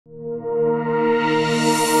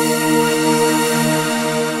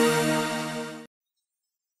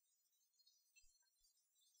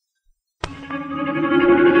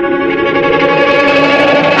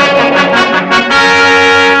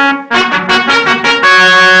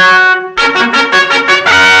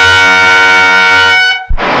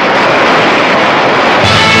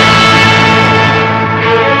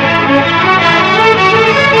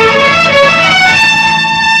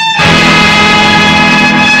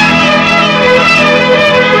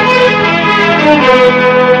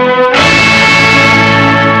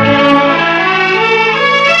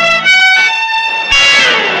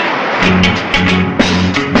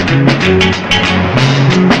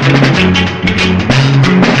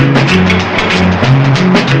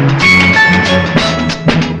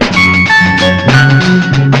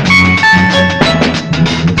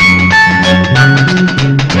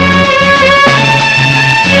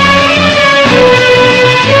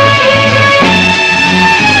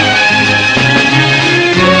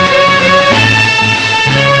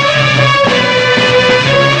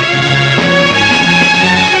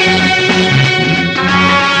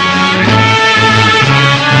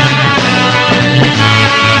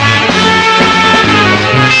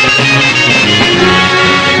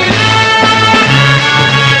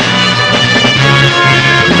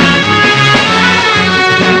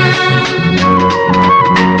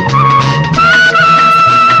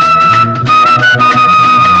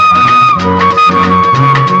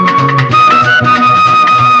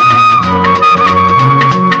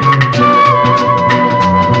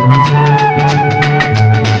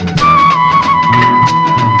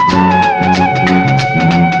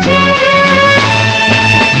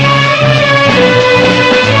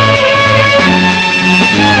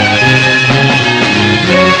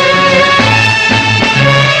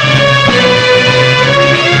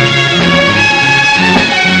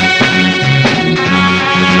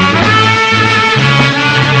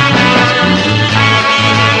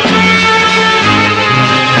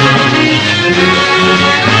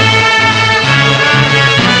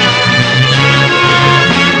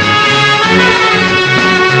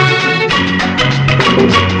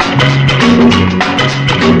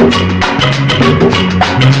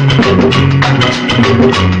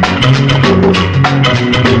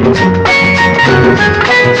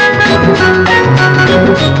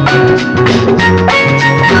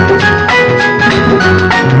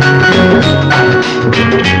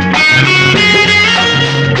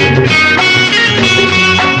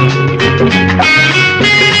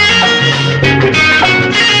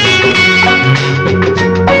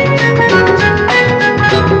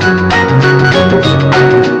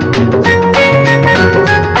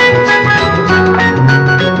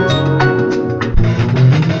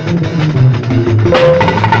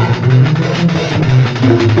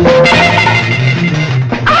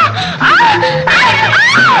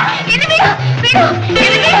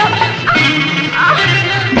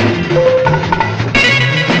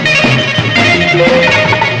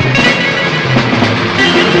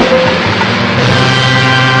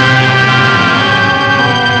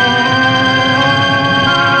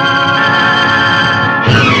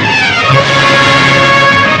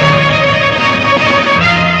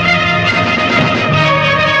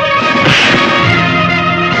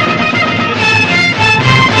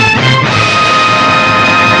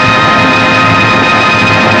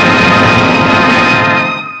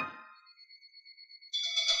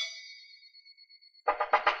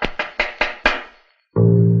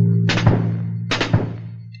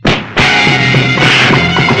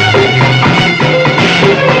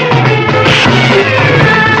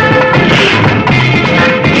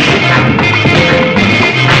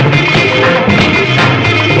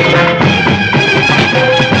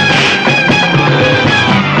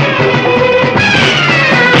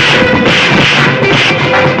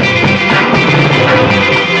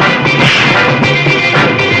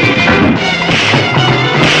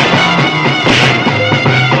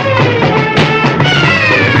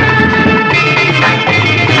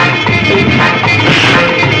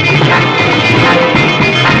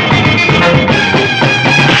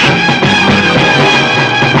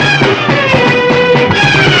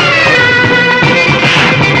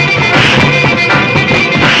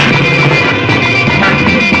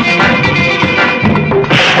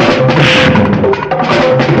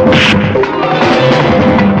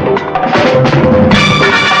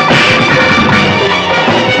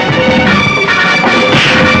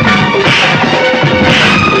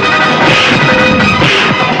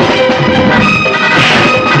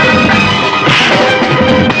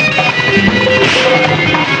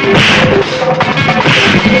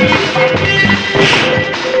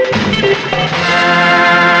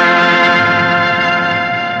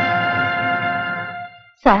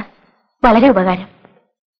വളരെ ഉപകാരം.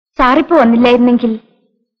 സാറിപ്പോ വന്നില്ലായിരുന്നെങ്കിൽ.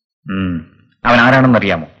 അവൻ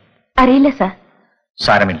ആരാണെന്നറിയാമോ? അറിയില്ല സാർ.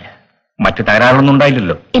 സാരമില്ല, മറ്റു തകരാറൊന്നും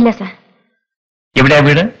ഉണ്ടായില്ലല്ലോ? ഇല്ല സാർ. എവിടെയാ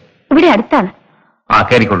വീട്? ഇവിടെ അടുത്താണ്. ആ,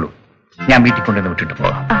 കയറിക്കൊള്ളൂ. ഞാൻ വീട്ടിൽ കൊണ്ടുവന്ന് വിട്ടിട്ട്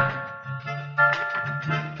പോകാം.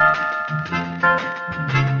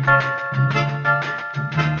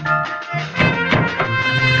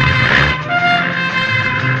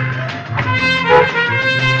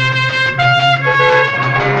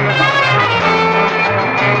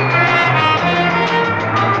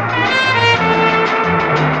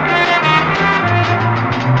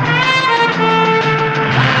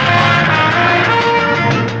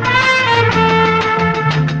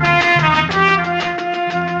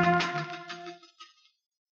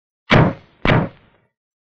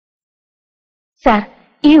 സാർ,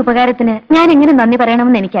 ഈ ഉപകാരത്തിന് ഞാൻ എങ്ങനെ നന്ദി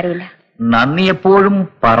പറയണമെന്ന് എനിക്കറിയില്ല. നന്ദി എപ്പോഴും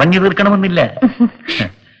പറഞ്ഞു തീർക്കണമെന്നില്ല.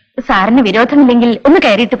 സാറിന് വിരോധമില്ലെങ്കിൽ ഒന്ന്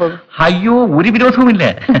കയറിയിട്ട് പോകും. അയ്യോ, ഒരു വിരോധവുമില്ല.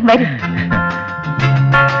 വരൂ.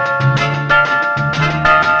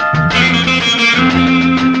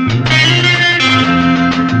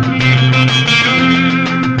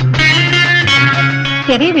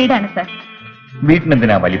 ചെറിയ വീടാണ് സാർ.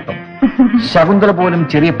 വീട്ടിനെന്തിനാ വലിപ്പം? ശകുന്തള പോലും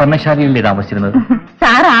ചെറിയ പർണശാലയിലല്ലേ താമസിച്ചിരുന്നത്?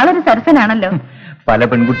 സാർ ആളൊരു സരസനാണല്ലോ. പല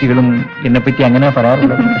പെൺകുട്ടികളും എന്നെപ്പറ്റി അങ്ങനെ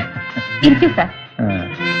പറയാറുള്ളത്. ഇരിക്കൂ സാർ.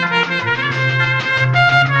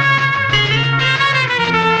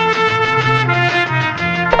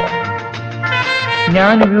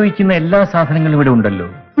 ഞാൻ ഉപയോഗിക്കുന്ന എല്ലാ സാധനങ്ങളും ഇവിടെ ഉണ്ടല്ലോ.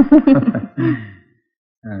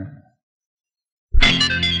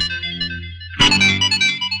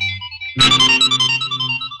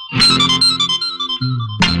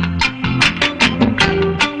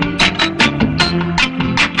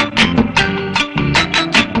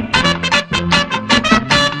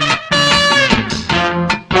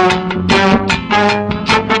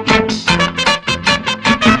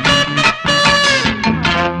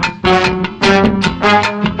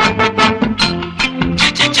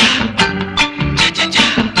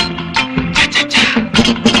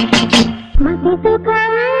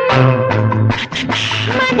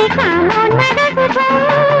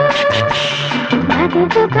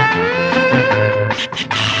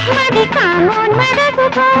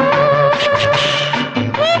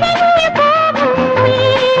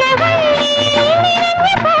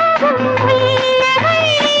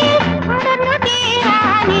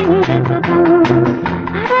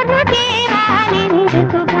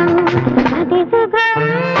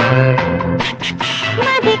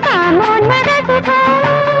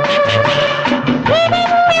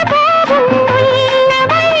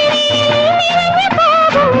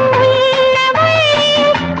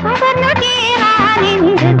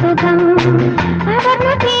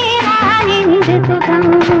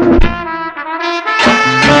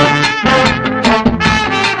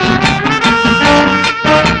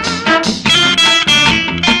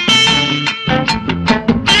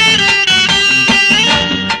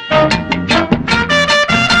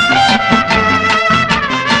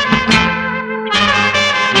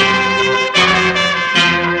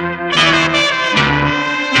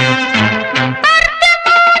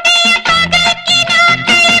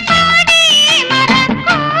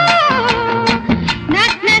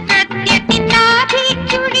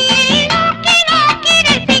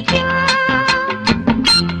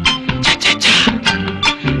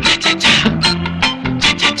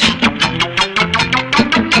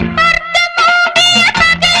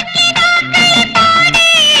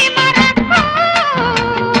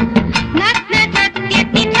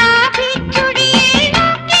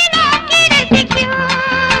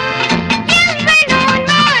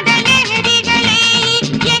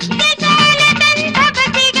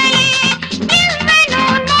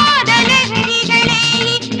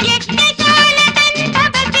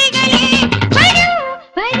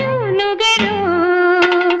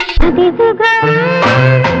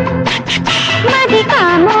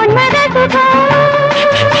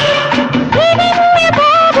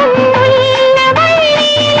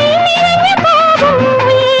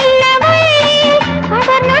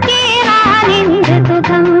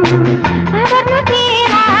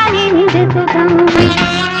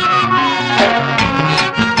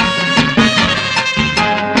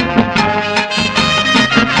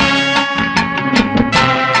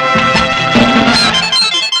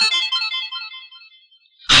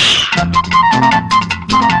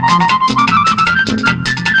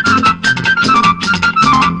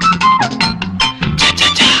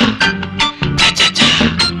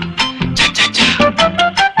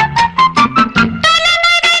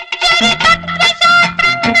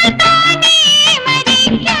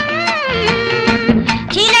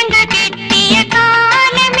 ചിലങ്ക കെട്ടിയ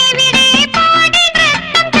കാലമിവിടെ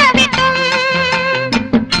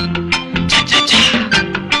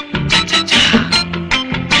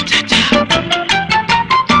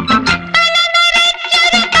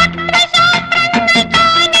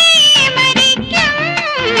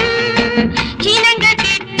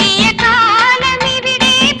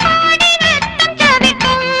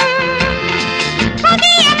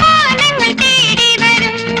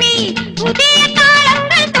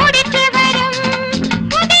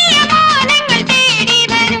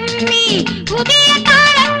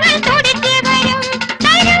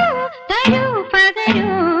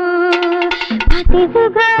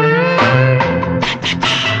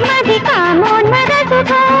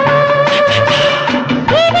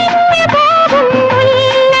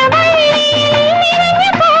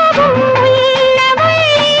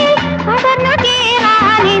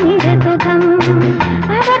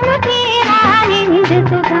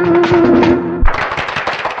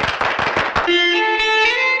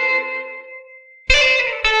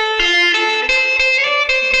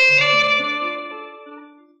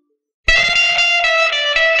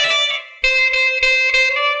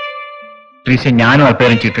ഞാനും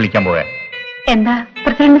അൽപ്പേരും ചീട്ട് കളിക്കാൻ പോയാ. എന്താ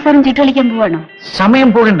പ്രസിഡന്റ് സാറും ചീട്ട് കളിക്കാൻ പോവാണോ? സമയം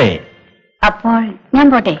പോകണ്ടേ? അപ്പോൾ ഞാൻ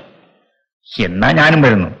പോട്ടെ. എന്നാ ഞാനും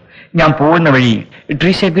വരുന്നു. ഞാൻ പോകുന്ന വഴി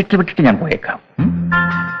ട്രീസയെ വീട്ടിൽ വിട്ടിട്ട് ഞാൻ പോയേക്കാം.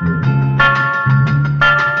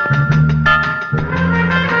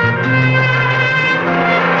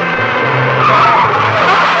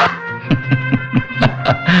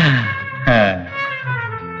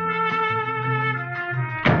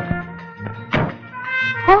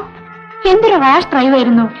 എന്തൊരു റാഷ് ഡ്രൈവ്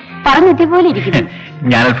ആയിരുന്നു. പറഞ്ഞെത്തിയ പോലെ ഇരിക്കുന്നു.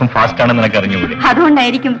 ഞാനല്പം ഫാസ്റ്റ് ആണെന്ന് എനിക്ക് അറിഞ്ഞുകൂടി.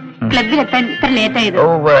 അതുകൊണ്ടായിരിക്കും ക്ലബിലെത്താൻ ഇത്ര ലേറ്റ് ആയത്. ഓ,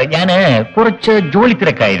 ഞാന് കുറച്ച് ജോലി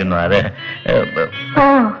തിരക്കായിരുന്നു. അത് ഓ,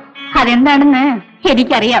 അതെന്താണെന്ന്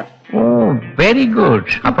എനിക്കറിയാം. ഓ, വെരി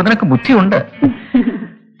ഗുഡ്. അപ്പൊ നിനക്ക് ബുദ്ധിയുണ്ട്.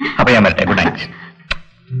 അപ്പൊ ഞാൻ വരട്ടെ. Good night.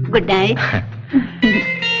 Good night.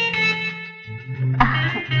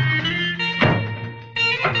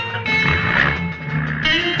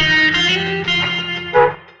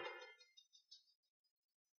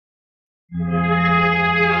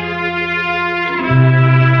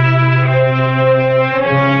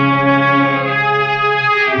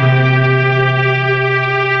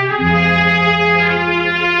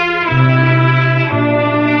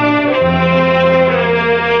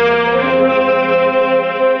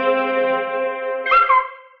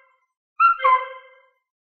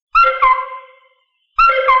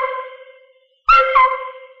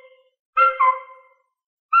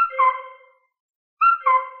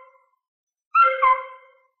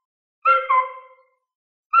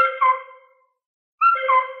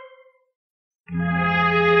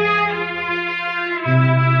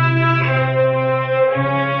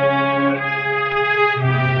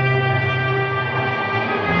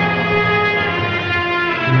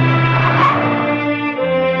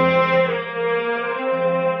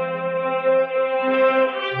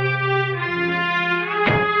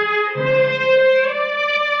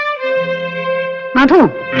 മധു,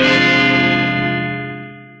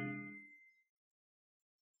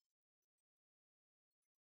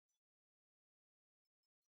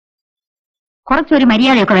 കുറച്ചൊരു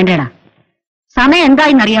മര്യാദയൊക്കെ വേണ്ടേടാ. സമയം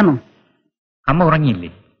എന്തായെന്നറിയാമോ? അമ്മ ഉറങ്ങിയില്ലേ?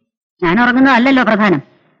 ഞാൻ ഉറങ്ങുന്നതല്ലല്ലോ പ്രധാനം.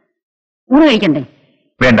 ഊണ് കഴിക്കണ്ടേ?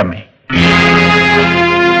 വേണ്ടമ്മേ.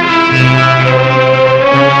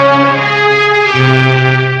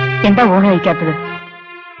 എന്താ ഊണ് കഴിക്കാത്തത്?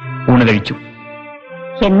 ഊണ് കഴിച്ചു.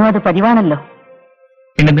 എന്നും അത് പതിവാണല്ലോ.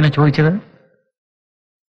 പിന്നെന്തിനാ ചോദിച്ചത്?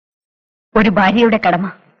 ഒരു ഭാര്യയുടെ കടമ.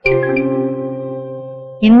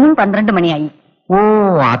 ഇന്നും 12 മണിയായി. ഓ,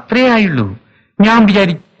 അത്രേ ആയുള്ളൂ. ഞാൻ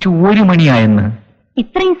വിചാരിച്ചു 1 മണിയായെന്ന്.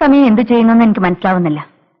 ഇത്രയും സമയം എന്തു ചെയ്യുന്നെന്ന് എനിക്ക് മനസ്സിലാവുന്നില്ല.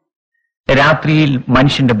 രാത്രിയിൽ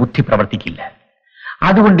മനുഷ്യന്റെ ബുദ്ധി പ്രവർത്തിക്കില്ല.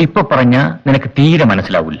 അതുകൊണ്ട് ഇപ്പൊ പറഞ്ഞ നിനക്ക് തീരെ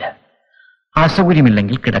മനസ്സിലാവില്ല.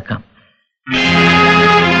 അസൗകര്യമില്ലെങ്കിൽ കിടക്കാം.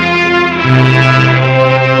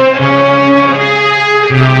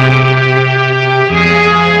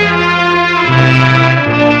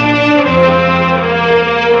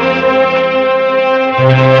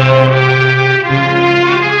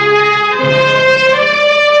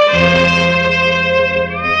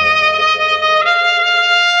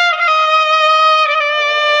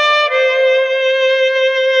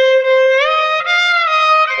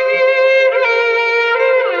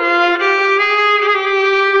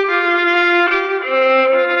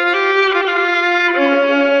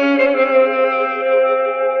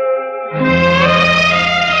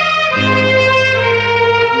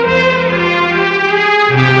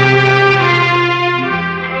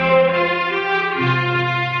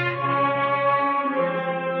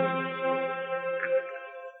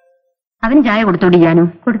 അവന് ചായ കൊടുത്തോടി? ഞാനും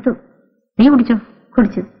കൊടുത്തു. നീ കുടിച്ചോ?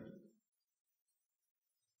 കുടിച്ചു.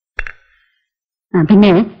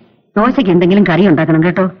 പിന്നെ ദോശയ്ക്ക് എന്തെങ്കിലും കറി ഉണ്ടാക്കണം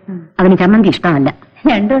കേട്ടോ. അവന് ചമ്മന്തി ഇഷ്ടമല്ല.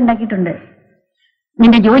 രണ്ടും ഉണ്ടാക്കിയിട്ടുണ്ട്.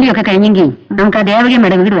 നിന്റെ ജോലിയൊക്കെ കഴിഞ്ഞെങ്കിൽ നമുക്ക് ആ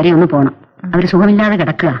ദേവകിയമ്മയുടെ വീട് വരെ ഒന്ന് പോണം. അവര് സുഖമില്ലാതെ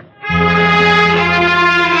കിടക്കുക.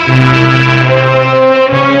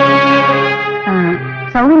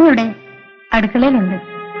 സൗകര്യയുടെ അടുക്കളയിലുണ്ട്.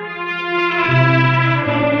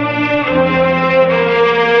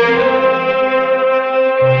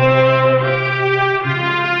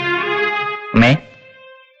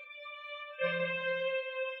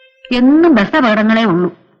 എന്നും ബസ്സപകടങ്ങളേ ഉള്ളൂ.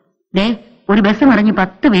 ദേ, ഒരു ബസ് മറിഞ്ഞ്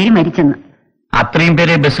 10 പേര് മരിച്ചെന്ന്. അത്രയും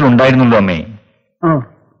പേരെ ബസ്സിൽ ഉണ്ടായിരുന്നുള്ളൂ അമ്മേ. ഓ,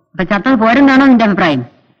 അപ്പൊ ചത്തത് പോരെന്നാണോ നിന്റെ അഭിപ്രായം?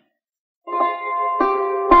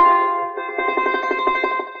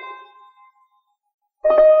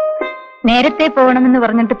 നേരത്തെ പോകണമെന്ന്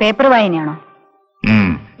പറഞ്ഞിട്ട് പേപ്പർ വായനയാണോ?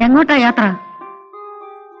 എങ്ങോട്ടാ യാത്ര?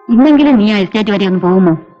 ഇന്നെങ്കിലും നീ ആ എസ്റ്റേറ്റ് വരെ ഒന്ന്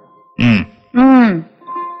പോകുമോ?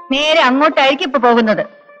 നേരെ അങ്ങോട്ടായിരിക്കും ഇപ്പൊ പോകുന്നത്.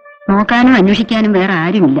 നോക്കാനും അന്വേഷിക്കാനും വേറെ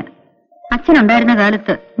ആരുമില്ല. അച്ഛനുണ്ടായിരുന്ന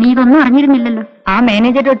കാലത്ത് നീ ഇതൊന്നും അറിഞ്ഞിരുന്നില്ലല്ലോ. ആ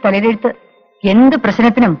മാനേജറുടെ തലയിലെഴുത്ത് എന്ത്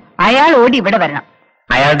പ്രശ്നത്തിനും അയാൾ ഓടി ഇവിടെ വരണം.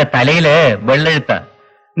 അയാളുടെ തലയില് വെള്ളെഴുത്ത.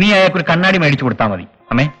 നീ അയാൾക്കൊരു കണ്ണാടി മേടിച്ചു കൊടുത്താൽ മതി.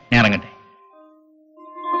 അമ്മേ, ഞാൻ ഇറങ്ങട്ടെ.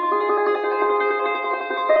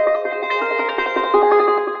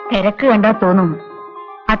 തിരക്ക് കണ്ടാ തോന്നും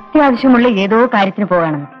അത്യാവശ്യമുള്ള ഏതോ കാര്യത്തിന്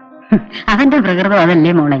പോകണം. അവന്റെ പ്രകൃതം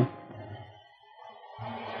അതല്ലേ മോളെ.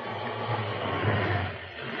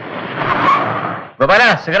 ഗോപാല,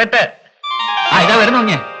 സിഗരറ്റ്. ഇതാ വരുന്നു.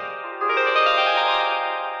 ഞാൻ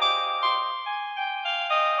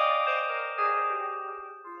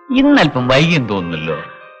ഇന്നല്പം വൈകിയും തോന്നുന്നല്ലോ.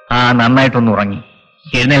 നന്നായിട്ടൊന്ന് ഉറങ്ങി.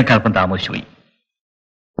 എഴുന്നേൽക്കാൻ അല്പം താമസിച്ചു പോയി.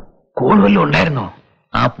 കോൾ വല്ലതും ഉണ്ടായിരുന്നോ?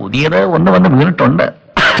 പുതിയത് ഒന്ന് വന്ന് വീണിട്ടുണ്ട്.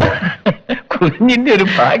 കുഞ്ഞിന്റെ ഒരു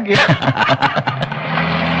ഭാഗ്യം.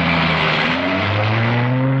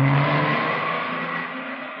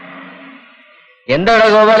 എന്താടാ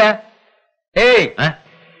ഗോപാല? ഏയ്,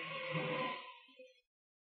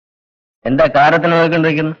 എന്താ കാരത്തിന്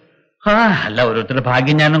നോക്കിക്കൊണ്ടിരിക്കുന്നു? അല്ല, ഓരോരുത്തരുടെ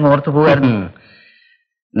ഭാഗ്യം ഞാനങ്ങ് ഓർത്തു പോവായിരുന്നു.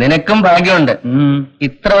 നിനക്കും ഭാഗ്യമുണ്ട്.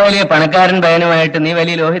 ഇത്ര വലിയ പണക്കാരൻ പയ്യനുമായിട്ട് നീ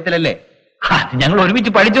വലിയ ലോഹിത്തിലല്ലേ? ഞങ്ങൾ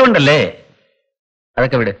ഒരുമിച്ച് പഠിച്ചുകൊണ്ടല്ലേ.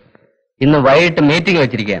 അതൊക്കെ വിട്. ഇന്ന് വൈകിട്ട് മീറ്റിംഗ്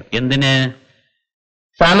വെച്ചിരിക്കുകയാണ്. എന്തിന്?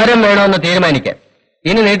 സമരം വേണമെന്ന് തീരുമാനിക്കാൻ.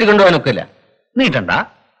 ഇനി നീട്ടിക്കൊണ്ടുപോകാൻ ഒക്കില്ല. നീട്ടണ്ട.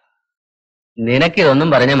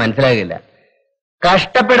 നിനക്കിതൊന്നും പറഞ്ഞാൽ മനസ്സിലാകില്ല.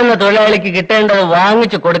 കഷ്ടപ്പെടുന്ന തൊഴിലാളിക്ക് കിട്ടേണ്ടത്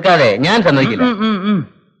വാങ്ങിച്ചു കൊടുക്കാതെ ഞാൻ സമ്മതിക്കില്ല.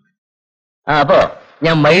 അപ്പോ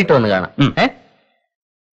ഞാൻ വൈകിട്ട് വന്ന് കാണാം.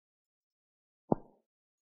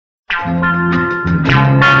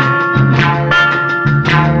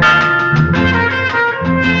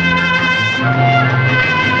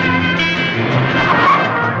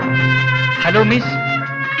 ഹലോ മിസ്,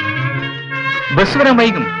 ബസ് വരാൻ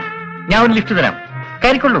വൈകും. ഞാൻ ഒരു ലിഫ്റ്റ് തരാം.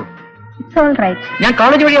 കയറിക്കൊള്ളൂ. ഞാൻ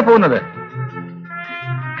കോളേജ് വഴിയാ പോകുന്നത്.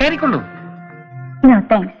 കയറിക്കൊള്ളൂ.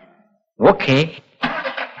 ഓക്കെ.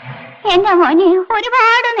 എന്റെ മോനെ,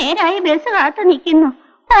 ഒരുപാട് നേരമായി ബസ് കാത്തു നിൽക്കുന്നു.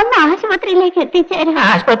 ഒന്ന് ആശുപത്രിയിലേക്ക് എത്തിച്ചേരും.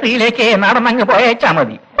 ആശുപത്രിയിലേക്ക് നടന്നങ്ങ് പോയേച്ചാ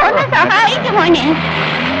മതി. ഒന്ന് സഹായിക്കും മോനെ.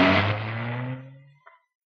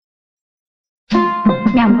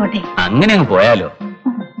 ഞാൻ പോട്ടെ. അങ്ങനെ അങ്ങ് പോയാലോ?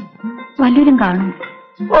 വല്ലവരും കാണും.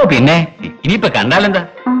 പിന്നെ ഇനിയിപ്പൊ കണ്ടാലെന്താ?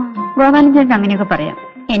 ഗോപാലൻ ചേട്ടൻ അങ്ങനെയൊക്കെ പറയാം.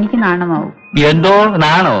 എനിക്ക് നാണമാവും. എന്തോ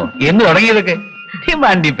നാണോ? എന്ന് തുടങ്ങിയതൊക്കെ?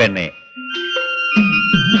 വണ്ടി പെണ്ണെ,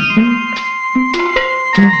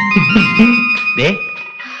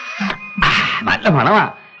 നല്ല മണമാ.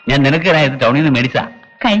 ഞാൻ നിനക്ക് ടൗണിൽ നിന്ന് മേടിച്ചാ.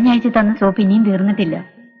 കഴിഞ്ഞ ആഴ്ച തന്ന സോപ്പ് ഇനിയും തീർന്നിട്ടില്ല.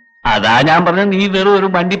 അതാ ഞാൻ പറഞ്ഞത് നീ വെറും ഒരു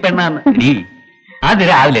വണ്ടി പെണ്ണാന്ന്. അത്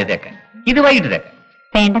രാവിലെ തേക്കാൻ, ഇത് വൈകിട്ട് തേക്കാൻ.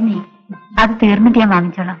 വേണ്ടെന്നേ, അത് തീർന്നിട്ട് ഞാൻ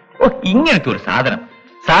വാങ്ങിച്ചോളാം. ഇങ്ങനത്തെ ഒരു സാധനം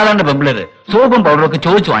സാധാരണ പെമ്പിളര് സോപ്പും പൗഡറും ഒക്കെ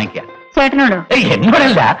ചോദിച്ചു വാങ്ങിക്കാം. ചേട്ടനോടോ?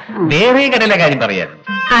 എന്നോടല്ല, വേറെ കടയിലെ കാര്യം പറയാറ്.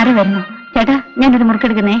 ആര് വരുന്നു? ചേട്ടാ, ഞാനൊരു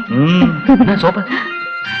മുറുക്കെടുക്കുന്നേ. സോപ്പ്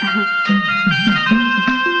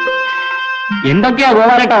എന്തൊക്കെയാ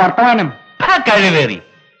ഗോപാലേട്ട വർത്തമാനം? കഴിവേറി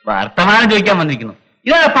വർത്തമാനം ചോദിക്കാൻ വന്നിരിക്കുന്നു.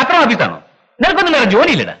 ഇതാണ് പത്രം ഓഫീസാണോ? നിനക്കൊന്നും വേറെ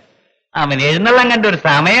ജോലിയില്ലടാ. അവൻ എഴുന്നള്ളം കണ്ട ഒരു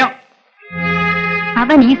സമയം.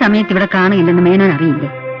 അവൻ ഈ സമയത്ത് ഇവിടെ കാണുകയില്ലെന്ന് മേനോൻ അറിയില്ലേ?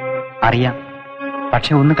 അറിയാം,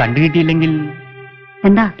 പക്ഷെ ഒന്ന് കണ്ടുകിട്ടിയില്ലെങ്കിൽ.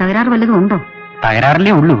 എന്താ, തകരാറ് വല്ലതും ഉണ്ടോ?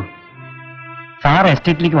 തകരാറിലേ ഉള്ളൂ. സാർ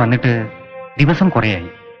എസ്റ്റേറ്റിലേക്ക് വന്നിട്ട് ദിവസം കുറയായി.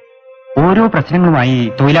 ഓരോ പ്രശ്നങ്ങളുമായി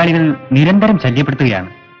തൊഴിലാളികൾ നിരന്തരം ശല്യപ്പെടുത്തുകയാണ്.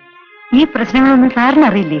 ഈ പ്രശ്നങ്ങളൊന്നും സാറിന്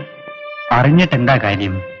അറിയില്ലേ? അറിഞ്ഞിട്ടെന്താ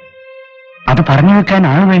കാര്യം? അത് പറഞ്ഞു വെക്കാൻ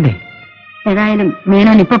ആള് വേണ്ടേ? ഏതായാലും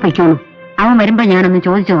മേനോൻ ഇപ്പൊ പൊയ്ക്കോളൂ. അവൻ വരുമ്പോ ഞാനൊന്ന്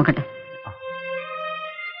ചോദിച്ചു നോക്കട്ടെ.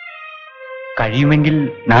 കഴിയുമെങ്കിൽ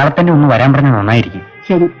നാളെ തന്നെ ഒന്ന് വരാൻ പറഞ്ഞാൽ നന്നായിരിക്കും.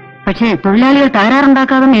 ശരി, പക്ഷേ തൊഴിലാളികൾ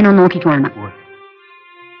തകരാറുണ്ടാക്കാതെ മേനോൻ നോക്കിക്കൊള്ളണം.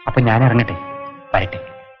 അപ്പൊ ഞാൻ ഇറങ്ങട്ടെ, വരട്ടെ.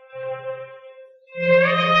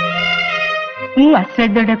 ഈ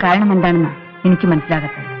അശ്രദ്ധയുടെ കാരണം എന്താണെന്ന് എനിക്ക്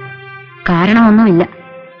മനസ്സിലാകട്ടെ. കാരണമൊന്നുമില്ല.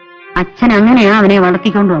 അച്ഛൻ അങ്ങനെയാ അവനെ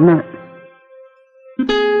വളർത്തിക്കൊണ്ട് വന്നത്.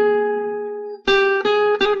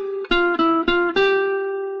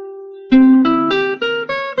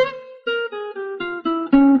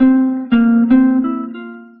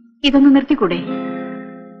 ഇതൊന്ന് നിർത്തിക്കൂടെ?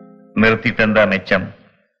 നിർത്തിയിട്ടെന്താ മെച്ചം?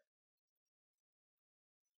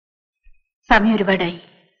 സമയം ഒരുപാടായി.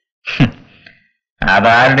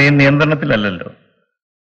 അതാരുടെയും നിയന്ത്രണത്തിലല്ലല്ലോ.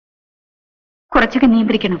 കുറച്ചൊക്കെ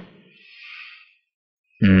നിയന്ത്രിക്കണം.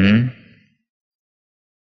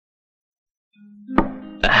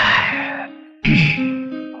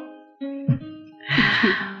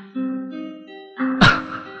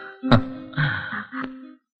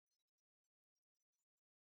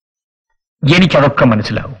 എനിക്കതൊക്കെ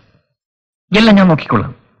മനസ്സിലാവും. എല്ലാം ഞാൻ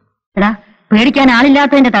നോക്കിക്കൊള്ളാം. എടാ, പേടിക്കാൻ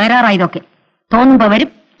ആളില്ലാത്തതിന്റെ തകരാറായതൊക്കെ. തോന്നുമ്പോ വരും,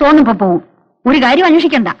 തോന്നുമ്പോ പോവും. ഒരു കാര്യം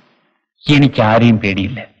അന്വേഷിക്കണ്ട. എനിക്ക് ആരെയും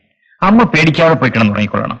പേടിയില്ല. അമ്മ പേടിക്കാതെ പോയി കിടന്ന്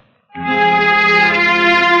ഉറങ്ങിക്കൊള്ളണം.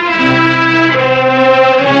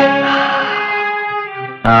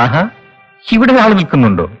 ആഹാ, ഇവിടെ ആൾ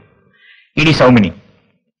നിൽക്കുന്നുണ്ടോ? ഇടി സൗമിനി,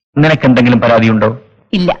 നിനക്കെന്തെങ്കിലും പരാതിയുണ്ടോ?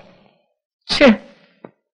 ഇല്ല.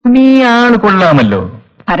 നീ ആള് കൊള്ളാമല്ലോ.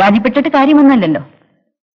 പരാതിപ്പെട്ടിട്ട് കാര്യമൊന്നല്ലല്ലോ.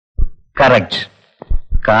 കറക്റ്റ്.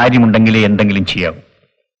 കാര്യമുണ്ടെങ്കിലേ എന്തെങ്കിലും ചെയ്യാവൂ.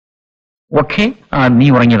 ഓക്കെ. നീ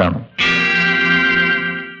ഉറങ്ങിയതാണോ?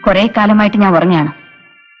 കുറെ കാലമായിട്ട് ഞാൻ ഉറങ്ങാണ്.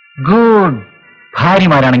 ഗുഡ്.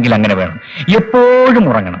 ഭാര്യമാരാണെങ്കിൽ അങ്ങനെ വേണം, എപ്പോഴും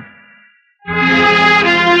ഉറങ്ങണം.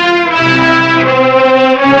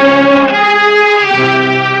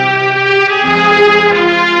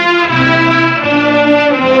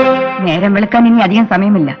 നേരം വെളുക്കാൻ ഇനി അധികം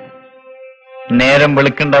സമയമില്ല. നേരം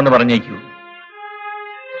വെളുക്കണ്ടെന്ന് പറഞ്ഞേക്കൂ.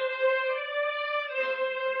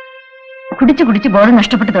 കുടിച്ചു കുടിച്ച് ബോധം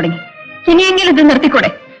നഷ്ടപ്പെട്ടു തുടങ്ങി. ഇനിയെങ്കിലും ഇത് നിർത്തിക്കൂടെ?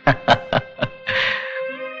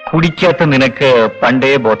 കുടിക്കാത്ത നിനക്ക്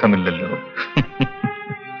പണ്ടേ ബോധമില്ലല്ലോ.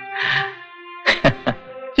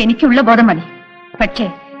 എനിക്കുള്ള ബോധം മതി. പക്ഷേ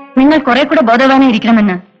നിങ്ങൾ കുറെ കൂടെ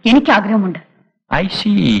ബോധവാനായിരിക്കണമെന്ന് എനിക്ക് ആഗ്രഹമുണ്ട്. I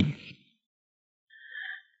see.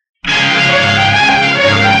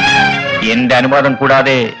 എന്റെ അനുവാദം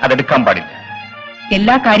കൂടാതെ അതെടുക്കാൻ പാടില്ല.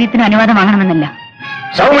 എല്ലാ കാര്യത്തിനും അനുവാദം വാങ്ങണമെന്നില്ല.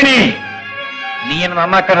 സൗമിനി, നീ എന്നെ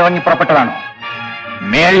നന്നാക്കാൻ ഇറങ്ങി പുറപ്പെട്ടതാണോ?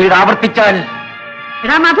 മേലിൽ ഇത് ആവർത്തിച്ചാൽ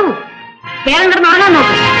മധു വേഗം കിടന്നുറങ്ങാൻ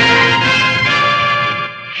നോക്കും.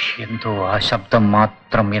 എന്തോ ആ ശബ്ദം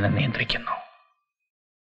മാത്രം എന്നെ നിയന്ത്രിക്കുന്നു.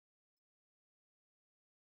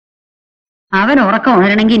 അവൻ ഉറക്കം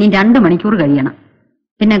ഉണരണമെങ്കിൽ ഇനി 2 മണിക്കൂർ കഴിയണം.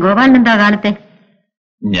 പിന്നെ ഗോപാലൻ എന്താ കാലത്തെ?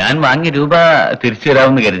 ഞാൻ വാങ്ങിയ രൂപ തിരിച്ചു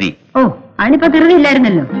തരാമെന്ന് കരുതി. ഓ, അതിനിപ്പോ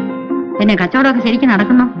തിരുതിയില്ലായിരുന്നല്ലോ. പിന്നെ കച്ചവടമൊക്കെ ശരിക്കും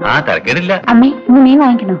നടക്കുന്നു? തരക്കേടില്ല. അമ്മേ, ഇന്ന് മീൻ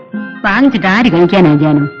വാങ്ങിക്കണോ? വാങ്ങിച്ചിട്ട് ആര് കഴിക്കാനാ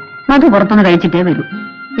ജാനും? മധു പുറത്തുനിന്ന് കഴിച്ചിട്ടേ വരൂ.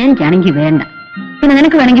 എനിക്കാണെങ്കിൽ വേണ്ട. പിന്നെ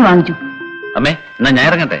നിനക്ക് വേണമെങ്കിൽ വാങ്ങിച്ചു. അമ്മേ, എന്നാ ഞാൻ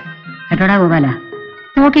ഇറങ്ങട്ടെ. കേട്ടോടാ ഗോപാല,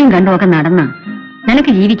 നോക്കിയും കണ്ടുമൊക്കെ നടന്ന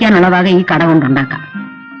നിനക്ക് ജീവിക്കാനുള്ള വക ഈ കട കൊണ്ടുണ്ടാക്കാം.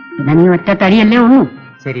 പിന്നെ നീ ഒറ്റ തടിയല്ലേ ഉള്ളൂ.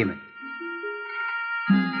 ശരി അമ്മേ.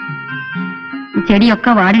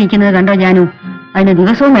 ചെടിയൊക്കെ വാടി നിൽക്കുന്നത് കണ്ടോ ജാനു? അതിന്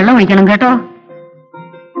ദിവസവും വെള്ളം ഒഴിക്കണം കേട്ടോ.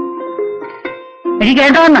 എടി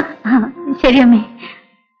കേട്ടോന്ന്. ശരി അമ്മേ.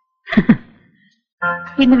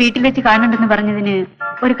 ഇന്ന് വീട്ടിൽ വെച്ച് കാണണ്ടെന്ന് പറഞ്ഞതിന്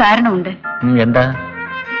ഒരു കാരണമുണ്ട്. എന്താ?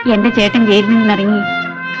 എന്റെ ചേട്ടൻ ജയിലിൽ നിന്നിറങ്ങി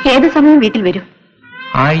ഏത് സമയം വീട്ടിൽ വരും.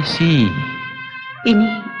 ഇനി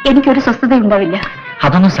എനിക്കൊരു സ്വസ്ഥത ഉണ്ടാവില്ല.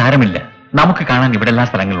 അതൊന്നും സാരമില്ല. നമുക്ക് കാണാൻ ഇവിടെ എല്ലാ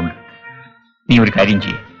സ്ഥലങ്ങളുണ്ട്. നീ ഒരു കാര്യം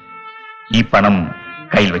ചെയ്യ്, ഈ പണം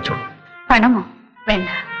കയ്യിൽ വെച്ചോളൂ. പണമോ? വേണ്ട.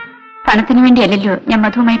 പണത്തിന് വേണ്ടിയല്ലല്ലോ ഞാൻ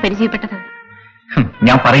മധുവുമായി പരിചയപ്പെട്ടത്.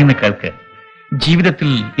 ഞാൻ പറയുന്ന കേൾക്ക്. ജീവിതത്തിൽ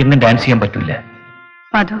എന്നും ഡാൻസ് ചെയ്യാൻ പറ്റില്ല.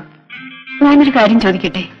 മധു, ഞാനൊരു കാര്യം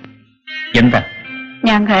ചോദിക്കട്ടെ? എന്താ?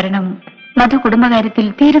 ഞാൻ കാരണം മധു കുടുംബകാര്യത്തിൽ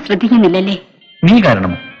തീരെ ശ്രദ്ധിക്കുന്നില്ലല്ലേ? നീ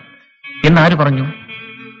കാരണമോ? എന്നാര് പറഞ്ഞു?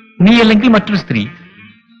 നീ അല്ലെങ്കിൽ മറ്റൊരു സ്ത്രീ.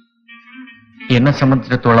 എന്നെ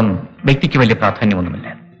സംബന്ധിച്ചിടത്തോളം വ്യക്തിക്ക് വലിയ പ്രാധാന്യമൊന്നുമില്ല.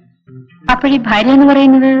 അപ്പോഴീ ഭാര്യ എന്ന്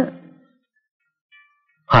പറയുന്നത്?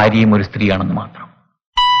 ഭാര്യയും ഒരു സ്ത്രീയാണെന്ന് മാത്രം.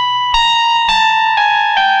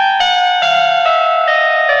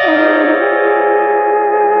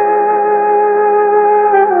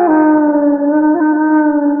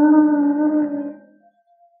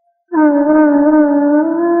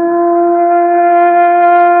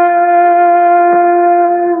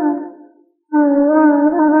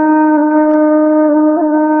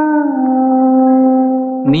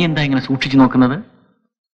 നീ എന്താ ഇങ്ങനെ സൂക്ഷിച്ചു നോക്കുന്നത്?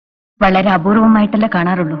 വളരെ അപൂർവമായിട്ടല്ലേ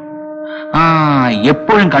കാണാറുള്ളൂ.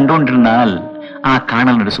 എപ്പോഴും കണ്ടുകൊണ്ടിരുന്നാൽ ആ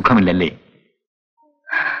കാണാനൊരു സുഖമില്ലല്ലേ?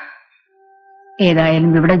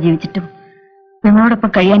 ഏതായാലും ഇവിടെ ജീവിച്ചിട്ടും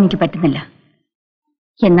നിങ്ങളോടൊപ്പം കഴിയാൻ എനിക്ക് പറ്റുന്നില്ല.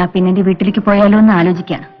 എന്നാ പിന്നെ എന്റെ വീട്ടിലേക്ക് പോയാലോ എന്ന്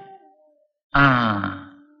ആലോചിക്കാണ്.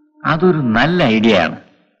 അതൊരു നല്ല ഐഡിയ ആണ്.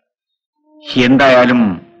 എന്തായാലും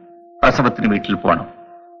പ്രസവത്തിന് വീട്ടിൽ പോകണം.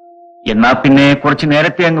 എന്നാ പിന്നെ കുറച്ചു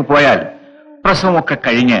നേരത്തെ അങ്ങ് പോയാൽ പ്രസവമൊക്കെ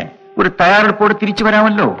കഴിഞ്ഞ് ഒരു തയ്യാറെടുപ്പോടെ തിരിച്ചു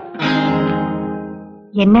വരാമല്ലോ.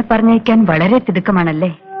 എന്നെ പറഞ്ഞയക്കാൻ വളരെ തിടുക്കമാണല്ലേ?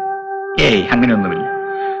 ഏയ്, അങ്ങനെയൊന്നുമില്ല.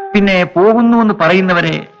 പിന്നെ പോകുന്നു എന്ന്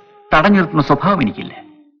പറയുന്നവരെ തടഞ്ഞു നിർത്തുന്ന സ്വഭാവം എനിക്കില്ല.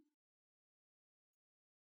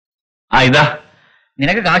 ഇതാ,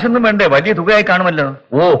 നിനക്ക് കാശൊന്നും വേണ്ടേ? വലിയ തുകയായി കാണുമല്ലോ.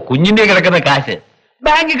 കുഞ്ഞിന്റെ കിടക്കുന്ന കാശ്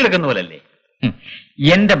ബാങ്കിൽ കിടക്കുന്ന പോലല്ലേ?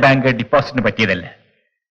 എന്റെ ബാങ്ക് ഡിപ്പോസിറ്റിന് പറ്റിയതല്ല.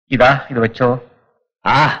 ഇതാ, ഇത് വെച്ചോ.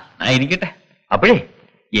 ഇരിക്കട്ടെ. അപ്പോഴേ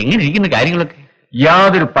എങ്ങനെ ഇരിക്കുന്ന കാര്യങ്ങളൊക്കെ?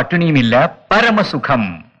 യാതൊരു പട്ടിണിയുമില്ല, പരമസുഖം.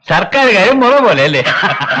 സർക്കാർ കാര്യം മുറ പോലെ അല്ലേ?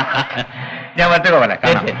 ഞാൻ മറ്റേ പോലെ.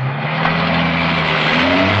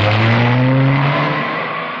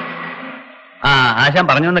 ആശാൻ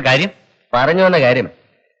പറഞ്ഞു വന്ന കാര്യം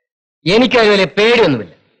എനിക്കതുപോലെ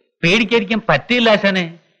പേടിയൊന്നുമില്ല. പേടിക്കാതിരിക്കാൻ പറ്റില്ല ആശാനെ.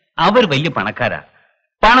 അവർ വലിയ പണക്കാരാ.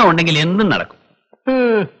 പണം ഉണ്ടെങ്കിൽ എന്തും നടക്കും.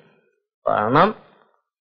 പണം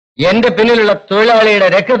എന്റെ പിന്നിലുള്ള തൊഴിലാളിയുടെ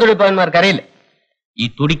രക്തത്തുടിപ്പാന്മാർക്കറിയില്ല. ഈ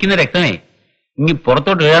തുടിക്കുന്ന രക്തമേ ഇനി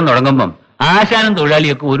പുറത്തോട്ട് വീഴാൻ തുടങ്ങുമ്പം ആശാനും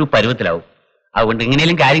തൊഴിലാളിയൊക്കെ ഒരു പരുവത്തിലാവും. അതുകൊണ്ട്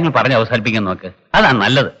എങ്ങനെയും കാര്യങ്ങൾ പറഞ്ഞ് അവസാനിപ്പിക്കാൻ നോക്ക്. അതാണ്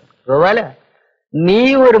നല്ലത്. ഗോപാല, നീ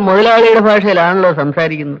ഒരു മുതലാളിയുടെ ഭാഷയിലാണല്ലോ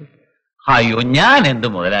സംസാരിക്കുന്നത്. അയ്യോ, ഞാൻ എന്ത്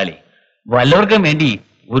മുതലാളി? വല്ലവർക്കും വേണ്ടി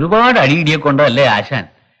ഒരുപാട് അടിയിടിയെ കൊണ്ടല്ലേ ആശാൻ.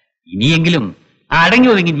 ഇനിയെങ്കിലും അടങ്ങി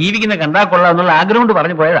ഒതുങ്ങി ജീവിക്കുന്ന കണ്ടാ കൊള്ളാം എന്നുള്ള ആഗ്രഹം കൊണ്ട്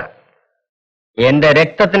പറഞ്ഞു പോയതാ. എന്റെ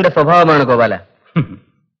രക്തത്തിന്റെ സ്വഭാവമാണ് ഗോപാല.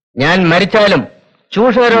 ഞാൻ മരിച്ചാലും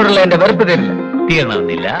ചൂഷകരോടുള്ള എന്റെ വെറുപ്പ് തരില്ല.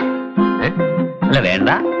 തീർണമെന്നില്ല. അല്ല, വേണ്ട.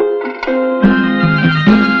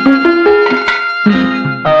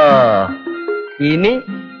 ഇനി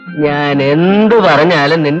ഞാൻ എന്ത്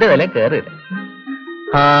പറഞ്ഞാലും നിന്റെ വില കയറില്ല.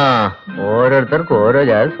 ഓരോരുത്തർക്കും ഓരോ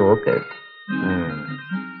ജാതി സോക്ക്.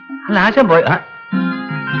 അല്ല, ആശാൻ പോയ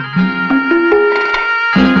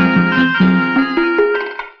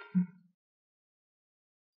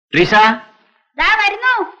ട്രീഷ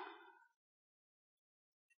വരുന്നു.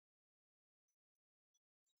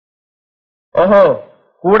 ഓഹോ,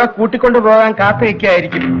 കൂടെ കൂട്ടിക്കൊണ്ടു പോകാൻ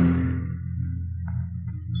കാത്തിരിക്കായിരിക്കും.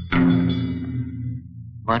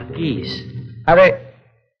 വർഗീസ്? അതെ,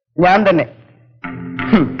 ഞാൻ തന്നെ.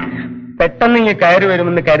 പെട്ടെന്ന് ഇങ്ങ് കയറി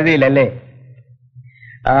വരുമെന്ന് കരുതിയില്ലല്ലേ?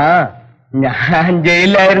 ഞാൻ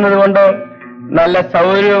ജയിലിലായിരുന്നത് കൊണ്ടോ നല്ല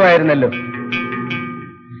സൗകര്യമായിരുന്നല്ലോ.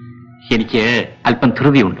 എനിക്ക് അല്പം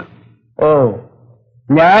ധൃതിയുണ്ട്. ഓ,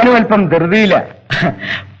 ഞാനും അല്പം ധൃതിയില്ല.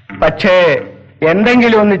 പക്ഷേ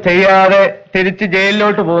എന്തെങ്കിലും ഒന്ന് ചെയ്യാതെ തിരിച്ച്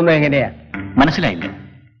ജയിലിലോട്ട് പോകുന്നത് എങ്ങനെയാ? മനസ്സിലായില്ല.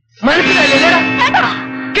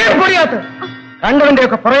 കണ്ടവന്റെ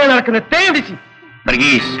ഒക്കെ പുറകെ നടക്കുന്ന തേടിച്ച്.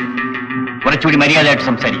 വർഗീസ്, കുറച്ചുകൂടി മര്യാദയായിട്ട്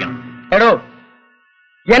സംസാരിക്കണം. എടോ,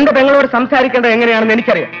 എന്റെ പെങ്ങളോട് സംസാരിക്കേണ്ടത് എങ്ങനെയാണെന്ന്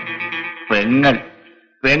എനിക്കറിയാം.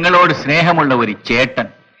 പെങ്ങളോട് സ്നേഹമുള്ള ഒരു ചേട്ടൻ.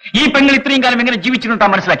 ഈ പെങ്ങൾ ഇത്രയും കാലം എങ്ങനെ ജീവിച്ചിട്ടുണ്ടാ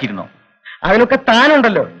മനസ്സിലാക്കിയിരുന്നോ? അതിനൊക്കെ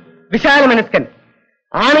താനുണ്ടല്ലോ, വിശാല മനസ്കൻ.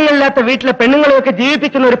 ആണുങ്ങളില്ലാത്ത വീട്ടിലെ പെണ്ണുങ്ങളെയൊക്കെ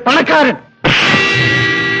ജീവിപ്പിക്കുന്ന ഒരു പണക്കാരൻ.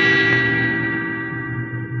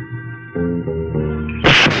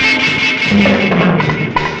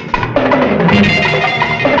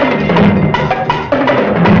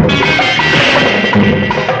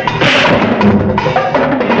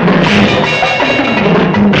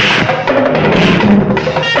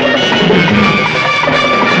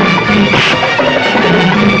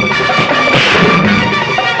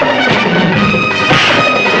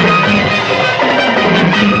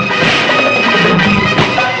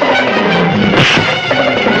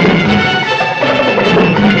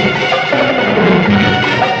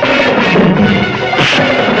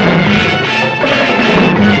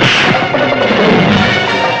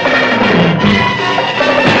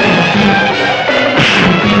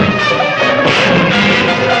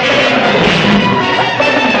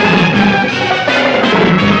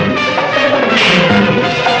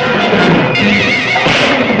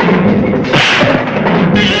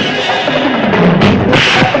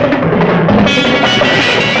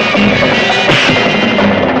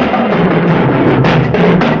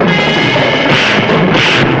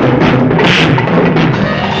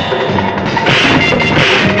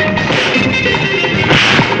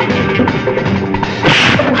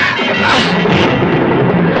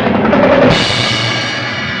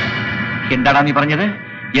 എന്താടാ നീ പറഞ്ഞത്?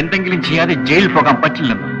 എന്തെങ്കിലും ചെയ്യാതെ ജയിൽ പോകാൻ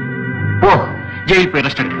പറ്റില്ലെന്ന്. ഓ, ജയിൽ പോയി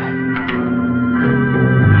റെസ്റ്റ് എടുക്കുക.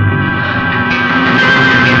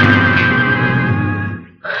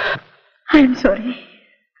 I'm sorry.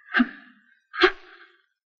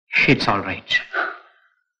 It's all right.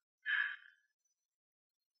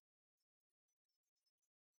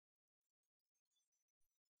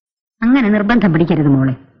 അങ്ങനെ നിർബന്ധം പിടിക്കരുത്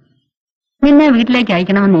മോളെ. നിന്നെ വീട്ടിലേക്ക്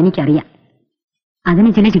അയക്കണമെന്ന് എനിക്കറിയാം. അതിന്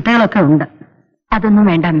ചില ചിട്ടകളൊക്കെ ഉണ്ട്. അതൊന്നും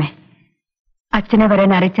വേണ്ടമ്മേ. അച്ഛനെ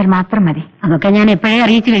വരാൻ അറിയിച്ചാൽ മാത്രം മതി. അതൊക്കെ ഞാൻ എപ്പോഴേ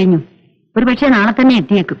അറിയിച്ചു കഴിഞ്ഞു. ഒരു പക്ഷേ നാളെ തന്നെ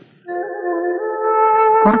എത്തിയേക്കും.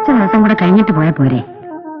 കുറച്ച് ദിവസം കൂടെ കഴിഞ്ഞിട്ട് പോയാൽ പോരെ?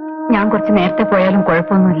 ഞാൻ കുറച്ച് നേരത്തെ പോയാലും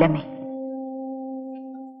കുഴപ്പമൊന്നുമില്ലമ്മേ.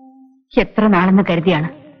 എത്ര നാളെന്ന് കരുതിയാണ്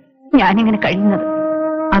ഞാനിങ്ങനെ കഴിയുന്നത്.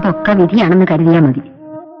 അതൊക്കെ വിധിയാണെന്ന് കരുതിയാൽ മതി.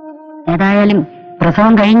 ഏതായാലും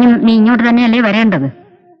പ്രസവം കഴിഞ്ഞും നീ ഇങ്ങോട്ട് തന്നെയല്ലേ വരേണ്ടത്?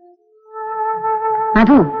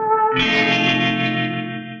 അതോ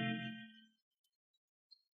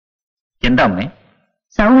എന്താ അമ്മേ?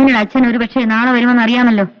 സൗമ്യയുടെ അച്ഛൻ ഒരു പക്ഷേ നാളെ വരുമെന്ന്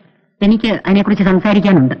അറിയാമല്ലോ. എനിക്ക് അതിനെക്കുറിച്ച്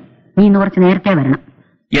സംസാരിക്കാനുണ്ട്. നീ ഇന്ന് കുറച്ച് നേരത്തെ വരണം.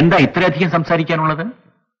 എന്താ ഇത്രയധികം സംസാരിക്കാനുള്ളത്?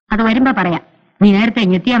 അത് വരുമ്പോ പറയാം. നീ നേരത്തെ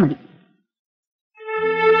ഇങ്ങെത്തിയാ മതി.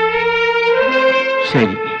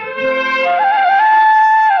 ശരി.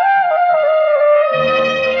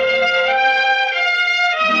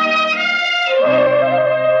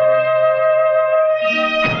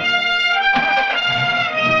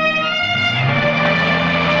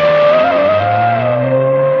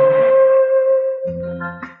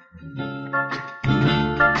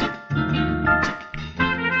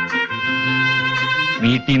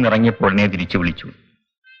 നിന്ന് ഇറങ്ങിയപ്പോൾ ഉടനെ തിരിച്ചു വിളിച്ചു.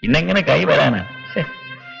 ഇന്നെങ്ങനെ കൈ വരാനാ?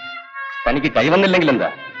 തനിക്ക് കൈ വന്നില്ലെങ്കിൽ എന്താ?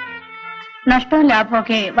 നഷ്ടവും ലാഭവും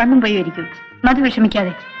ഒക്കെ വന്നും പോയി ഇരിക്കും. മധു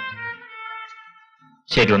വിഷമിക്കാതെ.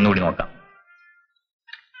 ശരി, ഒന്നുകൂടി നോക്കാം.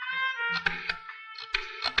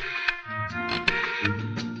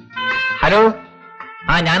 ഹലോ,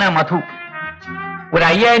 ഞാനാ മധു. ഒരു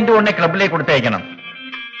 5000 രൂപ ഉടനെ ക്ലബിലേക്ക് കൊടുത്തയക്കണം.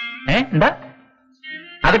 എന്താ?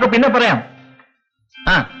 അതൊക്കെ പിന്നെ പറയാം.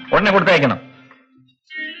 ഉടനെ കൊടുത്തയക്കണം.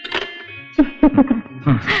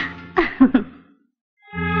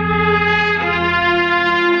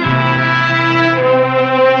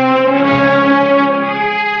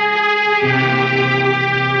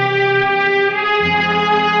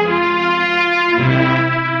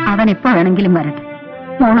 അവൻ എപ്പോ വേണമെങ്കിലും വരട്ടെ.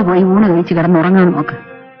 മോള് പോയി ഊണ് കഴിച്ച് കിടന്നുറങ്ങാൻ നോക്ക്.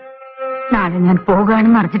 നാളെ ഞാൻ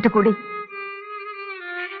പോകുകയാണെന്ന് അറിഞ്ഞിട്ട് കൂടി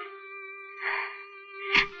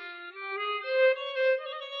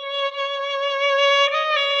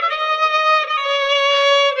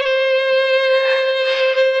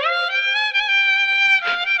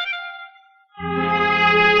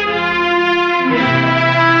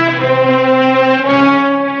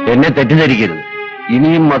എന്നെ തെറ്റിദ്ധരിക്കരുത്.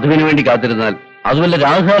 ഇനിയും മധുവിന് വേണ്ടി കാത്തിരുന്നാൽ അതുവല്ല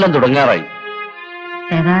രാഹുകാലം തുടങ്ങാറായി.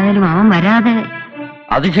 ഏതായാലും അവൻ വരാതെ.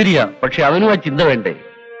 അത് ശരിയാ, പക്ഷെ അവനും ആ ചിന്ത വേണ്ടേ?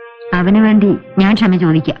 അവന് വേണ്ടി ഞാൻ ക്ഷമ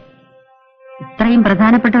ചോദിക്കാം. ഇത്രയും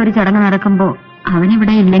പ്രധാനപ്പെട്ട ഒരു ചടങ്ങ് നടക്കുമ്പോ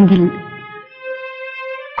അവനിവിടെ ഇല്ലെങ്കിൽ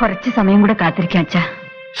കുറച്ചു സമയം കൂടെ കാത്തിരിക്കാം അച്ഛാ.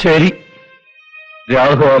 ശരി,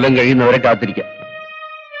 രാഹുകാലം കഴിയുന്നവരെ കാത്തിരിക്കാം.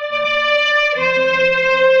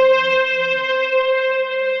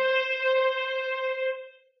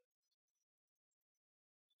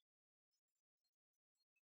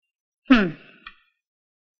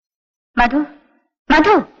 മധു,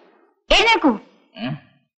 മധു എഴുന്നേക്കൂ.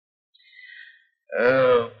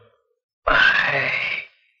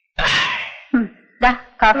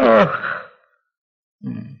 കാപ്പി.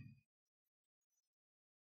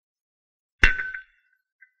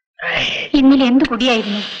 ഇന്നലെ എന്ത്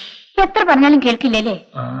കുടിയായിരുന്നു? എത്ര പറഞ്ഞാലും കേൾക്കില്ലല്ലേ?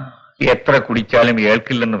 എത്ര കുടിച്ചാലും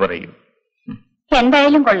കേൾക്കില്ലെന്ന് പറയൂ.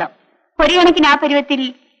 എന്തായാലും കൊള്ളാം. ഒരു കണക്കിന് ആ പരുവത്തിൽ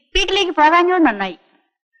വീട്ടിലേക്ക് പോകാഞ്ഞോ നന്നായി.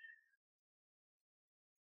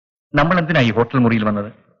 നമ്മൾ എന്തിനാ ഈ ഹോട്ടൽ മുറിയിൽ വന്നത്?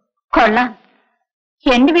 കൊള്ളാം.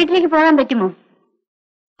 എന്റെ വീട്ടിലേക്ക് പോകാൻ പറ്റുമോ?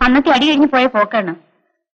 അന്നത്തെ അടി കഴിഞ്ഞ് പോയ പോക്കാണ്.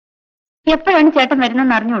 എപ്പോഴാണ് ചേട്ടൻ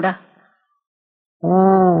വരുന്നെന്ന് അറിഞ്ഞൂടാ.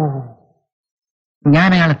 ഞാൻ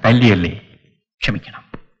അയാളെ തല്ലിയല്ലേ? ക്ഷമിക്കണം.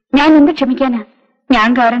 ഞാൻ എന്ത് ക്ഷമിക്കാനാ? ഞാൻ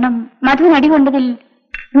കാരണം മധുവിന് അടി കൊണ്ടതിൽ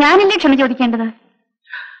ഞാനല്ലേ ക്ഷമ ചോദിക്കേണ്ടത്?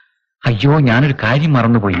 അയ്യോ, ഞാനൊരു കാര്യം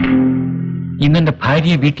മറന്നുപോയി. ഇന്നെന്റെ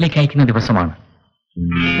ഭാര്യയെ വീട്ടിലേക്ക് അയക്കുന്ന ദിവസമാണ്.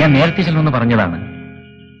 ഞാൻ നേരത്തെ ചെല്ലുമെന്ന് പറഞ്ഞതാണ്.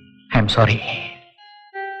 I am sorry.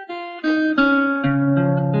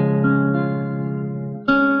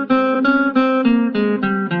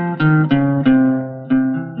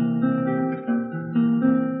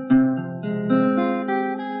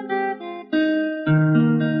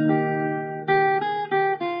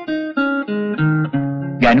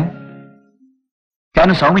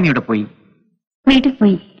 ജാനു സൗമിനിയുടെ പോയി. വീട്ടിൽ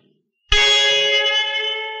പോയി.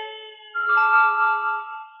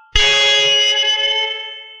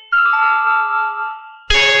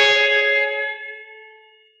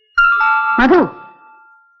 മധു,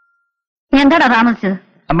 എന്താടാ താമസിച്ചത്?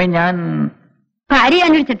 അമ്മേ, ഞാൻ ഭാര്യ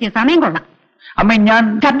അന്വേഷിച്ചെത്തിയ സമയം കൊള്ളാം. അമ്മേ, ഞാൻ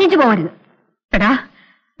ഛർദ്ദിച്ചു പോകരുത്. എടാ,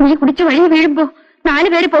 നീ കുടിച്ചു വഴി വീഴുമ്പോ 4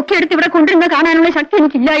 പേര് പൊക്കിയെടുത്ത് ഇവിടെ കൊണ്ടിരുന്ന കാണാനുള്ള ശക്തി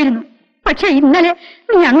എനിക്കില്ലായിരുന്നു. പക്ഷെ ഇന്നലെ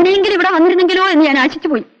നീ അങ്ങനെയെങ്കിലും ഇവിടെ വന്നിരുന്നെങ്കിലോ എന്ന് ഞാൻ ആശിച്ചു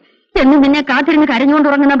പോയി. എന്നും നിന്നെ കാത്തിരുന്ന് കരഞ്ഞുകൊണ്ട്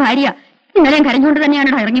ഉറങ്ങുന്ന ഭാര്യ ഇന്നലെയും കരഞ്ഞുകൊണ്ട്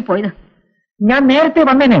തന്നെയാണ് ഇറങ്ങിപ്പോയത്. ഞാൻ നേരത്തെ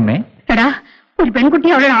വന്നേനെ അമ്മേ. എടാ, ഒരു പെൺകുട്ടി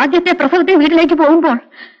അവളുടെ ആദ്യത്തെ പ്രസവത്തിന് വീട്ടിലേക്ക് പോകുമ്പോൾ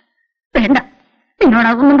വേണ്ട, നിന്നോട്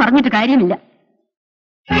അതൊന്നും പറഞ്ഞിട്ട് കാര്യമില്ല.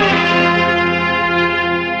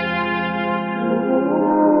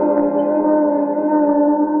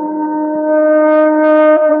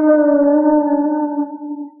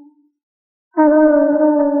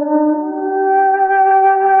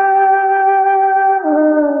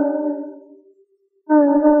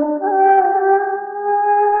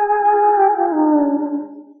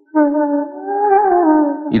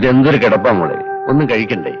 ഇതെന്തൊരു കിടപ്പാ മോളെ, ഒന്നും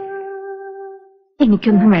കഴിക്കണ്ടേ?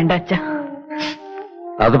 എനിക്കൊന്നും വേണ്ട അച്ഛാ.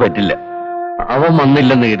 അത് പറ്റില്ല. അവൻ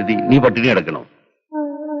വന്നില്ലെന്ന് കരുതി നീ പട്ടിണി കിടക്കണം,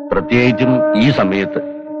 പ്രത്യേകിച്ചും ഈ സമയത്ത്.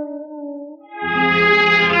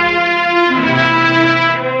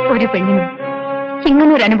 ഒരു പെണ്ണിനും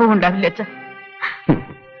ഇങ്ങനൊരു അനുഭവം ഉണ്ടാവില്ല അച്ഛാ.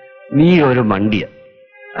 നീ ഒരു മണ്ടിയ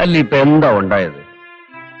അല്ല. ഇപ്പൊ എന്താ ഉണ്ടായത്?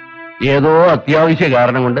 ഏതോ അത്യാവശ്യ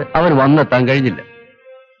കാരണം കൊണ്ട് അവൻ വന്നെത്താൻ കഴിഞ്ഞില്ല.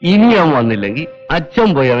 ഇനി അവൻ വന്നില്ലെങ്കിൽ അച്ഛൻ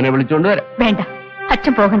പോയി അവനെ വിളിച്ചോണ്ട് വരാം. വേണ്ട,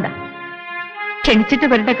 അച്ഛൻ പോകണ്ട. ക്ഷണിച്ചിട്ട്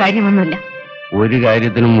വരേണ്ട കാര്യമൊന്നുമില്ല. ഒരു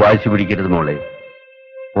കാര്യത്തിനും വാശി പിടിക്കരുത് മോളെ.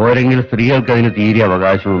 ഓരെങ്കിലും സ്ത്രീകൾക്ക് അതിന് തീരെ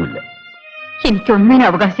അവകാശവുമില്ല. എനിക്കൊന്നിനും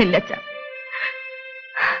അവകാശമില്ല അച്ഛാ.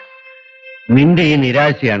 നിന്റെ ഈ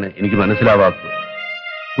നിരാശയാണ് എനിക്ക് മനസ്സിലാവാത്തത്.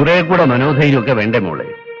 കുറെ കൂടെ മനോധൈര്യമൊക്കെ വേണ്ടേ മോളെ?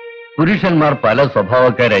 പുരുഷന്മാർ പല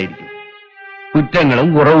സ്വഭാവക്കാരായിരിക്കും. കുറ്റങ്ങളും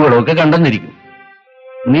കുറവുകളും ഒക്കെ കണ്ടെന്നിരിക്കും.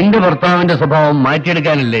 നിന്റെ ഭർത്താവിന്റെ സ്വഭാവം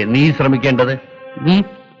മാറ്റിയെടുക്കാനല്ലേ നീ ശ്രമിക്കേണ്ടത്?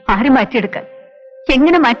 ആര് മാറ്റിയെടുക്കാൻ?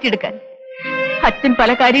 എങ്ങനെ മാറ്റിയെടുക്കാൻ? അച്ഛൻ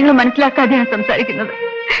പല കാര്യങ്ങളും മനസ്സിലാക്കാതെയാണ് സംസാരിക്കുന്നത്.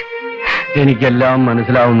 എനിക്കെല്ലാം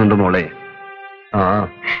മനസ്സിലാവുന്നുണ്ട് മോളെ. ആ,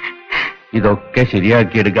 ഇതൊക്കെ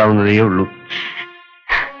ശരിയാക്കിയെടുക്കാവുന്നതേ ഉള്ളൂ.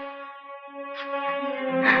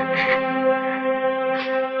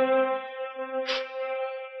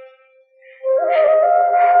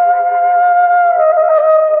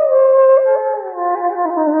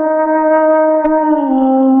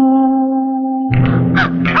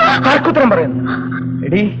 ഉത്തരം പറയുന്നു.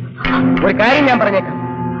 എടീ, ഒരു കാര്യം ഞാൻ പറഞ്ഞേക്കാം.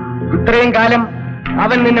 ഇത്രയും കാലം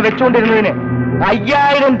അവൻ നിന്നെ വെച്ചുകൊണ്ടിരുന്നതിന്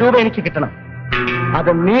 5000 രൂപ എനിക്ക് കിട്ടണം. അത്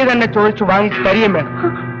നീ തന്നെ ചോദിച്ചു വാങ്ങിച്ച് തരികയും വേണം.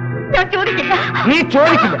 നീ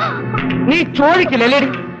ചോദിക്കില്ല അല്ലേടി?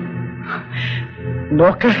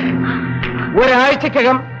 നോക്ക്,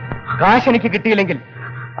 ഒരാഴ്ചക്കകം കാശ് എനിക്ക് കിട്ടിയില്ലെങ്കിൽ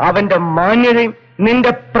അവന്റെ മാന്യതയും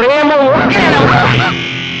നിന്റെ പ്രേമവും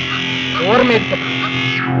ഓർമ്മയിരിക്കും.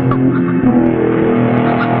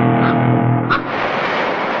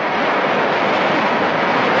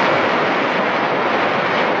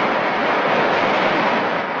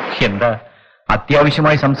 എന്താ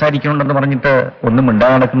അത്യാവശ്യമായി സംസാരിക്കണമെന്ന് പറഞ്ഞിട്ട് ഒന്നും മിണ്ടാ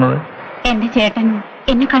നടക്കുന്നത്? എന്റെ ചേട്ടൻ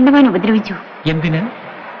എന്നെ കണ്ടുവാൻ ഉപദ്രവിച്ചു. എന്തിന്?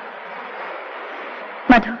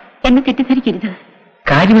 മധു, എന്നെ തെറ്റിദ്ധരിക്കരുത്.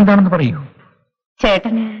 കാര്യം എന്താണെന്ന് പറയൂ.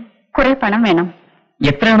 ചേട്ടന് കുറെ പണം വേണം.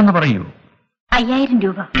 എത്രയാണെന്ന് പറയൂ. 5000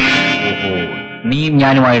 രൂപ. ഓഹോ, നീ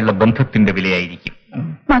ഞാനുമായുള്ള ബന്ധത്തിന്റെ വിലയായിരിക്കും.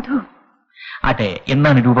 മധു, അതെ,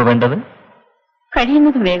 എന്നാണ് രൂപ വേണ്ടത്?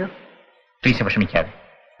 കഴിയുന്നതും വേഗം. പ്ലീസ് വിഷമിക്കാതെ,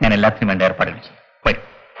 ഞാൻ എല്ലാത്തിനും വേണ്ട ഏർപ്പാടുകൾ ചെയ്യും. വരും.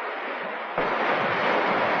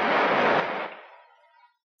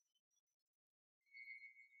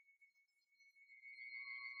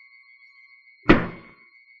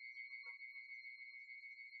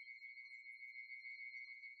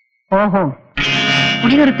 ഓഹോ,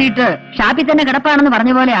 കുടി നിർത്തിയിട്ട് ഷാപ്പിൽ തന്നെ കിടപ്പാണെന്ന്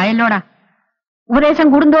പറഞ്ഞ പോലെ ആയല്ലോടാ. ഉപദേശം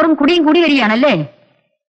കൂടുന്തോറും കുടിയും കൂടി വരികയാണല്ലേ?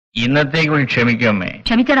 ഇന്നത്തേക്ക് ക്ഷമിക്കുമേ.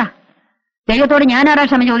 ക്ഷമിച്ചടാ. ദൈവത്തോട് ഞാനാരാ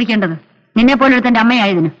ക്ഷമ ചോദിക്കേണ്ടത്? നിന്നെ പോലെ തന്റെ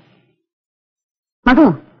അമ്മയായതിന്. മധു,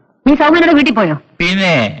 നീ സൗമ്യയുടെ വീട്ടിൽ പോയോ?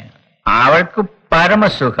 പിന്നെ അവൾക്ക്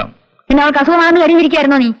പരമസുഖം. പിന്നെ അവൾക്ക് അസുഖമാണെന്ന്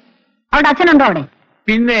കരുതിയിരിക്കായിരുന്നോ നീ? അവളുടെ അച്ഛനുണ്ടോ അവിടെ?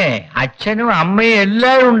 പിന്നെ അച്ഛനും അമ്മയും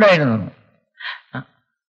എല്ലാവരും ഉണ്ടായിരുന്നു.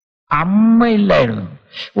 അമ്മയില്ലായിരുന്നു.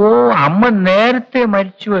 ഓ, അമ്മ നേരത്തെ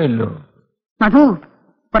മരിച്ചുപോയല്ലോ. മധു,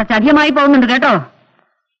 കുറച്ചധികമായി പോകുന്നുണ്ട് കേട്ടോ.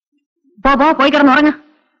 പോയി കിടന്നുറങ്ങ.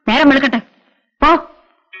 നേരം വെളുക്കട്ടെ. പോ.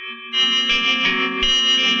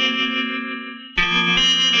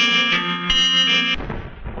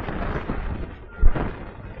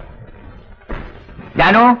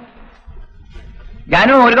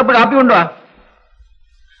 ജാനു, ഒരു കപ്പ് കാപ്പി കൊണ്ടുവാ.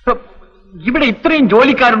 ഇവിടെ ഇത്രയും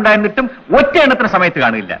ജോലിക്കാരുണ്ടായിരുന്നിട്ടും ഒറ്റ എണ്ണത്തിന് സമയത്ത്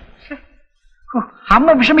കാണില്ല.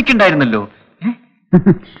 അമ്മ വിഷമിക്കണ്ടായിരുന്നല്ലോ.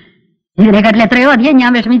 ഇതിനെക്കാട്ടിൽ എത്രയോ അധികം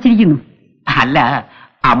ഞാൻ വിഷമിച്ചിരിക്കുന്നു. അല്ല,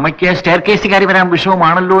 അമ്മയ്ക്ക് സ്റ്റെയർ കേസ് കയറി വരാൻ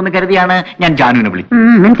വിഷമമാണല്ലോ എന്ന് കരുതിയാണ് ഞാൻ ജാനുവിനെ വിളിച്ചത്.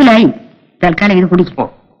 മനസ്സിലായി. തൽക്കാലം ഇത് കുടിക്കും.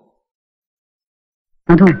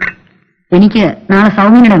 മധു, എനിക്ക് നാളെ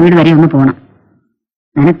സൗമ്യയുടെ വീട് വരെ ഒന്ന് പോകണം.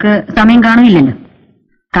 നിനക്ക് സമയം കാണുകയില്ലല്ലോ.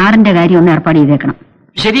 കാറിന്റെ കാര്യം ഒന്ന് ഏർപ്പാട് ചെയ്തേക്കണം.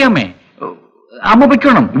 ശരിയമ്മേ, അമ്മ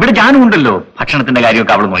പൊയ്ക്കോണം. ഇവിടെ ജാനു ഉണ്ടല്ലോ, ഭക്ഷണത്തിന്റെ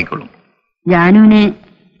കാര്യമൊക്കെ അവൾ നോക്കിക്കോളും. ജാനുവിനെ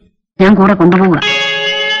ഞാൻ കൂടെ കൊണ്ടുപോവുക.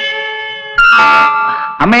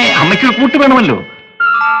 അമ്മയ്ക്ക് കൂട്ട് വേണമല്ലോ.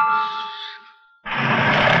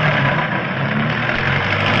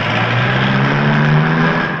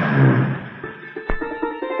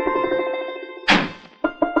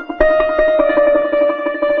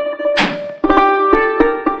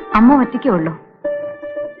 അമ്മ ഒറ്റയ്ക്കേ ഉള്ളൂ.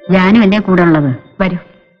 ജാനു അല്ലേ കൂടെ ഉള്ളത്? വരൂ,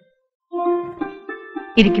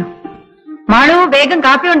 ഇരിക്കൂ. മാളു, വേഗം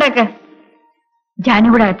കാപ്പി ഉണ്ടാക്ക്. ജാനു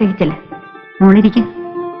കൂടെ അകത്തേക്ക് ചെല്ല. മോളിരിക്കും.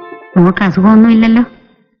 മോൾക്ക് അസുഖമൊന്നും ഇല്ലല്ലോ?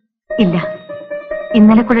 ഇല്ല,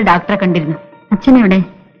 ഇന്നലെ കൂടെ ഡോക്ടറെ കണ്ടിരുന്നു. അച്ഛനെവിടെ?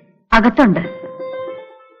 അകത്തുണ്ട്.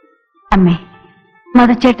 അമ്മേ,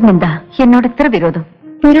 മധുച്ചേട്ടൻ എന്താ എന്നോട് ഇത്ര വിരോധം?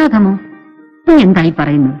 വിരോധമോ? നീ എന്തായി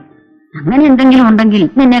പറയുന്നത്? അങ്ങനെ എന്തെങ്കിലും ഉണ്ടെങ്കിൽ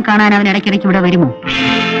നിന്നെ കാണാൻ അവൻ ഇടയ്ക്കിടയ്ക്ക് ഇവിടെ വരുമോ?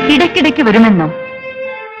 ഇടയ്ക്കിടയ്ക്ക് വരുമെന്നോ?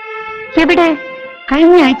 എവിടെ?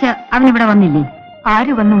 കഴിഞ്ഞ ആഴ്ച അവൻ ഇവിടെ വന്നില്ലേ?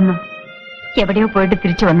 ആര് വന്നു? എവിടെയോ പോയിട്ട്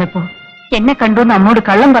തിരിച്ചു വന്നപ്പോ എന്നെ കണ്ടുവന്ന് അമ്മോട്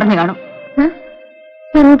കള്ളം പറഞ്ഞു കാണും.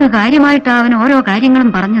 എന്ത് കാര്യമായിട്ടാ അവൻ ഓരോ കാര്യങ്ങളും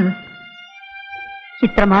പറഞ്ഞത്?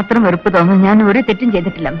 ഇത്രമാത്രം വെറുപ്പ് തോന്നുന്നു ഞാൻ ഒരു തെറ്റും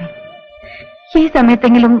ചെയ്തിട്ടില്ല അമ്മേ. ഈ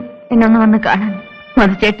സമയത്തെങ്കിലും എന്നൊന്ന് വന്ന് കാണാൻ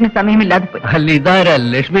മധുചേട്ടന് സമയമില്ലാതെ പോയി. അല്ല, ഇതാരാ?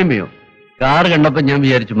 ലക്ഷ്മിയമ്മയോ? കാർ കണ്ടപ്പോ ഞാൻ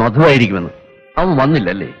വിചാരിച്ചു മധുവായിരിക്കുമെന്ന്. അവൻ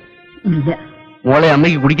വന്നില്ലല്ലേ? ഇല്ല. മോളെ,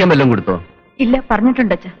 അമ്മയ്ക്ക് കുടിക്കാൻ വല്ലതും കൊടുത്തോ? ഇല്ല,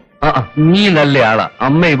 പറഞ്ഞിട്ടുണ്ട് അച്ഛാ. നീ നല്ല ആളാ.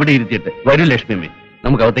 അമ്മ ഇവിടെ ഇരുത്തിയിട്ട് വരൂ ലക്ഷ്മിയമ്മേ,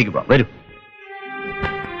 നമുക്ക് അകത്തേക്ക് പോവാം. വരൂ.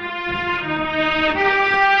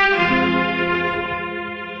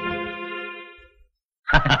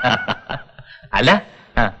 അല്ല,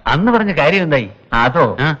 അന്ന് പറഞ്ഞ കാര്യം എന്തായി? അതോ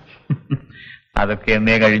അതൊക്കെ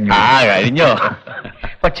എന്നേ കഴിഞ്ഞു. കഴിഞ്ഞോ?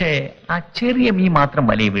 പക്ഷേ ആ ചെറിയ മീൻ മാത്രം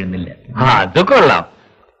വലയിൽ വീഴുന്നില്ല. അത് കൊള്ളാം.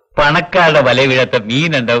 പണക്കാരുടെ വല വീഴാത്ത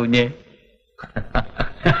മീൻ ഉണ്ടാവുഞ്ഞ്.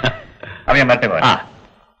 അപ്പൊ ഞാൻ മറ്റേ പോവാ.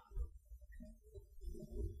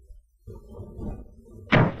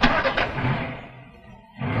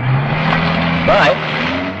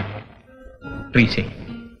 പ്രീശേ,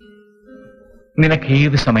 നിനക്ക്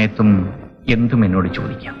ഏത് സമയത്തും എന്തും എന്നോട്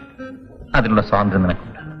ചോദിക്കാം. അതിനുള്ള സ്വാതന്ത്ര്യം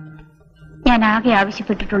നിനക്കുണ്ട്. ഞാൻ ആകെ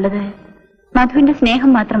ആവശ്യപ്പെട്ടിട്ടുള്ളത് മധുവിന്റെ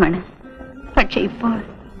സ്നേഹം മാത്രമാണ്. പക്ഷെ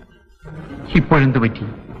ഇപ്പോഴെന്തു പറ്റി?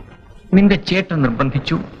 നിന്റെ ചേട്ടൻ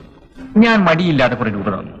നിർബന്ധിച്ചു, ഞാൻ മടിയില്ലാതെ കുറെ രൂപ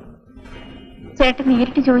തന്നു. ചേട്ടൻ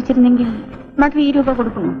നേരിട്ട് ചോദിച്ചിരുന്നെങ്കിൽ മധു ഈ രൂപ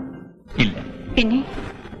കൊടുക്കുമോ? ഇല്ല. പിന്നെ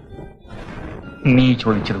നീ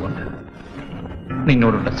ചോദിച്ചതുകൊണ്ട്,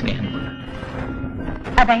 നിന്നോടുള്ള സ്നേഹം കൊണ്ട്.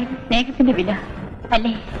 അതായത് സ്നേഹത്തിന്റെ വില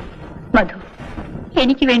അല്ലേ മധു?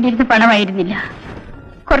 എനിക്ക് വേണ്ടിയിരുന്ന പണമായിരുന്നില്ല,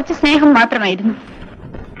 കുറച്ച് സ്നേഹം മാത്രമായിരുന്നു.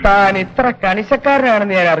 താൻ ഇത്ര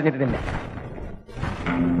കണിശക്കാരനാണെന്ന് ഞാൻ അറിഞ്ഞിരുന്നില്ല.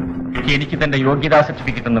 എനിക്ക് തന്റെ യോഗ്യതാ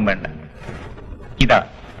സർട്ടിഫിക്കറ്റ് ഒന്നും വേണ്ട. ഇതാ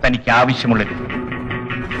തനിക്ക് ആവശ്യമുള്ളത്.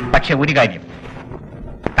 പക്ഷെ ഒരു കാര്യം,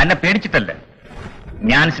 തന്നെ പേടിച്ചിട്ടല്ല,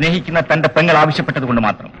 ഞാൻ സ്നേഹിക്കുന്ന തന്റെ പെങ്ങൾ ആവശ്യപ്പെട്ടത് കൊണ്ട്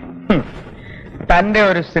മാത്രം. തന്റെ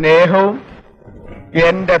ഒരു സ്നേഹവും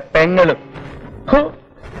എന്റെ പെങ്ങളും.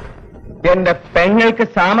 എന്റെ പെങ്ങൾക്ക്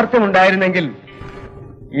സാമർഥ്യമുണ്ടായിരുന്നെങ്കിൽ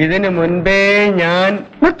ഇതിനു മുൻപേ ഞാൻ...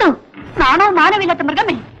 മുത്തു, നാണോ മാനമില്ലാത്ത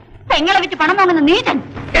മൃഗമേ, പെങ്ങളെ വിറ്റ് പണം വാങ്ങുന്ന നീതൻ.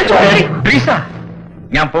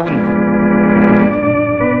 ഞാൻ പോകുന്നു.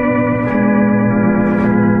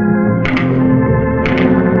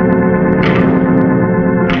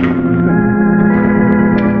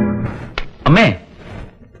 അമ്മേ,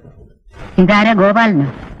 ഇതാരാ? ഗോപാലനോ?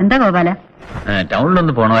 എന്താ ഗോപാല?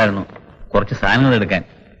 ടൗണിലൊന്ന് പോണമായിരുന്നു, കുറച്ച് സാധനങ്ങൾ എടുക്കാൻ.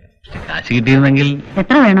 കാശ് കിട്ടിയിരുന്നെങ്കിൽ...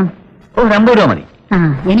 എത്ര വേണം? 50 രൂപ മതി.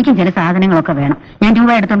 എനിക്കും ചില സാധനങ്ങളൊക്കെ വേണം. ഞാൻ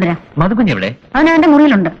രൂപ എടുത്തോണ്ടിരാ. മധുക്കുഞ്ഞ് എവിടെ? അവൻ അവന്റെ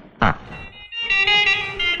മുറിയിലുണ്ട്.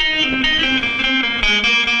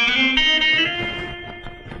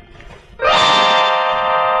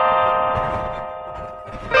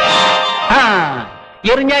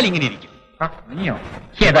 എറിഞ്ഞാൽ ഇങ്ങനെ ഇരിക്കും. നീയോ?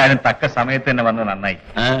 ഏതായാലും തക്ക സമയത്ത് തന്നെ വന്ന് നന്നായി.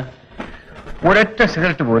 ഒരൊറ്റ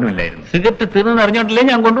സിഗരറ്റ് പോലും ഇല്ലായിരുന്നു. സിഗരറ്റ് തീർന്നെന്ന് അറിഞ്ഞോണ്ടല്ലേ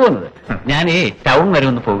ഞാൻ കൊണ്ടുപോകുന്നത്. ഞാനേ ടൗൺ വരെ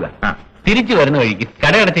ഒന്ന് പോവുക. തിരിച്ചു വരുന്ന വഴിക്ക്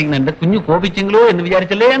കടയടച്ചിരിക്കുന്നുണ്ട്, കുഞ്ഞു കോപിച്ചെങ്കിലോ എന്ന്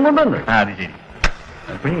വിചാരിച്ചല്ലേ ഞാൻ കൊണ്ടുവന്നത്. അത് ശരി.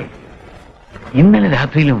 അപ്പോഴേ ഇന്നലെ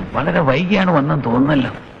രാത്രിയിലും വളരെ വൈകിയാണ് വന്നെന്ന്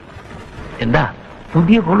തോന്നുന്നല്ലോ. എന്താ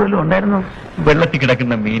പുതിയ കോളുവല്ലോ ഉണ്ടായിരുന്നു? വെള്ളത്തിൽ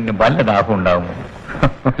കിടക്കുന്ന മീനിന് വല്ല ദാഹം ഉണ്ടാവുമോ?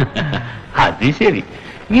 അത് ശരി.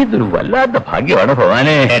 ഇതൊരു വല്ലാത്ത ഭാഗ്യമാണ്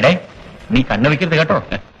ഭഗവാനെ. നീ കണ്ണു വെക്കരുത് കേട്ടോ.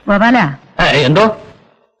 ഗോപാല, എന്തോ?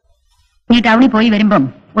 നീ ടൗണിൽ പോയി വരുമ്പം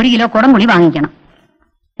 1 കിലോ കുടംപുളി വാങ്ങിക്കണം.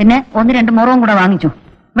 പിന്നെ 1-2 മുറവും കൂടെ വാങ്ങിച്ചു.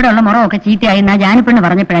 ഇവിടെ ഉള്ള മുറവൊക്കെ ചീത്തയായിന്നാ ജാനിപ്പെണ്ണ്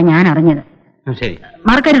പറഞ്ഞപ്പോഴാണ് ഞാൻ അറിഞ്ഞത്. ശരി,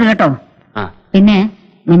 മറക്കരുത് കേട്ടോ. പിന്നെ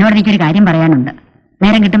നിന്നോട് എനിക്കൊരു കാര്യം പറയാനുണ്ട്.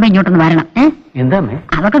 നേരം കിട്ടുമ്പോ ഇങ്ങോട്ടൊന്ന് വരണം. എന്താ?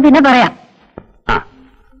 അതൊക്കെ പിന്നെ പറയാം.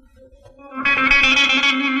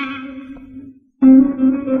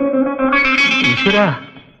 ഈശ്വരാ,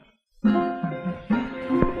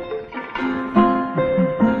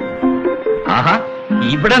 ആഹാ,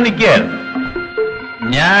 ഇവിടെ നിൽക്കുകയായിരുന്നു.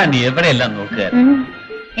 ഞാൻ എവിടെയെല്ലാം നോക്കുകയായിരുന്നു.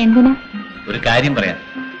 എന്തിനാ? ഒരു കാര്യം പറയാം.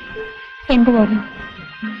 എന്ത് കാര്യം?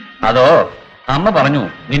 അതോ, അമ്മ പറഞ്ഞു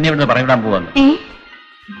നിന്നെ ഇവിടുന്ന് പറഞ്ഞു വിടാൻ പോവാന്ന്.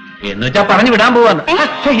 എന്ന് വെച്ചാ പറഞ്ഞു വിടാൻ പോവാന്ന്.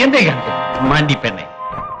 എന്തേ മാണ്ടി പെണ്ണെ,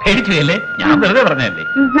 പേടിച്ചുല്ലേ? ഞാൻ വെറുതെ പറഞ്ഞല്ലേ.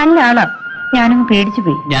 നല്ല ആളാ. ഞാനും പേടിച്ചു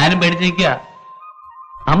പോയി. ഞാനും പേടിച്ചു നിൽക്കുക.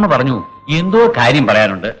 അമ്മ പറഞ്ഞു എന്തോ കാര്യം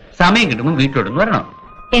പറയാനുണ്ട്, സമയം കിട്ടുമ്പോൾ വീട്ടിലോട്ടൊന്ന് വരണം.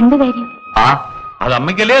 എന്ത് കാര്യം? അത്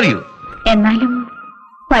അമ്മയ്ക്കല്ലേ അറിയൂ. എന്നാലും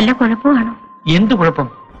വല്ല കുഴപ്പമാണോ? എന്ത് കുഴപ്പം?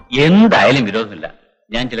 എന്തായാലും വിരോധമില്ല.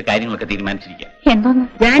 ഞാൻ ചില കാര്യങ്ങളൊക്കെ തീരുമാനിച്ചിരിക്കാം. എന്തോന്ന്?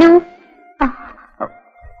 ഞാനോ?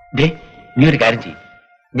 നീ ഒരു കാര്യം ചെയ്യും.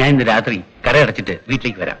 ഞാൻ ഇന്ന് രാത്രി കടയടച്ചിട്ട്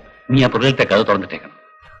വീട്ടിലേക്ക് വരാം. നീ ആ പുറകിലത്തെ കഥ തുറന്നിട്ടേക്കണം.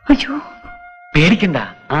 അയ്യോ, പേടിക്കണ്ട,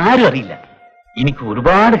 ആരും അറിയില്ല. എനിക്ക്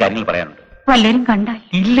ഒരുപാട് കാര്യങ്ങൾ പറയാനുണ്ട്. വല്ലരും കണ്ടാൽ?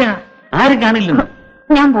 ഇല്ല, ആരും കാണില്ലെന്നോ.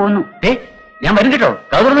 ഞാൻ പോന്നു. ഞാൻ വരും കേട്ടോ,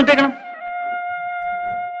 കഥ തുറന്നിട്ടേക്കണം.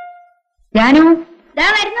 ജാനു,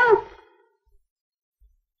 വരുന്നു.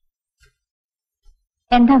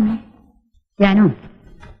 എന്താ അമ്മേ? ജാനു,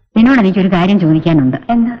 നിന്നോട് എനിക്കൊരു കാര്യം ചോദിക്കാനുണ്ട്.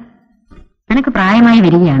 എന്താ? നിനക്ക് പ്രായമായി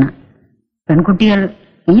വരികയാണ്. പെൺകുട്ടികൾ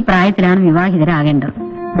ഈ പ്രായത്തിലാണ് വിവാഹിതരാകേണ്ടത്.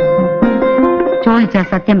 ചോദിച്ചാൽ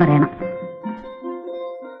സത്യം പറയണം.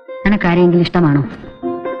 നിനക്കാരെങ്കിലും ഇഷ്ടമാണോ?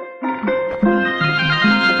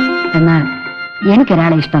 എന്നാൽ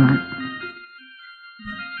എനിക്കൊരാളെ ഇഷ്ടമാണ്.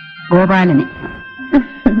 ഗോപാലന്.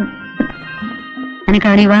 എനിക്ക്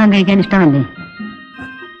അവരെ വിവാഹം കഴിക്കാൻ ഇഷ്ടമല്ലേ?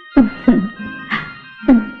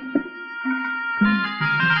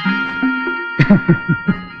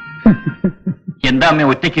 എന്താ അമ്മ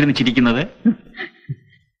ഒറ്റയ്ക്കിരുന്ന് ചിരിക്കുന്നത്?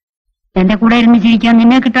 എന്റെ കൂടെ ഇരുന്ന് ചിരിക്കാൻ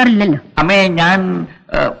നിന്നെ കിട്ടാറില്ലല്ലോ. അമ്മേ ഞാൻ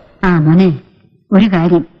മോനെ, ഒരു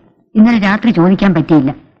കാര്യം ഇന്നലെ രാത്രി ചോദിക്കാൻ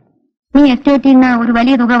പറ്റിയില്ല. നീ എസ്റ്റേറ്റിൽ നിന്ന് ഒരു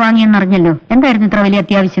വലിയ തുക വാങ്ങിയെന്നറിഞ്ഞല്ലോ. എന്തായിരുന്നു ഇത്ര വലിയ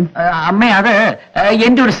അത്യാവശ്യം? അമ്മേ, അത്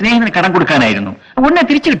എന്റെ ഒരു സ്നേഹിതന് കടം കൊടുക്കാനായിരുന്നു. ഉടനെ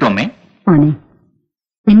തിരിച്ചു കിട്ടും അമ്മേ. മോനെ,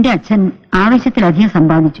 നിന്റെ അച്ഛൻ ആവശ്യത്തിലധികം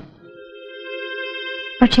സമ്പാദിച്ചു.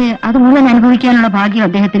 പക്ഷെ അത് മുഴുവൻ അനുഭവിക്കാനുള്ള ഭാഗ്യം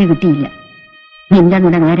അദ്ദേഹത്തിന് കിട്ടിയില്ല. നിന്റെ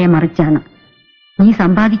നില നേരെ മറിച്ചാണ്. നീ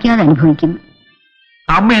സമ്പാദിക്കാതെ അനുഭവിക്കുന്നു.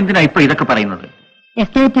 അമ്മ എന്തിനാ ഇപ്പൊ ഇതൊക്കെ പറയുന്നത്?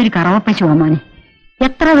 എസ്റ്റേറ്റ് ഒരു കറവപ്പശുവാ മോനെ.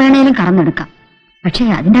 എത്ര വേണേലും കറന്നെടുക്കാം. പക്ഷെ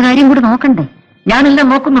അതിന്റെ കാര്യം കൂടി നോക്കണ്ടേ? ഞാനെല്ലാം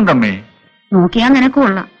നോക്കുന്നുണ്ടമ്മേ. നോക്കിയാ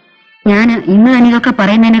നിനക്കുകൊള്ളാം. ഞാൻ ഇന്ന് തന്നെ ഇതൊക്കെ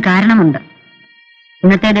പറയുന്നതിന് കാരണമുണ്ട്.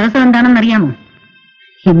 ഇന്നത്തെ ദിവസം എന്താണെന്നറിയാമോ?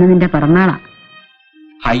 ഇന്ന് നിന്റെ പിറന്നാളാ.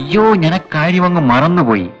 അയ്യോ, ഞാൻ കാര്യം അങ്ങ്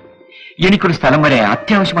മറന്നുപോയി. എനിക്കൊരു സ്ഥലം വരെ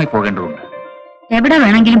അത്യാവശ്യമായി പോകേണ്ടതുണ്ട്. എവിടെ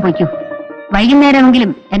വേണമെങ്കിലും പോയിക്കോ.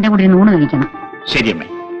 വൈകുന്നേരമെങ്കിലും എന്റെ കൂടെ നൂണ് കഴിക്കണം. ശരിയമ്മേ.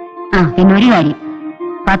 പിന്നെ ഒരു കാര്യം,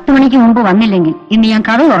 10 മണിക്ക് മുമ്പ് വന്നില്ലെങ്കിൽ ഇന്ന് ഞാൻ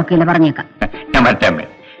കഥ തുറക്കില്ല, പറഞ്ഞേക്കാം. ഞാൻ വരട്ടെ അമ്മേ,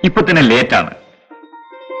 ഇപ്പൊ തന്നെ ലേറ്റാണ്.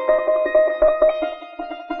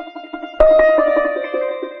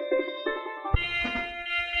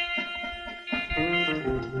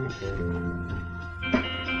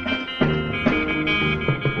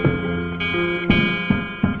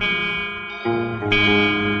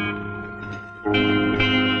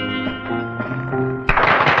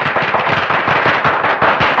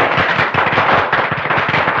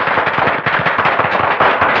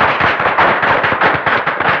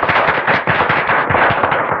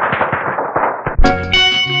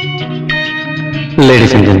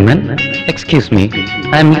 Ladies and gentlemen, excuse me,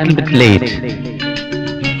 I am a little bit late.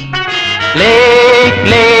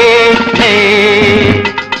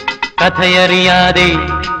 കഥയറിയാതെ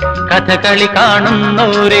Kathakali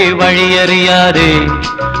കാണുന്നോരെ വഴിയറിയാതെ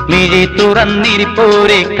Mizhi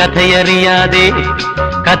തുറന്നിരിപ്പോരെ കഥയറിയാതെ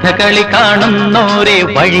Kathakali കാണുന്നോരെ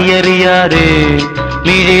വഴിയറിയാതെ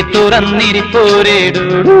Mizhi തുറന്നിരിപ്പോരെ.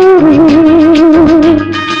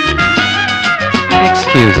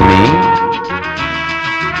 Excuse me.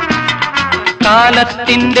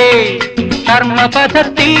 കാലത്തിന്റെ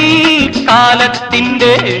കർമ്മപഥത്തിൽ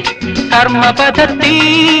കാലത്തിന്റെ കർമ്മപഥത്തിൽ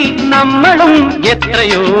നമ്മളും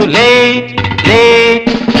എത്രയോ ലേ ലേ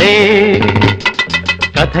ലേ.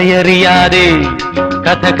 കഥയറിയാതെ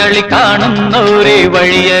കഥകളി കാണുന്നോരെ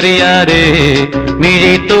വഴിയറിയാതെ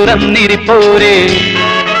മിഴി തുറന്നിരിപ്പോരെ.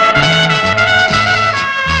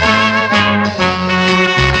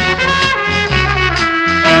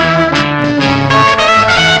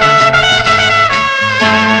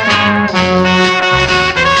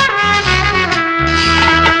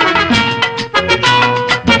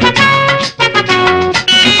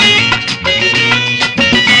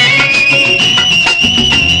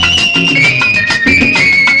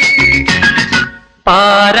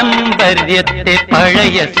 പാരമ്പര്യത്തെ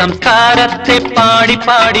പഴയ സംസ്കാരത്തെ പാടി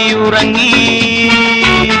പാടി ഉറങ്ങി.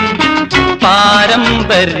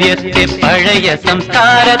 പാരമ്പര്യത്തെ പഴയ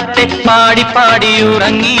സംസ്കാരത്തെ പാടി പാടി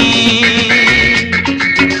ഉറങ്ങി.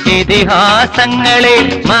 ഇതിഹാസങ്ങളെ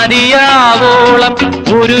മതിയാവോളം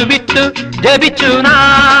ഉരുവിട്ടു ജപിച്ചു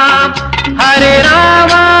നാം. ഹരേ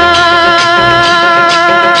രാമ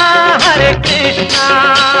ഹരേ കൃഷ്ണ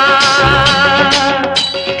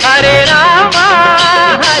ഹരേ രാമ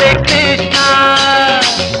ഹരേ കൃഷ്ണ.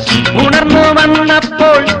 ഉണർന്നു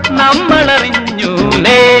വന്നപ്പോൾ നമ്മളറിഞ്ഞു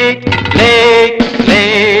ലേ ലേ ലേ.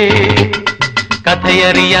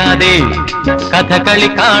 കഥയറിയാതെ കഥകളി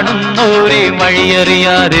കാണുന്നോരെ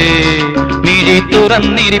വഴിയറിയാതെ മിഴി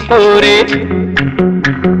തുറന്നിരിപ്പോരെ.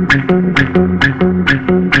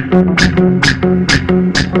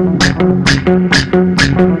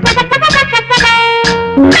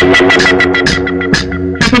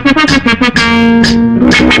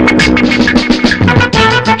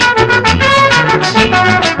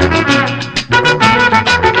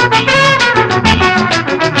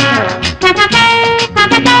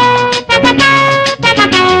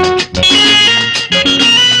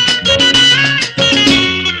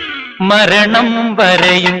 മരണം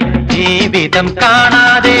വരെയും ജീവിതം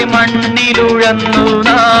കാണാതെ മണ്ണിലുഴന്നു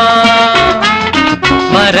നാം.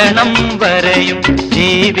 മരണം വരെയും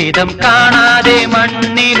ജീവിതം കാണാതെ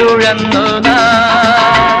മണ്ണിലുഴന്നു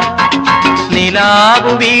നാം.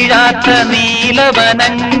 നിലാവു വീഴാത്ത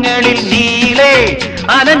നീലവനങ്ങളിൽ നീലേ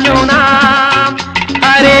അലഞ്ഞു നാം.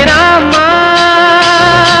 Hare Rama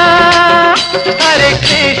Hare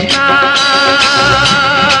Krishna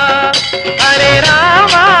Hare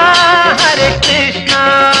Rama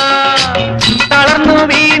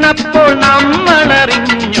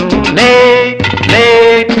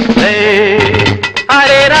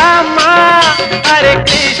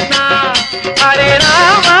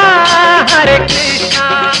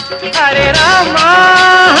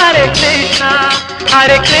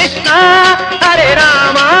Hare Krishna, Hare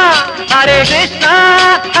Rama, Hare Krishna,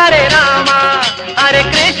 Hare Rama, Hare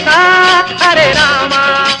Krishna, Hare Rama,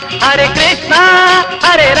 Hare Krishna,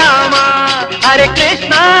 Hare Rama, Hare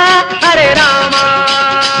Krishna, Hare Rama.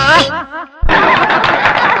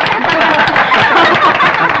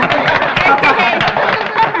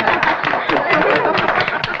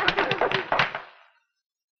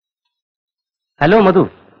 Hello മധു,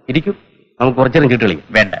 ഇരിക്കൂ, നമുക്ക് കുറച്ചേരം ചീട്ട് കളിക്കും.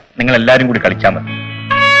 വേണ്ട, നിങ്ങൾ എല്ലാരും കൂടി കളിച്ചാൽ മതി.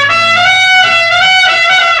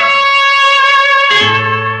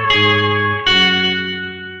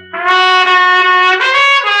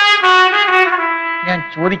 ഞാൻ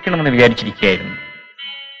ചോദിക്കണമെന്ന് വിചാരിച്ചിരിക്കുകയായിരുന്നു.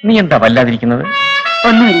 നീ എന്താ വല്ലാതിരിക്കുന്നത്?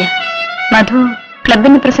 ഒന്നുമില്ല. മധു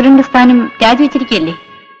ക്ലബിന്റെ പ്രസിഡന്റ് സ്ഥാനം രാജിവെച്ചിരിക്കുകയല്ലേ?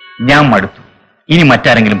 ഞാൻ മടുത്തു. ഇനി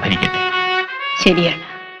മറ്റാരെങ്കിലും ഭരിക്കട്ടെ. ശരിയാണ്,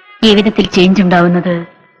 ജീവിതത്തിൽ ചേഞ്ച് ഉണ്ടാവുന്നത്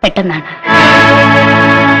പെട്ടെന്നാണ്.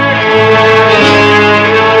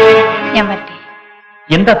 ഞാൻ വരട്ടെ.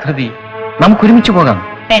 എന്താ ധൃതി? നമുക്ക് ഒരുമിച്ച് പോകാം.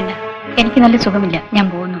 വേണ്ട, എനിക്ക് നല്ല സുഖമില്ല, ഞാൻ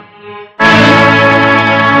പോകുന്നു.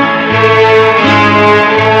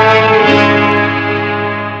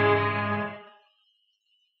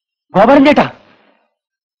 ഗോപാലൻ ചേട്ടാ,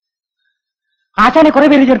 ആശാനെ കുറെ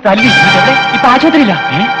പേര് ചേർത്ത് അല്ലി ഇപ്പൊ ആശുപത്രിയില്ല.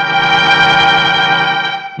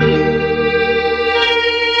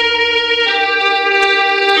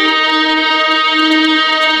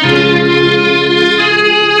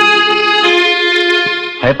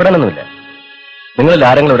 ഭയപ്പെടാനൊന്നുമില്ല. നിങ്ങളിൽ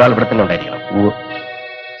ആരെങ്കിലും ഒരാൾ ഇവിടെ തന്നെ ഉണ്ടായിരിക്കണം.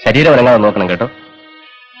 ശരീരം അനങ്ങാതെ നോക്കണം കേട്ടോ.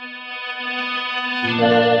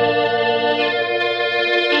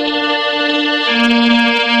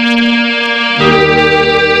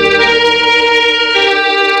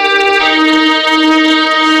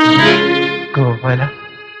 ഗോപാല,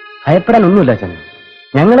 ഭയപ്പെടാനൊന്നുമില്ല ചന്ദ്ര,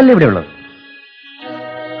 ഞങ്ങളല്ലേ ഇവിടെ ഉള്ളത്.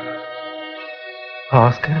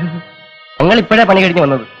 ഭാസ്കരൻ, ഞങ്ങൾ ഇപ്പോഴേ പണി കഴിഞ്ഞ്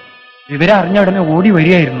വന്നത്. ഇവരെ അറിഞ്ഞ ഉടനെ ഓടി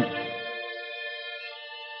വരികയായിരുന്നു.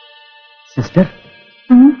 സിസ്റ്റർ,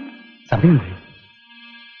 സമയം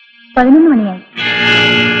 11 മണിയായി.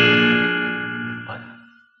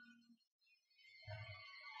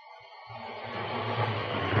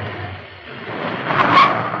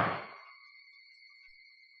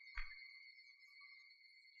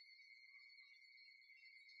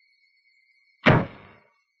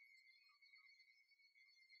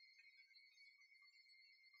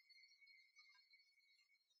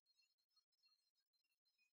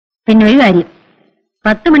 പിന്നെ ഒരു കാര്യം,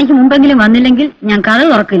 10 മണിക്ക് മുമ്പെങ്കിലും വന്നില്ലെങ്കിൽ ഞാൻ കഥ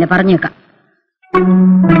തുറക്കില്ല, പറഞ്ഞേക്കാം.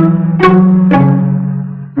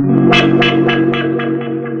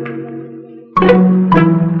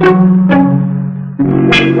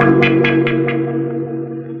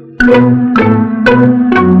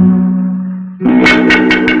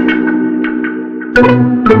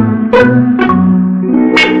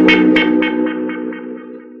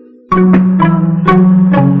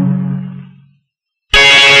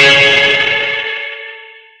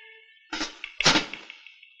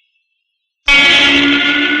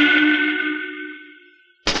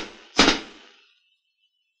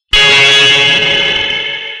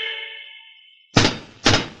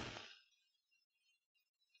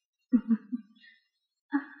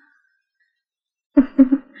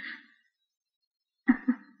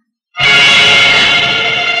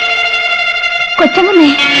 കൊച്ചമ്മേ,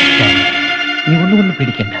 നീ ഒന്നുകൊണ്ടും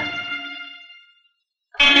പേടിക്കണ്ട.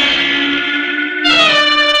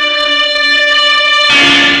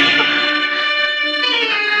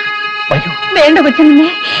 വേണ്ട കൊച്ചമ്മേ,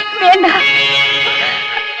 വേണ്ട.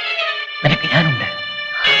 നിനക്ക് ഞാനുണ്ട്.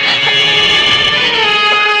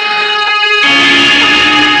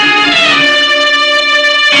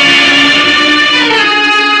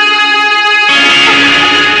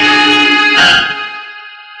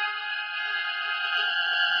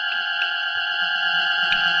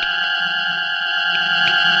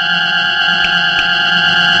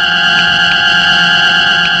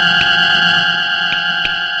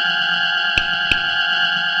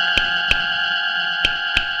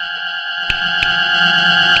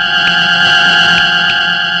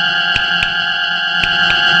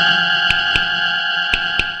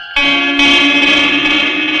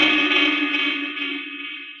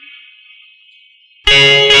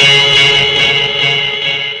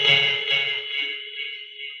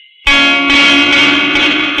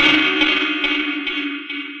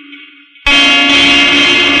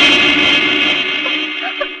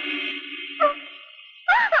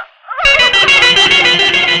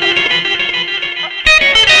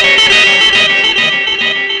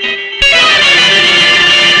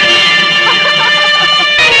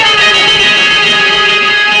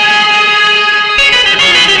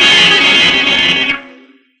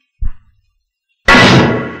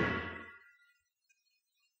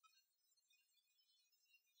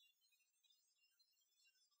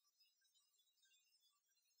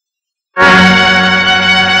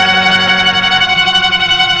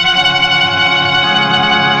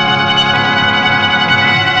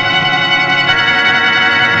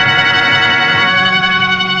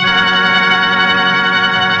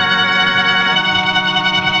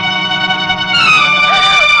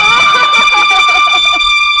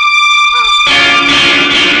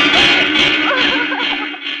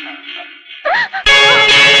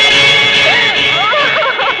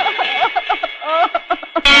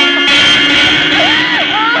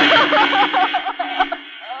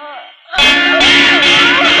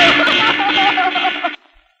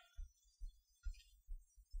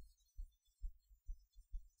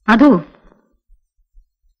 അതോ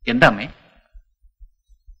എന്താ അമ്മേ?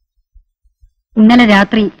 ഇന്നലെ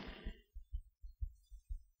രാത്രി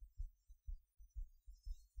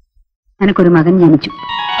എനിക്കൊരു മകൻ ജനിച്ചു.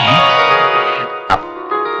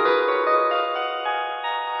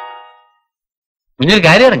 കുഞ്ഞൊരു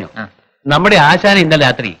കാര്യം അറിഞ്ഞു? നമ്മുടെ ആശാന ഇന്നലെ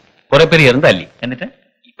രാത്രി കുറെ പേര് ഇറന്തല്ലി. എന്നിട്ട്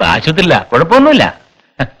ഇപ്പൊ ആശുപത്രിയില്ല, കുഴപ്പമൊന്നുമില്ല.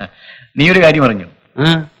 നീ ഒരു കാര്യം പറഞ്ഞു.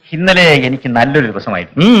 ഇന്നലെ എനിക്ക് നല്ലൊരു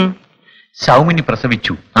ദിവസമായിരുന്നു. സൗമിനി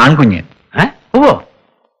പ്രസവിച്ചു, ആൺകുഞ്ഞ്. ഓ,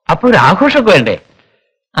 അപ്പൊ ഒരു ആഘോഷമൊക്കെ വേണ്ടേ?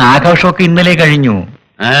 ആഘോഷമൊക്കെ ഇന്നലെ കഴിഞ്ഞു.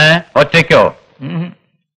 ഒറ്റയ്ക്കോ?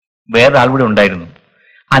 വേറൊരാൾ കൂടെ ഉണ്ടായിരുന്നു.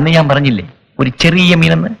 അന്ന് ഞാൻ പറഞ്ഞില്ലേ ഒരു ചെറിയ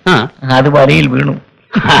മീനെന്ന്, അത് വലയിൽ വീണു.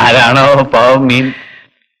 ആരാണോ പാവം മീൻ?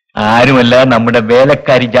 ആരുമല്ല, നമ്മുടെ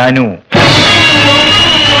വേലക്കാരി ജാനു.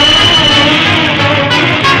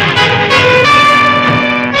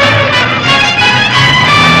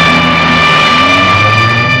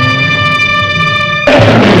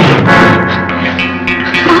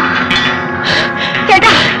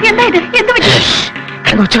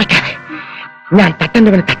 ഞാൻ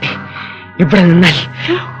തട്ടേണ്ടവനെ തട്ടി. ഇവിടെ നിന്നാൽ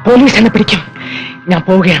പോലീസ് എന്നെ പിടിക്കും. ഞാൻ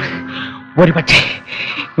പോവുകയാണ്. ഒരു പക്ഷേ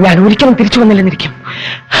ഞാൻ ഒരിക്കലും തിരിച്ചു വന്നില്ലെന്നിരിക്കും.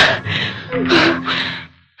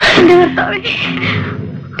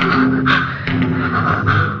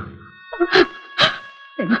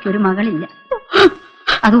 എനിക്കൊരു മകളില്ല.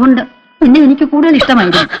 അതുകൊണ്ട് എന്നെ എനിക്ക് കൂടുതൽ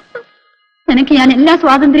ഇഷ്ടമായിരുന്നു. എനിക്ക് ഞാൻ എല്ലാ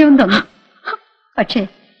സ്വാതന്ത്ര്യവും തന്നു. പക്ഷേ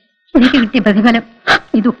എനിക്ക് കിട്ടിയ പ്രതിഫലം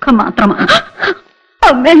ഈ ദുഃഖം മാത്രമാണ്.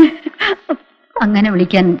 അമ്മേ, അങ്ങനെ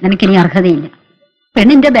വിളിക്കാൻ എനിക്കിനി അർഹതയില്ല.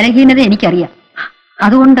 പെണ്ണിന്റെ ബലഹീനത എനിക്കറിയാം.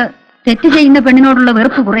 അതുകൊണ്ട് തെറ്റ് ചെയ്യുന്ന പെണ്ണിനോടുള്ള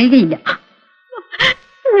വെറുപ്പ് കുറയുകയില്ല.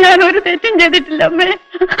 ഞാനൊരു തെറ്റും ചെയ്തിട്ടില്ല അമ്മേ.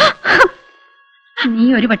 നീ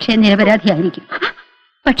ഒരു പക്ഷേ നിരപരാധിയായിരിക്കും.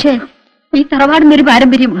 പക്ഷേ ഈ തറവാടിനൊരു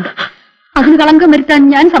പാരമ്പര്യമുണ്ട്. അതിന് കളങ്കം വരുത്താൻ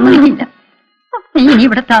ഞാൻ സമ്മതിക്കില്ല. നീ ഇനി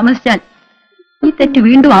ഇവിടെ താമസിച്ചാൽ ഈ തെറ്റ്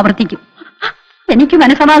വീണ്ടും ആവർത്തിക്കും. എനിക്ക്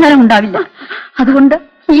മനസമാധാനം ഉണ്ടാവില്ല. അതുകൊണ്ട്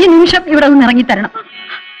ഈ നിമിഷം ഇവിടെ നിന്ന് ഇറങ്ങിത്തരണം.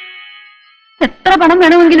 എത്ര പണം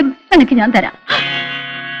വേണമെങ്കിലും എനിക്ക് ഞാൻ തരാം.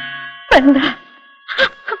 വേണ്ട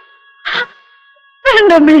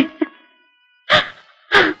വേണ്ടമ്മേ.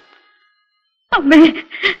 അമ്മേ,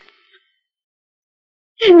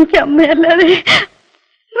 എനിക്ക് അമ്മയല്ലാതെ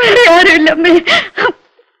വേറെ ആരുമില്ലമ്മേ.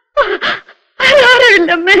 വേറെ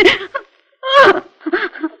ആരുമില്ലമ്മേ.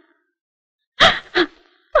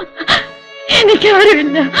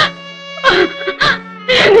 എനിക്കാരുമില്ല.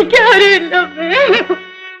 എനിക്കാരുമില്ലമ്മേ.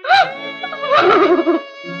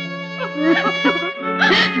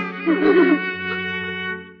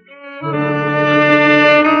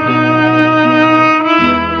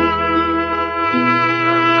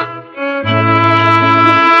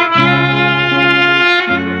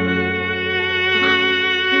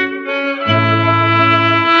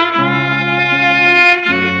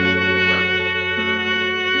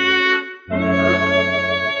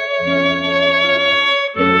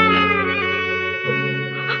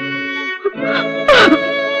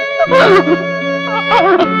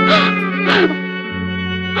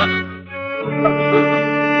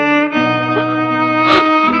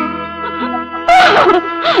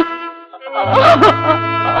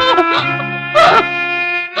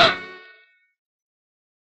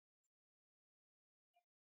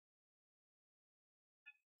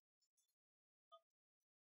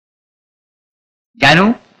 ജാനു,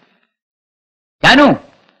 ജാനു,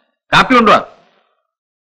 കാപ്പി കൊണ്ടുവാ.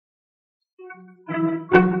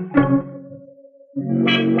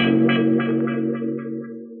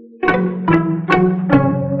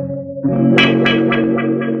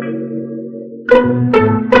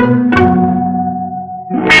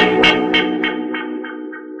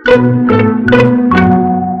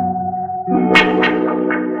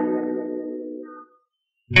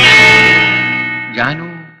 ജാനു,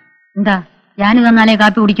 എന്താ ഞാന് തന്നാലേ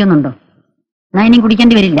കാപ്പി കുടിക്കുന്നുണ്ടോ? ഞാൻ ഇനി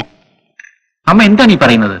കുടിക്കേണ്ടി വരില്ല. അമ്മ എന്താണ് ഈ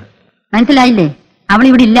പറയുന്നത്? മനസ്സിലായില്ലേ?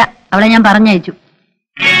 അവളിവിടെ ഇല്ല. അവളെ ഞാൻ പറഞ്ഞയച്ചു.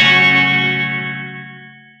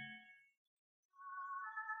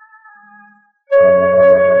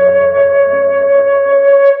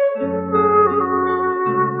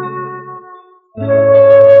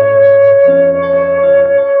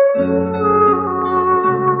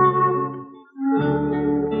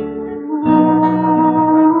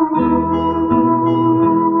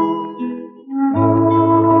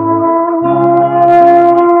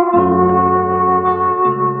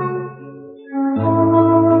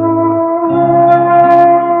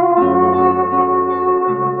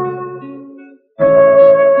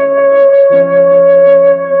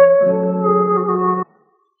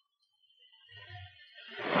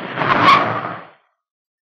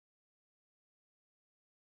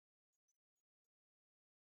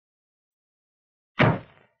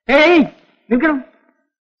 ഏയ് നിൽക്കണം.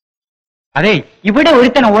 അതെ, ഇവിടെ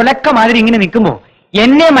ഒരുത്തൻ ഒലക്ക മാതിരി ഇങ്ങനെ നിൽക്കുമ്പോ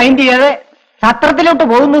എന്നെ മൈൻഡ് ചെയ്യാതെ സത്രത്തിലോട്ട്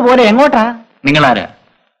പോകുന്നത് പോലെ എങ്ങോട്ടാ? നിങ്ങളാരാ?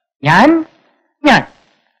 ഞാൻ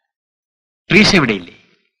ട്രീസ് എവിടെയില്ലേ?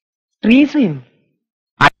 ട്രീസ്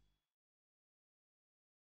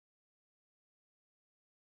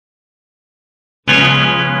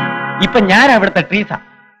ഇപ്പൊ ഞാൻ അവിടുത്തെ ട്രീസാ.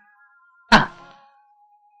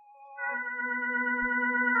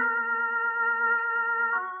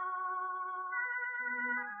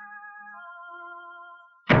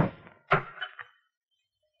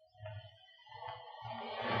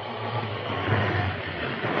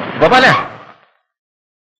 ഗോപാല,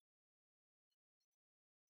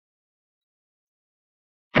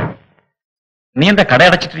 നീ എന്താ കട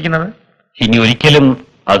അടച്ചിട്ടിരിക്കുന്നത്? ഇനി ഒരിക്കലും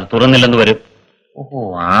അത് തുറന്നില്ലെന്ന് വരും. ഓഹോ,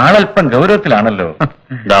 ആളല്പം ഗൗരവത്തിലാണല്ലോ.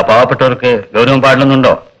 പാവപ്പെട്ടവർക്ക് ഗൗരവം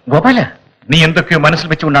പാടില്ലെന്നുണ്ടോ? ഗോപാല, നീ എന്തൊക്കെയോ മനസ്സിൽ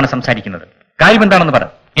വെച്ചുകൊണ്ടാണ് സംസാരിക്കുന്നത്. കാര്യം എന്താണെന്ന് പറ,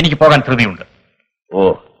 എനിക്ക് പോകാൻ ധൃതിയുണ്ട്. ഓ,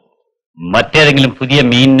 മറ്റേതെങ്കിലും പുതിയ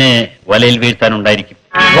മീനിനെ വലയിൽ വീഴ്ത്താനുണ്ടായിരിക്കും.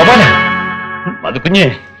 ഗോപാല, അത് കുഞ്ഞെ,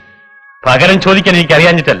 പകരം ചോദിക്കാൻ എനിക്ക്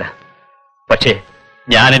അറിയാഞ്ഞിട്ടല്ല. പക്ഷേ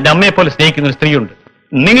ഞാൻ എന്റെ അമ്മയെ പോലെ സ്നേഹിക്കുന്ന ഒരു സ്ത്രീയുണ്ട്,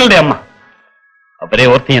 നിങ്ങളുടെ അമ്മ. അവരെ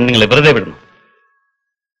ഓർത്ത് ഞാൻ നിങ്ങളെ വെറുതെ വിടുന്നു.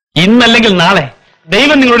 ഇന്നല്ലെങ്കിൽ നാളെ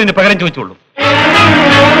ദൈവം നിങ്ങളോട് ഇനി പകരം ചോദിച്ചോളൂ.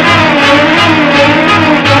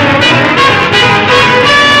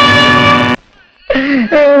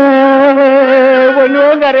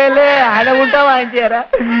 പൊന്നുപോകും കരയല്ലേ, അടമുട്ട വാങ്ങിച്ചു തരാം.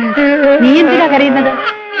 നീ എന്തിനാ കരയുന്നത്?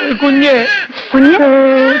 കുഞ്ഞ്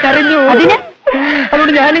കരഞ്ഞു,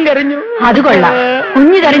 അതുകൊണ്ട് ഞാനും കരഞ്ഞു. അത് കൊള്ളാം.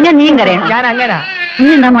 കുഞ്ഞ് കരഞ്ഞ നീയും കരയണം. ഞാൻ അങ്ങനാ. നീ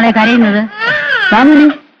എന്താ മോളെ കരയുന്നത്? വാങ്ങി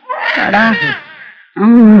എടാ,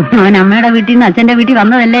 അവൻ അമ്മയുടെ വീട്ടിൽ നിന്ന് അച്ഛന്റെ വീട്ടിൽ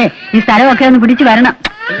വന്നതല്ലേ, ഈ സ്ഥലമൊക്കെ ഒന്ന് പിടിച്ചു വരണം.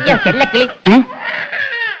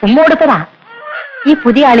 ഉമ്മ കൊടുത്തതാ. ഈ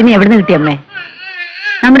പുതിയ ആളിനെ എവിടുന്ന് കിട്ടി അമ്മേ?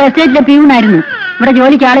 നമ്മുടെ എസ്റ്റേറ്റിലെ പ്യൂണായിരുന്നു. ഇവിടെ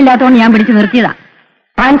ജോലിക്ക് ആളില്ലാത്തതുകൊണ്ട് ഞാൻ പിടിച്ചു നിർത്തിയതാ.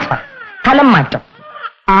 ട്രാൻസ്ഫർ, സ്ഥലം മാറ്റം.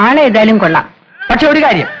 ആളെ ഏതായാലും കൊള്ളാം. പക്ഷെ ഒരു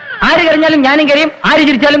കാര്യം, ആര് കരഞ്ഞാലും ഞാനും കരയും, ആര്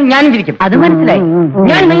ചിരിച്ചാലും ഞാനും ചിരിക്കും. അത് മനസ്സിലായി.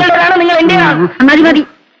 ഞാൻ നിങ്ങളുടെയാണോ, നിങ്ങൾ എന്റെയാണോ? മതി മതി,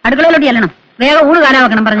 അടുക്കളയിലോട്ട് ചെല്ലണം. വേഗം ഊണ് കാണാൻ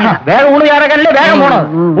വെക്കണം പറഞ്ഞു. വേഗം ഊണ് കയറക്കല്ലേ, വേഗം പോണോ?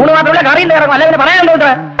 ഊണ് മാത്രമല്ല കറിയും കയറക്കും, അല്ലെ പറയാൻ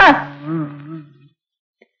തോട്ടെ.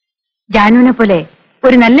 ജാനുവിനെ പോലെ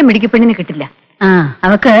ഒരു നല്ല മിടുക്കി പെണ്ണിന് കിട്ടില്ല.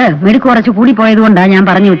 അവക്ക് മിടുക്ക് കുറച്ച് കൂടി പോയത് കൊണ്ടാ ഞാൻ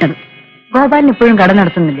പറഞ്ഞു വിട്ടത്. ഗോപാലിന് ഇപ്പോഴും കട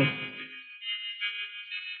നടത്തുന്നില്ലേ?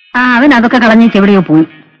 അവൻ അതൊക്കെ കളഞ്ഞ് എവിടെയോ പോയി.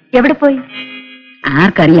 എവിടെ പോയി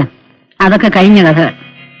ആർക്കറിയാം. അതൊക്കെ കഴിഞ്ഞ കഥകൾ.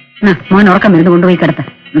 മോൻ ഉറക്കം വരുന്നത് കൊണ്ടുപോയി കിടത്ത.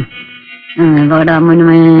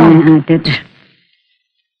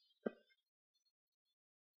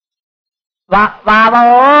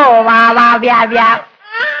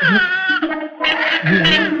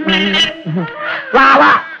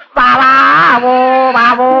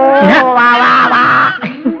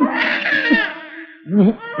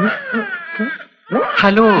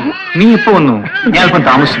 ഹലോ, നീ ഇപ്പൊ വന്നു? ഞാൻ ഇപ്പം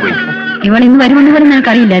താമസിച്ചു പോയി. ഇവൾ ഇന്ന് വരുമെന്ന് പോലും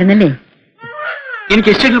നിനക്ക് അറിയില്ലായിരുന്നല്ലേ? എനിക്ക്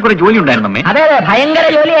എസ്റ്റേറ്റിൽ കുറെ ജോലി ഉണ്ടായിരുന്നമ്മേ. അതെ അതെ, ഭയങ്കര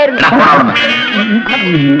ജോലിയായിരുന്നു.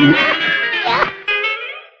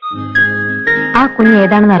 ആ കുഞ്ഞ്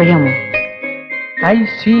ഏതാണെന്ന് അറിയാമോ? ഐ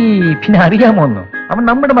സി, പിന്നെ അറിയാമോന്നു? അവൻ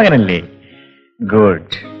നമ്മുടെ മകനല്ലേ?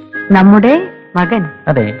 ഗുഡ്. നമ്മുടെ മകൻ?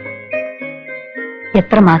 അതെ.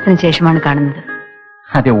 എത്ര മാസത്തിന് ശേഷമാണ് കാണുന്നത്?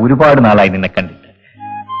 അതെ, ഒരുപാട് നാളായി നിന്നെ കണ്ടിട്ട്.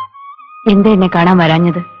 എന്താ എന്നെ കാണാൻ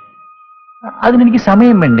വരാഞ്ഞത്? അതിനെനിക്ക്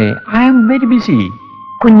സമയം വേണ്ടേ? I am very busy.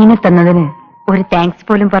 കുഞ്ഞിനെ തന്നതിന് ഒരു താങ്ക്സ്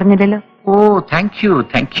പോലും പറഞ്ഞില്ലല്ലോ. ഓ, thank you,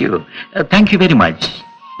 thank you, thank you very much.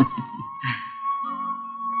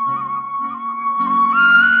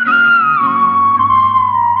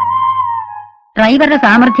 ഡ്രൈവറുടെ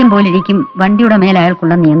സാമർഥ്യം പോലിരിക്കും വണ്ടിയുടെ മേൽ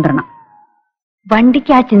അയാൾക്കുള്ള നിയന്ത്രണം.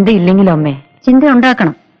 വണ്ടിക്ക് ആ ചിന്തയില്ലെങ്കിലും അമ്മേ, ചിന്ത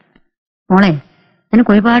ഉണ്ടാക്കണം. മോളെ,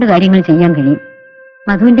 നിനക്ക് ഒരുപാട് കാര്യങ്ങൾ ചെയ്യാൻ കഴിയും.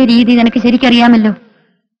 മധുവിന്റെ രീതി നിനക്ക് ശരിക്കറിയാമല്ലോ.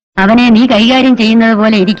 അവനെ നീ കൈകാര്യം ചെയ്യുന്നത്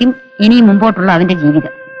പോലെ ഇരിക്കും ഇനി മുമ്പോട്ടുള്ള അവന്റെ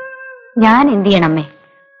ജീവിതം. ഞാൻ എന്ത് ചെയ്യണം അമ്മേ?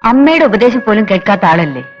 അമ്മയുടെ ഉപദേശം പോലും കേൾക്കാത്ത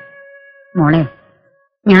ആളല്ലേ മോളെ.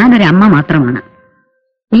 ഞാനൊരമ്മ മാത്രമാണ്.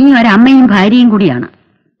 നീ ഒരമ്മയും ഭാര്യയും കൂടിയാണ്.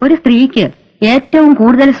 ഒരു സ്ത്രീക്ക് ഏറ്റവും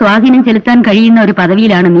കൂടുതൽ സ്വാധീനം ചെലുത്താൻ കഴിയുന്ന ഒരു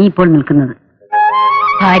പദവിയിലാണ് നീ ഇപ്പോൾ നിൽക്കുന്നത്.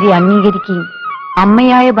 ഭാര്യ അംഗീകരിക്കുകയും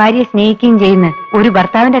അമ്മയായ ഭാര്യയെ സ്നേഹിക്കുകയും ചെയ്യുന്ന ഒരു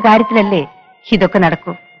ഭർത്താവിന്റെ കാര്യത്തിലല്ലേ ഇതൊക്കെ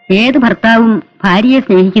നടക്കൂ. ഏത് ഭർത്താവും ഭാര്യയെ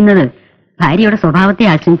സ്നേഹിക്കുന്നത് ഭാര്യയുടെ സ്വഭാവത്തെ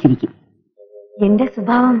ആശ്രയിച്ചിരിക്കും. എന്റെ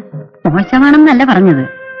സ്വഭാവം മോശമാണെന്നല്ല പറഞ്ഞത്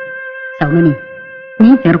സൗമിനി. നീ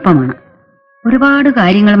ചെറുപ്പമാണ്, ഒരുപാട്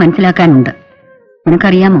കാര്യങ്ങൾ മനസ്സിലാക്കാനുണ്ട്.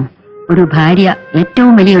 നിനക്കറിയാമോ, ഒരു ഭാര്യ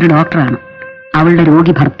ഏറ്റവും വലിയൊരു ഡോക്ടറാണ്. അവളുടെ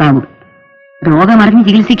രോഗി ഭർത്താവും. രോഗമറിഞ്ഞ്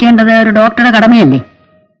ചികിത്സിക്കേണ്ടത് ഒരു ഡോക്ടറുടെ കടമയല്ലേ?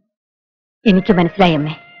 എനിക്ക് മനസ്സിലായി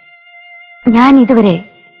അമ്മേ. ഞാൻ ഇതുവരെ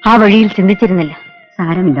ആ വഴിയിൽ ചിന്തിച്ചിരുന്നില്ല.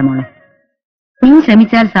 സാരമില്ല മോളെ, നീ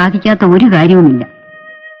ശ്രമിച്ചാൽ സാധിക്കാത്ത ഒരു കാര്യവുമില്ല.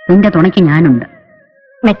 നിന്റെ തുണയ്ക്ക് ഞാനുണ്ട്.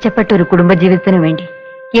 മെച്ചപ്പെട്ട ഒരു കുടുംബജീവിതത്തിനു വേണ്ടി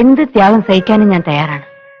എന്ത് ത്യാഗം സഹിക്കാനും ഞാൻ തയ്യാറാണ്.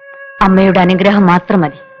 അമ്മയുടെ അനുഗ്രഹം മാത്രം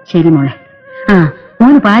മതി. ശരി മോളെ. ആ,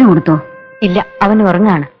 മോന് പാൽ കൊടുത്തോ? ഇല്ല, അവന്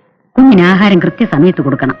ഉറങ്ങാണ്. കുഞ്ഞിന് ആഹാരം കൃത്യസമയത്ത്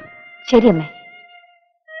കൊടുക്കണം. ശരി അമ്മേ.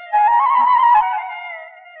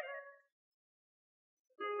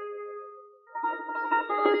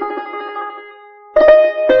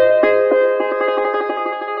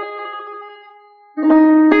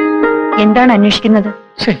 എന്താണ് അന്വേഷിക്കുന്നത്?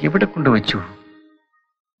 എവിടെ കൊണ്ടുവച്ചു?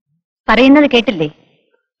 പറയുന്നത് കേട്ടില്ലേ?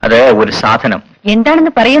 അത് ഒരു സാധനം.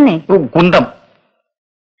 എന്താണെന്ന് പറയുന്നേ. കുന്തം.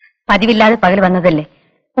 പതിവില്ലാതെ പകൽ വന്നതല്ലേ,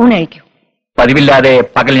 ഊണ് കഴിക്കൂ. പതിവില്ലാതെ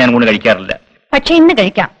പകൽ ഞാൻ ഊണ് കഴിക്കാറില്ല. പക്ഷെ ഇന്ന്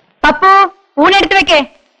കഴിക്കാം. പപ്പോ, ഊണെടുത്ത് വെക്കേ.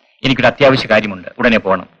 എനിക്കൊരു അത്യാവശ്യ കാര്യമുണ്ട്, ഉടനെ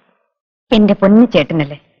പോകണം. എന്റെ പൊന്നു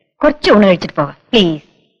ചേട്ടനല്ലേ, കുറച്ച് ഊണ് കഴിച്ചിട്ട് പോകാം പ്ലീസ്.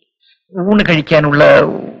 ഊണ് കഴിക്കാനുള്ള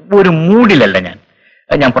ഒരു മൂഡിലല്ല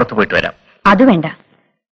ഞാൻ പുറത്തു പോയിട്ട് വരാം. അത് വേണ്ട,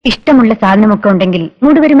 ഇഷ്ടമുള്ള സാധനമൊക്കെ ഉണ്ടെങ്കിൽ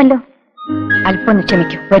മൂട് വരുമല്ലോ. അല്പം ഒന്ന്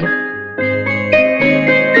ക്ഷമിക്കൂ, വരൂ.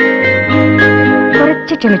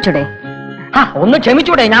 കുറച്ച് ക്ഷമിച്ചൂടെ? ഒന്ന്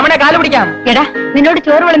ക്ഷമിച്ചൂടെ? ഞാൻ അവിടെ കാല് പിടിക്കാം. എടാ, നിന്നോട്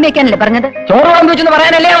ചോറ് വിളമ്പി വെക്കാനല്ലേ പറഞ്ഞത്? ചോറ് വിളമ്പി വെച്ചെന്ന്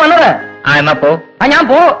പറയാനല്ലേ ഞാൻ വന്നത്. എന്നാ പോ. ഞാൻ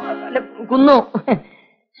പോ. കുന്നു.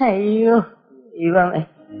 അയ്യോ ദൈവമേ.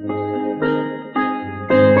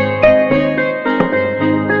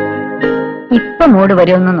 ഇപ്പൊ മൂട്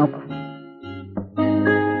വരുമെന്ന് നോക്കൂ.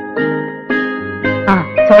 ആ,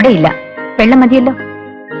 സോഡയില്ല, വെള്ളം മതിയല്ലോ.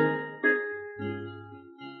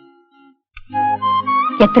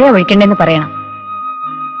 എത്രയാ ഒഴിക്കണ്ടെന്ന് പറയണം.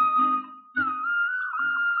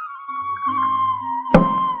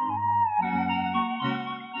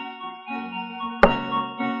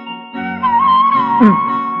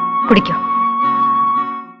 കുടിക്കൂ.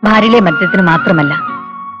 ഭാര്യയിലെ മദ്യത്തിന് മാത്രമല്ല,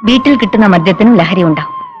 വീട്ടിൽ കിട്ടുന്ന മദ്യത്തിനും ലഹരി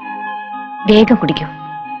ഉണ്ടാവും. വേഗം കുടിക്കൂ.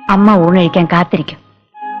 അമ്മ ഊണഴിക്കാൻ കാത്തിരിക്കും.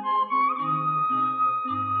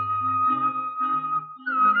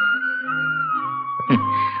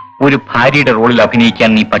 ഒരു ഭാര്യയുടെ റോളിൽ അഭിനയിക്കാൻ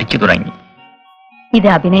നീ പഠിച്ചു തുടങ്ങി. ഇത്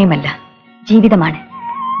അഭിനയമല്ല, ജീവിതമാണ്.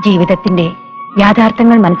 ജീവിതത്തിന്റെ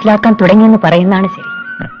യാഥാർത്ഥ്യങ്ങൾ മനസ്സിലാക്കാൻ തുടങ്ങിയെന്ന് പറയുന്നതാണ് ശരി.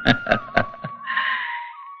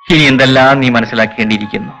 ഇനി എന്തെല്ലാം നീ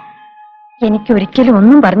മനസ്സിലാക്കേണ്ടിയിരിക്കുന്നു. എനിക്ക് ഒരിക്കലും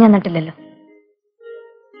ഒന്നും പറഞ്ഞു തന്നിട്ടില്ലല്ലോ.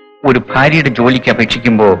 ഒരു ഭാര്യയുടെ ജോലിക്ക്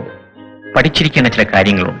അപേക്ഷിക്കുമ്പോ പഠിച്ചിരിക്കുന്ന ചില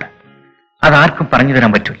കാര്യങ്ങളുണ്ട്. അതാർക്കും പറഞ്ഞു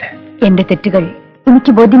തരാൻ പറ്റൂല. എന്റെ തെറ്റുകൾ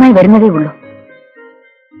എനിക്ക് ബോധ്യമായി വരുന്നതേ ഉള്ളൂ.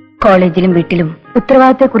 കോളേജിലും വീട്ടിലും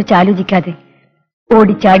ഉത്തരവാദിത്തത്തെക്കുറിച്ച് ആലോചിക്കാതെ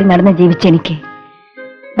ഓടിച്ചാടി നടന്ന് ജീവിച്ച എനിക്ക്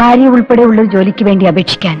ഭാര്യ ഉൾപ്പെടെയുള്ള ഒരു ജോലിക്ക് വേണ്ടി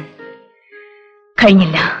അപേക്ഷിക്കാൻ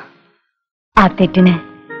കഴിഞ്ഞില്ല. ആ തെറ്റിന്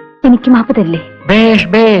എനിക്ക് മാപ്പ് തരില്ലേ? ബേഷ്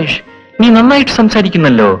ബേഷ്, നീ നന്നായിട്ട്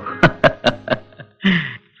സംസാരിക്കുന്നല്ലോ.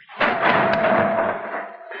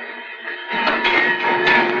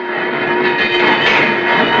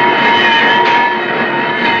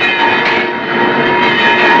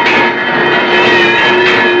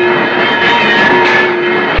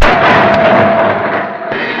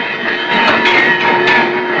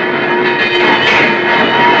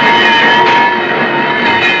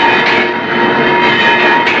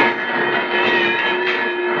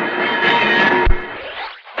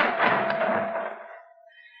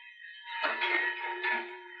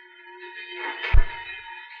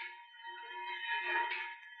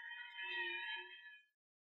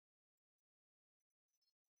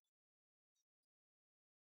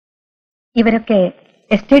 ഇവരൊക്കെ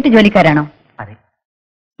എസ്റ്റേറ്റ് ജോലിക്കാരാണോ? അതെ.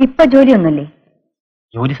 ഇപ്പൊ ജോലിയൊന്നുമില്ലേ?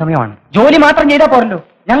 ജോലി സമയമാണ്. ജോലി മാത്രം ചെയ്താൽ പോരല്ലോ,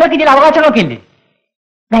 ഞങ്ങൾക്ക് ചില അവകാശങ്ങളൊക്കെ ഇല്ലേ?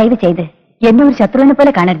 ദയവ് ചെയ്ത് എന്നെ ഒരു ശത്രുവിനെ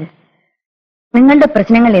പോലെ കാണരുത്. നിങ്ങളുടെ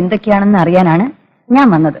പ്രശ്നങ്ങൾ എന്തൊക്കെയാണെന്ന് അറിയാനാണ് ഞാൻ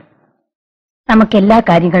വന്നത്. നമുക്ക് എല്ലാ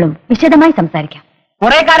കാര്യങ്ങളും വിശദമായി സംസാരിക്കാം.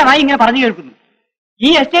 കുറെ കാലമായി ഇങ്ങനെ പറഞ്ഞു കേൾക്കുന്നു.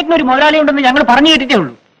 ഈ എസ്റ്റേറ്റിന് ഒരു മുതലാളി ഉണ്ടെന്ന് ഞങ്ങൾ പറഞ്ഞു കേട്ടിട്ടേ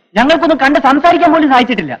ഉള്ളൂ. ഞങ്ങൾക്കൊന്നും കണ്ട് സംസാരിക്കാൻ പോലും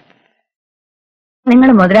സാധിച്ചിട്ടില്ല.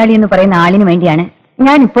 നിങ്ങൾ മുതലാളി എന്ന് പറയുന്ന ആളിന് വേണ്ടിയാണ്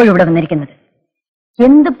ഞാൻ ഇപ്പോൾ ഇവിടെ വന്നിരിക്കുന്നത്.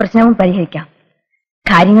 എന്ത് പ്രശ്നവും പരിഹരിക്കാം.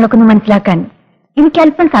 കാര്യങ്ങളൊക്കെ ഒന്ന് മനസ്സിലാക്കാൻ എനിക്ക്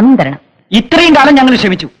അല്പം സമയം തരണം. ഇത്രയും കാലം ഞങ്ങൾ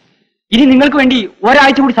ക്ഷമിച്ചു. ഇനി നിങ്ങൾക്ക് വേണ്ടി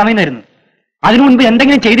ഒരാഴ്ച കൂടി സമയം തരുന്നു. അതിനു മുൻപ്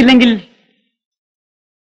എന്തെങ്കിലും ചെയ്തില്ലെങ്കിൽ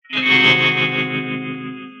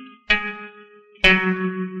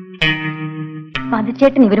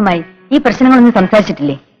മധുചേട്ടൻ ഇവരുമായി ഈ പ്രശ്നങ്ങളൊന്നും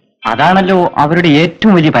സംസാരിച്ചിട്ടില്ലേ? അതാണല്ലോ അവരുടെ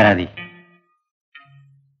ഏറ്റവും വലിയ പരാതി.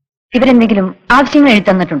 ഇവരെന്തെങ്കിലും ആവശ്യങ്ങൾ എഴുതി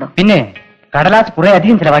തന്നിട്ടുണ്ടോ? പിന്നെ കടലാസ് കുറെ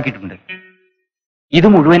അധികം ചെലവാക്കിയിട്ടുണ്ട്. ഇത്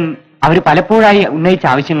മുഴുവൻ അവർ പലപ്പോഴായി ഉന്നയിച്ച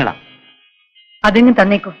ആവശ്യങ്ങളാണ്. അതിങ്ങ്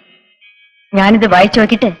തന്നേക്കൂ. ഞാനിത് വായിച്ചു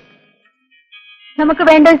നോക്കിയിട്ട് നമുക്ക്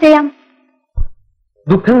വേണ്ടത് ചെയ്യാം.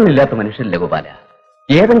 ദുഃഖങ്ങളില്ലാത്ത മനുഷ്യരില്ല ഗോപാല.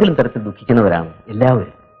 ഏതെങ്കിലും തരത്തിൽ ദുഃഖിക്കുന്നവരാണ്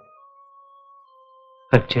എല്ലാവരും.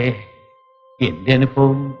 പക്ഷേ എന്റെ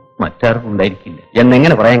അനുഭവം മറ്റാർക്കും ഉണ്ടായിരിക്കില്ല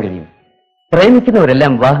എന്നെങ്ങനെ പറയാൻ കഴിയും?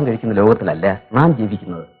 പ്രേമിക്കുന്നവരെല്ലാം വിവാഹം കഴിക്കുന്ന ലോകത്തിലല്ല നാം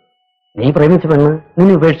ജീവിക്കുന്നത്. നീ പ്രേമിച്ച പെണ്ണ്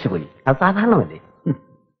നിന്നെ ഉപേക്ഷിച്ചു പോയി. അത് സാധാരണമല്ലേ?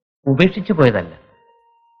 ഉപേക്ഷിച്ചു പോയതല്ല,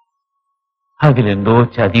 അതിലെന്തോ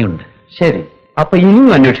ചതിയുണ്ട്. ശരി, അപ്പൊ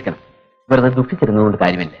ഇനിയും അന്വേഷിക്കണം. വെറുതെ ദുഃഖിച്ചിരുന്നതുകൊണ്ട്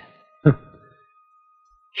കാര്യമില്ല.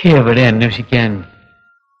 എവിടെ അന്വേഷിക്കാൻ?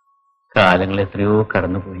 കാലങ്ങൾ എത്രയോ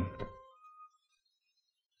കടന്നുപോയി.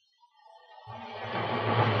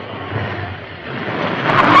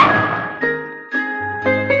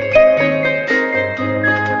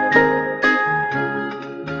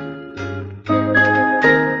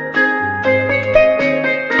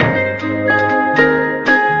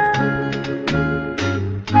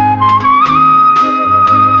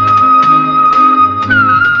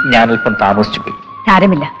 ഞാനല്പം താമസിച്ചു പോയി.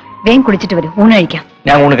 സാരമില്ല, വേഗം കുടിച്ചിട്ട് വരും, ഊണ് കഴിക്കാം.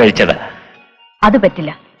 ഞാൻ ഊണ് കഴിച്ചതാ. അത്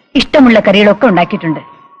പറ്റില്ല, ഇഷ്ടമുള്ള കറികളൊക്കെ ഉണ്ടാക്കിയിട്ടുണ്ട്,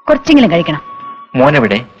 കുറച്ചെങ്കിലും കഴിക്കണം.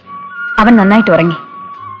 മോനെവിടെ? അവൻ നന്നായിട്ട് ഉറങ്ങി.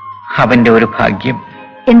 അവന്റെ ഒരു ഭാഗ്യം.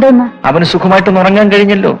 എന്തോന്ന്? അവന് സുഖമായിട്ടൊന്ന് ഉറങ്ങാൻ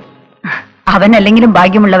കഴിഞ്ഞല്ലോ. അവനല്ലെങ്കിലും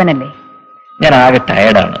ഭാഗ്യമുള്ളവനല്ലേ. ഞാൻ ആകെ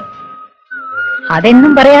ടയർഡാണ്.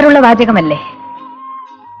 അതെന്നും പറയാറുള്ള വാചകമല്ലേ.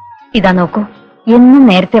 ഇതാ നോക്കൂ, എന്നും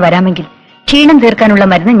നേരത്തെ വരാമെങ്കിൽ ക്ഷീണം തീർക്കാനുള്ള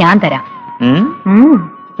മരുന്ന് ഞാൻ തരാം.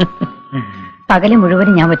 പകല്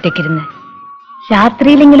മുഴുവനും ഞാൻ ഒറ്റയ്ക്കിരുന്ന്,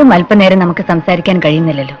 രാത്രിയിലെങ്കിലും അല്പനേരം നമുക്ക് സംസാരിക്കാൻ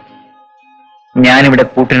കഴിയുന്നില്ലല്ലോ. ഞാനിവിടെ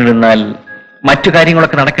കൂട്ടിനിരുന്നാൽ മറ്റു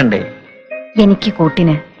കാര്യങ്ങളൊക്കെ നടക്കണ്ടേ? എനിക്ക്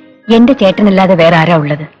കൂട്ടിന് എന്റെ ചേട്ടനല്ലാതെ വേറെ ആരാ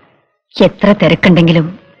ഉള്ളത്? എത്ര തിരക്കുണ്ടെങ്കിലും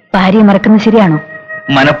ഭാര്യയെ മറക്കുന്നത് ശരിയാണോ?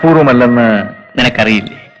 മനഃപൂർവ്വമല്ലെന്ന്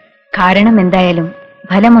നിനക്കറിയില്ലേ? കാരണം എന്തായാലും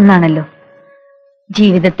ഫലം ഒന്നാണല്ലോ.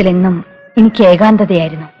 ജീവിതത്തിലെന്നും എനിക്ക്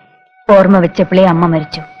ഏകാന്തതയായിരുന്നു. ഓർമ്മ വെച്ചപ്പോഴേ അമ്മ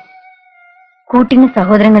മരിച്ചു. കൂട്ടിന്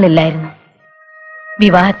സഹോദരങ്ങളില്ലായിരുന്നു.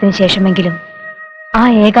 വിവാഹത്തിന് ശേഷമെങ്കിലും ആ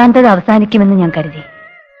ഏകാന്തത അവസാനിക്കുമെന്ന് ഞാൻ കരുതി.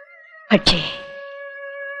 പക്ഷേ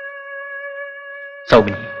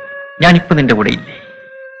സൗമിനി, ഞാനിപ്പോ നിന്റെ കൂടെ ഇല്ലേ?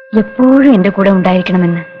 എപ്പോഴും എന്റെ കൂടെ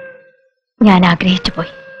ഉണ്ടായിരിക്കണമെന്ന് ഞാൻ ആഗ്രഹിച്ചു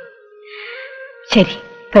പോയി. ശരി,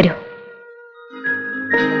 വരൂ.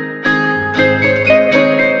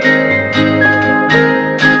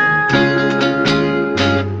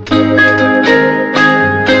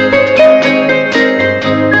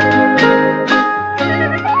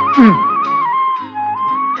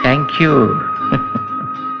 Thank you.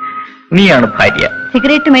 നീയാണ് ഭാര്യ.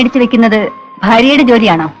 സിഗരറ്റ് മേടിച്ചു വെക്കുന്നത് ഭാര്യയുടെ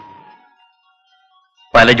ജോലിയാണോ?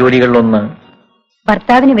 പല ജോലികളിലൊന്ന്.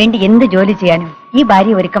 ഭർത്താവിന് വേണ്ടി എന്ത് ജോലി ചെയ്യാനും ഈ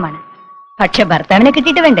ഭാര്യ ഒരുക്കമാണ്. പക്ഷെ ഭർത്താവിനെ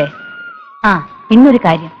കിട്ടിയിട്ട് വേണ്ടേ? ഇന്നൊരു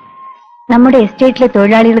കാര്യം, നമ്മുടെ എസ്റ്റേറ്റിലെ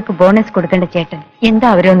തൊഴിലാളികൾക്ക് ബോണസ് കൊടുക്കേണ്ട ചേട്ടൻ എന്താ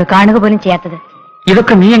അവരൊന്ന് കാണുക പോലും ചെയ്യാത്തത്?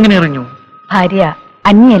 ഇതൊക്കെ നീ എങ്ങനെ അറിഞ്ഞു? ഭാര്യ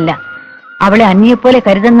അന്യയല്ല, അവളെ അന്യയെപ്പോലെ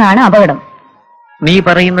കരുതുന്നതാണ് അപകടം. നീ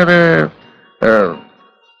പറയുന്നത്?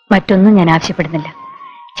 മറ്റൊന്നും ഞാൻ ആവശ്യപ്പെടുന്നില്ല.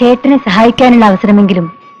 ചേട്ടനെ സഹായിക്കാനുള്ള അവസരമെങ്കിലും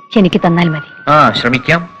എനിക്ക് തന്നാൽ മതി.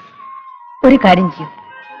 ശ്രമിക്കാം. ഒരു കാര്യം ചെയ്യൂ,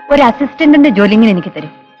 ഒരു അസിസ്റ്റന്റിന്റെ ജോലിങ്ങനെ എനിക്ക്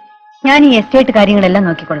തരും. ഞാൻ ഈ എസ്റ്റേറ്റ് കാര്യങ്ങളെല്ലാം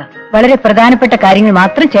നോക്കിക്കൊള്ളാം. വളരെ പ്രധാനപ്പെട്ട കാര്യങ്ങൾ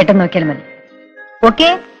മാത്രം ചേട്ടൻ നോക്കിയാൽ മതി. ഓക്കെ?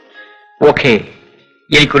 ഓക്കെ.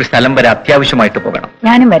 എനിക്കൊരു സ്ഥലം വരെ അത്യാവശ്യമായിട്ട് പോകണം.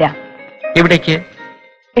 ഞാനും വരാം. എവിടേക്ക്?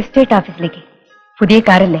 എസ്റ്റേറ്റ് ഓഫീസിലേക്ക്. പുതിയ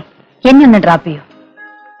കാറല്ലേ, എന്നെ ഒന്ന് ഡ്രോപ്പ് ചെയ്യൂ.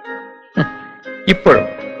 ഇപ്പോഴും?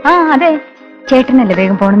 അതെ, ചേട്ടനല്ലേ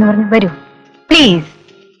വേഗം പോണെന്ന് പറഞ്ഞു. വരൂ പ്ലീസ്.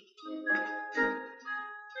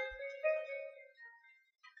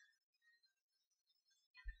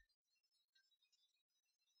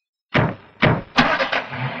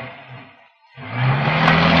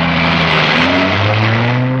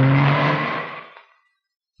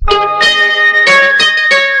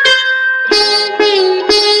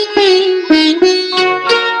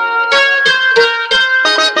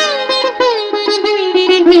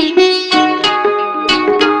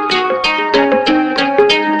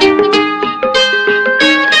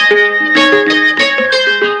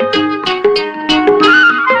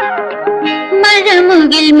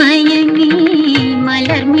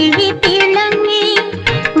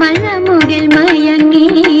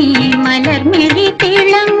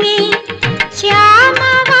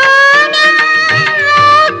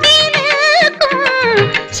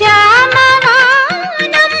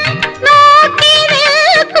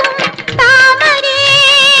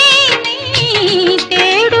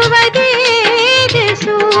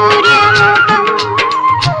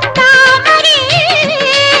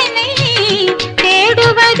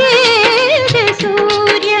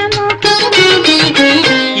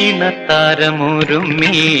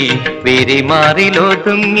 താരമുരുമ്മി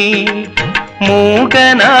വിരിമാറിലൊതുങ്ങി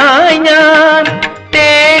മൂകനായി ഞാൻ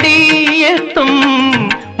തേടിയെത്തും,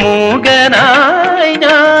 മൂകനായി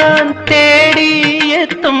ഞാൻ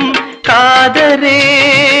തേടിയെത്തും കാതരേ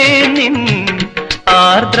നിൻ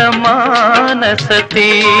ആർദ്രമാനസതീരം,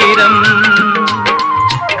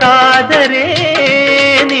 കാതരേ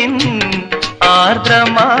നിൻ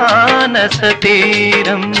ആർദ്രമാനസതീരം.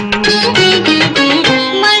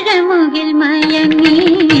 മഴമുകിൽ മയങ്ങി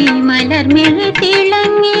മലർമിഴി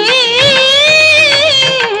തിളങ്ങി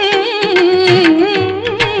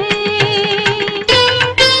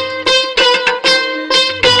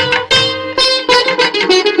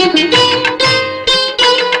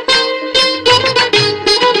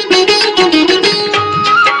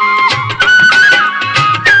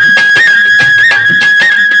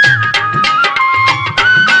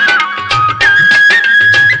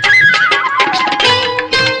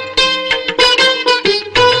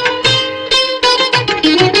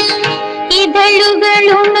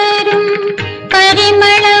കേടുകളുണരും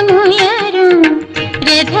പരിമളമുയരും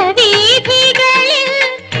രഥവീഥികളിൽ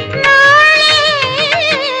നാളെ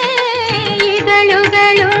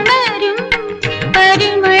ഇതളുകളുണരും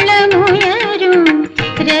പരിമളമുയരും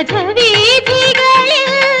രഥവീഥികളിൽ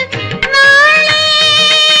നാളെ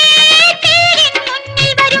തേരിൻ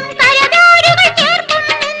മുന്നിൽ വരും കരതാരുകൾ ചേർക്കും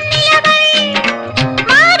നിലവൾ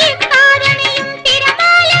മാറിത്താരണിയും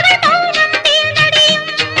തിരമാലകൾ മൗനം വീണടിയും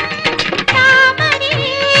താമരേ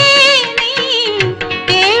നീ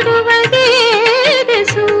കേടുവതേത്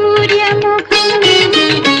സൂര്യമുഖം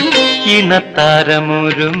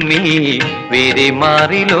ഇണത്താരമൊരുങ്ങി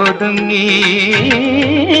വിരിമാറിലൊതുങ്ങി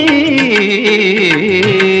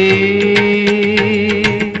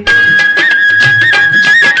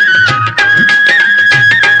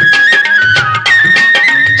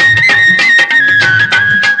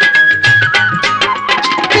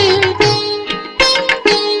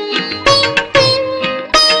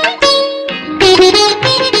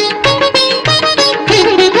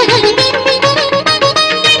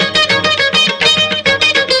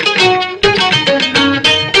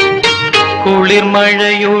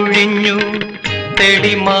കുളിർമഴയൊഴിഞ്ഞു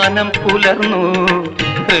തെളിമാനം പുലർന്നു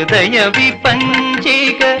ഹൃദയ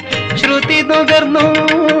വിപഞ്ചിക ശ്രുതി നുകർന്നു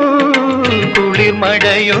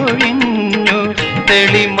കുളിർമഴയൊഴിഞ്ഞു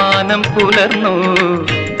തെളിമാനം പുലർന്നു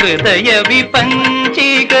ഹൃദയ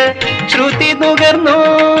വിപഞ്ചിക ശ്രുതി നുകർന്നു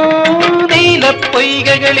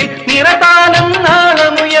നീലപ്പൊയ്കകളിൽ നിറതാനം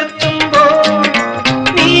നാളമുയർത്തുമ്പോൾ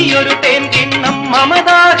നീയൊരു തേൻ കിണ്ണം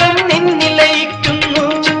മമതാകം നിന്നിലയിക്കുന്നു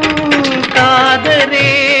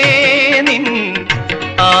കാതരേ നിൻ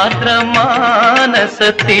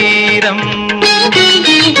ആർദ്രമാനസതീരം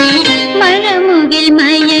മഴമുകിൽ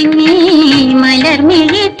മയങ്ങി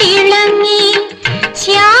മലർമിഴി തിളങ്ങി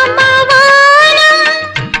ശ്യാമവാനം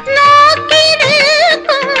നോക്കി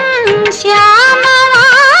നിൽക്കും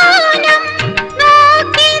ശ്യാമവാനം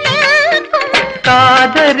നോക്കി നിൽക്കും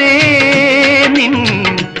കാതരേ നിൻ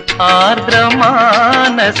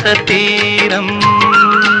ആർദ്രമാനസതീരം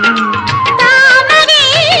താമരേ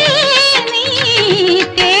നീ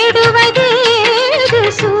തേടുവതേത്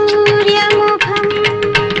സൂര്യമുഖം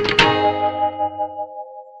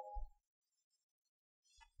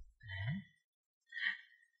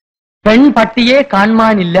പെൺപട്ടിയെ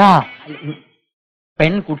കാണാനില്ല,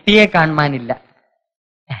 പെൺകുട്ടിയെ കാണാനില്ല.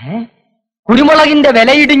 കുരുമുളകിന്റെ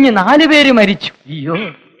വിലയിടിഞ്ഞ് 4 പേര് മരിച്ചു. അയ്യോ,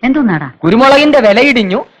 എന്തോന്നാടാ? കുരുമുളകിന്റെ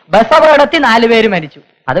വിലയിടിഞ്ഞു, ബസ് അപകടത്തിൽ 4 പേര് മരിച്ചു.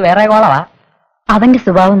 അത് വേറെ കോളവാ. അവന്റെ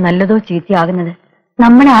സ്വഭാവം നല്ലതോ ചീത്തയാകുന്നത്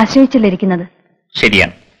നമ്മളെ ആശ്രയിച്ചല്ലിരിക്കുന്നത്.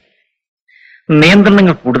 ശരിയാണ്.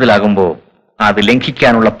 നിയന്ത്രണങ്ങൾ കൂടുതലാകുമ്പോൾ അത്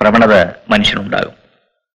ലംഘിക്കാനുള്ള പ്രവണത മനുഷ്യനുണ്ടാകും.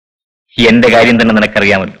 എന്റെ കാര്യം തന്നെ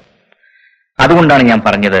നിനക്കറിയാമല്ലോ. അതുകൊണ്ടാണ് ഞാൻ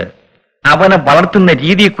പറഞ്ഞത്, അവനെ വളർത്തുന്ന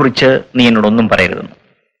രീതിയെക്കുറിച്ച് നീ എന്നോടൊന്നും പറയരുതെന്ന്.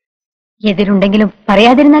 എതിരുണ്ടെങ്കിലും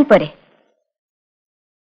പറയാതിരുന്നാൽ പോരെ?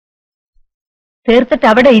 തീർത്തിട്ട്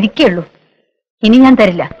അവിടെ ഇരിക്കുള്ളൂ. ഇനി ഞാൻ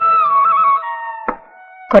തരില്ല.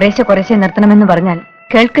 കുറേശ്ശെ നിർത്തണമെന്ന് പറഞ്ഞാൽ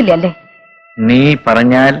കേൾക്കില്ല അല്ലേ? നീ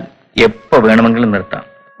പറഞ്ഞാൽ എപ്പോ വേണമെങ്കിലും നിർത്താം.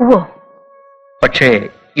 ഓ, പക്ഷേ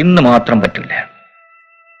ഇന്ന് മാത്രം പറ്റില്ല.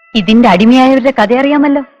 ഇതിന്റെ അടിമയായവരുടെ കഥ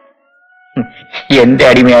അറിയാമല്ലോ. എന്റെ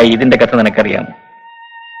അടിമയായി ഇതിന്റെ കഥ നിനക്കറിയാമോ?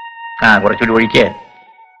 കുറച്ചുകൂടി ഒഴിക്കേ.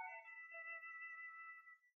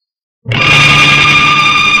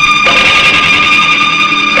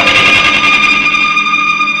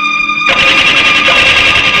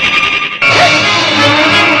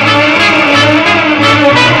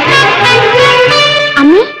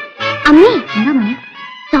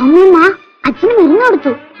 സൗമ്യമ്മ അച്ഛന് മരുന്ന്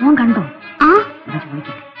കൊടുത്തു. മോൻ കണ്ടോ? ആ,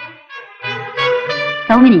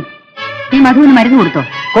 സൗമിനി, നീ മധുവിന് മരുന്ന് കൊടുത്തോ?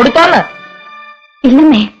 കൊടുത്തോന്ന്?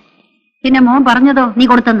 ഇല്ലെന്നേ. പിന്നെ മോൻ പറഞ്ഞതോ നീ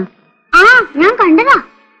കൊടുത്തെന്ന്? ആ, ഞാൻ കണ്ടതാ.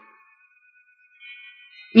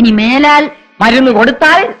 ഇനി മേലാൽ മരുന്ന്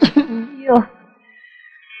കൊടുത്താൽ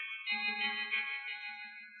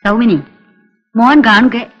സൗമിനി, മോൻ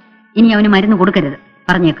കാണുക ഇനി അവന് മരുന്ന് കൊടുക്കരുത്,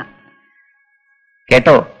 പറഞ്ഞേക്കാം.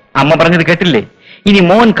 കേട്ടോ? അമ്മ പറഞ്ഞത് കേട്ടില്ലേ? ഇനി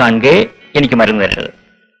മോൻ കാണുക എനിക്ക് മരുന്ന് തരരുത്.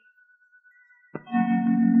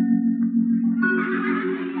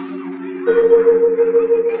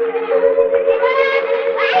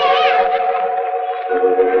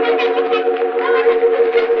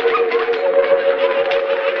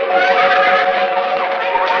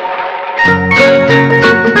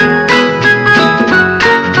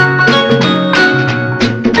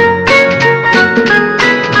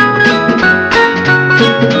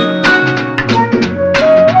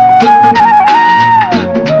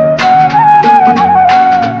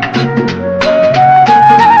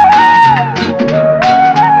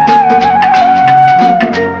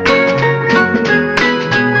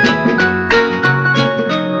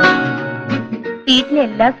 വീട്ടിലെ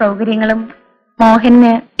എല്ലാ സൗകര്യങ്ങളും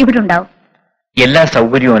മോഹന് ഇവിടെ ഉണ്ടാവും. എല്ലാ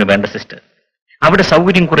സൗകര്യവും അവന് വേണ്ട സിസ്റ്റർ. അവിടെ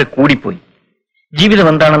സൗകര്യം കുറെ കൂടിപ്പോയി. ജീവിതം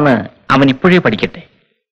എന്താണെന്ന് അവൻ ഇപ്പോഴേ പഠിക്കട്ടെ.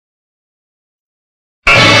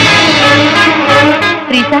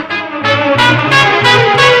 ട്രീസ,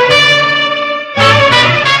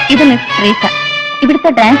 ഇത് മിസ് ട്രീസ,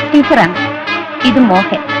 ഇവിടുത്തെ ഡാൻസ് ടീച്ചറാണ്. ഇത്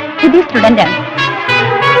മോഹൻ, പുതിയ സ്റ്റുഡന്റ് ആണ്.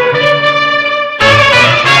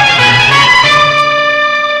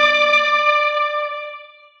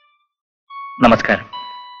 നമസ്കാരം.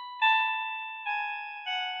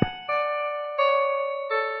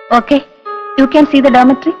 Okay, you can see the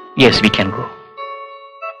dormitory. Yes, we can go.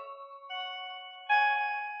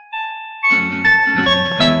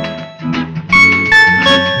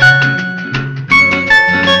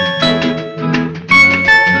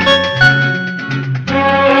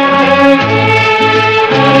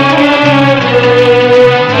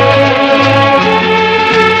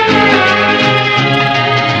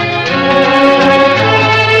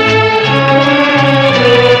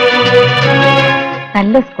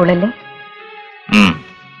 നല്ല സ്കൂളല്ലേ?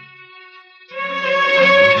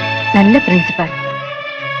 നല്ല പ്രിൻസിപ്പാൾ.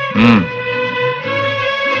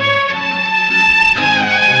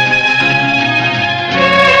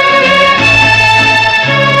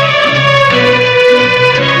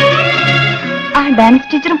 ആ ഡാൻസ്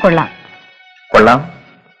ടീച്ചറും കൊള്ളാം. കൊള്ളാം.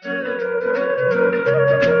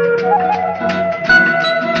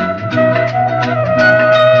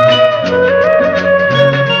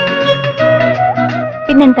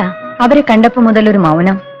 പിന്നെന്താ അവരെ കണ്ടപ്പോ മുതൽ ഒരു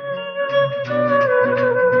മൗനം?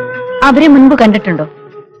 അവരെ മുൻപ് കണ്ടിട്ടുണ്ടോ?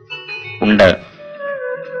 ഉണ്ട്.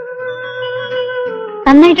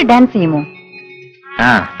 നന്നായിട്ട് ഡാൻസ് ചെയ്യുമോ?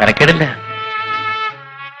 തരക്കേടില്ല.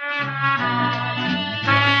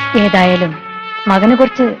 ഏതായാലും മകന്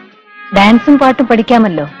കുറച്ച് ഡാൻസും പാട്ടും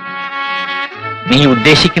പഠിക്കാമല്ലോ. നീ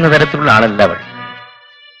ഉദ്ദേശിക്കുന്ന തരത്തിലുള്ള ആളല്ല അവൾ.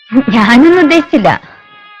 ഞാനൊന്നും ഉദ്ദേശിച്ചില്ല.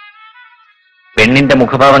 പെണ്ണിന്റെ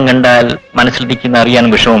മുഖഭാവം കണ്ടാൽ മനസ്സിലിരിക്കുന്ന അറിയാൻ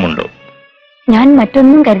വിഷമമുണ്ടോ? ഞാൻ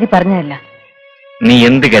മറ്റൊന്നും കരുതി പറഞ്ഞതല്ല. നീ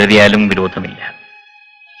എന്ത് കരുതിയാലും വിരോധമില്ല.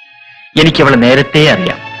 എനിക്കവളെ നേരത്തെ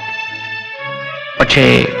അറിയാം. പക്ഷേ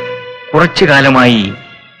കുറച്ചു കാലമായി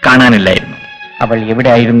കാണാനില്ലായിരുന്നു. അവൾ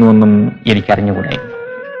എവിടെ ആയിരുന്നുവെന്നും എനിക്കറിഞ്ഞുകൂടായിരുന്നു.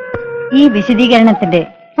 ഈ വിശദീകരണത്തിന്റെ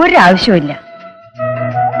ഒരാവശ്യമില്ല.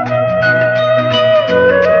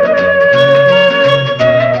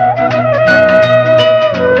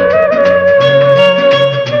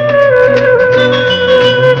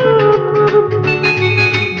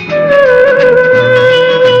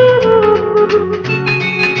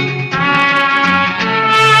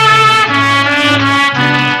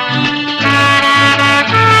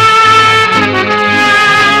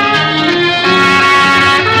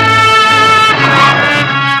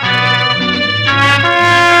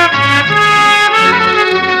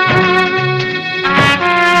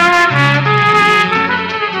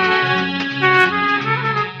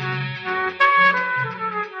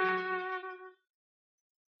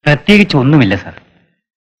 പ്രത്യേകിച്ച് ഒന്നുമില്ല സാർ.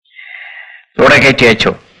 ഇവിടെ കയറ്റി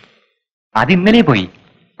അയച്ചോ? അത് ഇന്നലെ പോയി.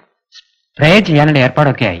 സ്പ്രേ ചെയ്യാനുള്ള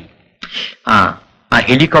ഏർപ്പാടൊക്കെ ആയി. ആ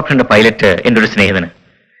ഹെലികോപ്റ്ററിന്റെ പൈലറ്റ് എന്റെ ഒരു സ്നേഹിതന്.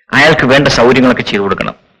 അയാൾക്ക് വേണ്ട സൗകര്യങ്ങളൊക്കെ ചെയ്തു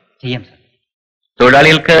കൊടുക്കണം. ചെയ്യാം സാർ.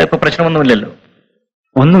 തൊഴിലാളികൾക്ക് ഇപ്പൊ പ്രശ്നമൊന്നുമില്ലല്ലോ?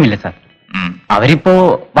 ഒന്നുമില്ല സാർ. അവരിപ്പോ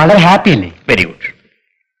വളരെ ഹാപ്പി അല്ലേ? Very good.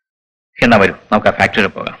 എന്നാ വരൂ, നമുക്ക് ആ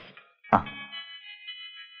ഫാക്ടറിയിൽ പോകാം.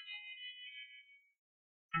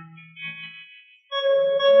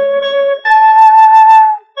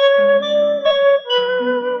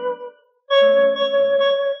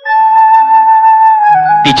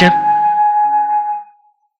 ടീച്ചർ,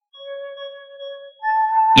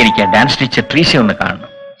 എനിക്ക് ആ ഡാൻസ് ടീച്ചർ ട്രീസ ഒന്ന് കാണണം.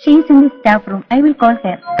 She is in the staff room. I will call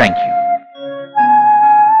her. Thank you.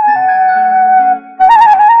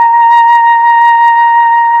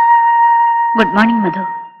 Good morning മധു.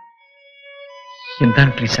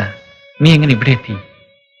 എന്താണ് ട്രീസ, നീ എങ്ങനെ ഇവിടെ എത്തി?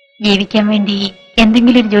 ജീവിക്കാൻ വേണ്ടി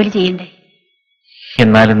എന്തെങ്കിലും ഒരു ജോലി ചെയ്യണ്ടേ?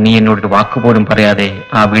 എന്നാലും നീ എന്നോടൊരു വാക്കുപോലും പറയാതെ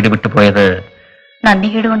ആ വീട് വിട്ടുപോയത്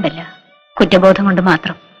നന്ദികേട് കൊണ്ടല്ല, കുറ്റബോധം കൊണ്ട്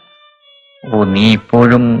മാത്രം. നീ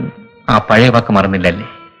ഇപ്പോഴും ആ പഴയ വാക്ക് മറന്നില്ലല്ലേ?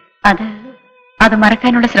 അത്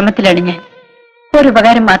മറക്കാനുള്ള ശ്രമത്തിലാണ് ഞാൻ. ഒരു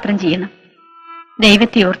ഉപകാരം മാത്രം ചെയ്യണം.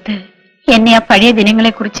 ദൈവത്തെ ഓർത്ത് എന്നെ ആ പഴയ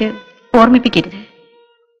ദിനങ്ങളെക്കുറിച്ച് ഓർമ്മിപ്പിക്കരുത്.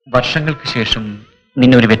 വർഷങ്ങൾക്ക് ശേഷം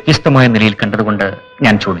നിന്നെ ഒരു വ്യത്യസ്തമായ നിലയിൽ കണ്ടതുകൊണ്ട്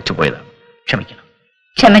ഞാൻ ചോദിച്ചു പോയതാണ്. ക്ഷമിക്കണം.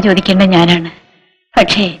 ക്ഷമ ചോദിക്കേണ്ട ഞാനാണ്.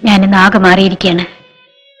 പക്ഷേ ഞാനിന്ന് ആകെ മാറിയിരിക്കുകയാണ്.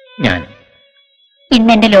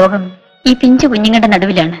 ഇന്നെന്റെ ലോകം ഈ പിഞ്ചു കുഞ്ഞുങ്ങളുടെ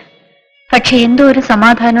നടുവിലാണ്. പക്ഷെ എന്തോ ഒരു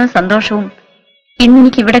സമാധാനവും സന്തോഷവും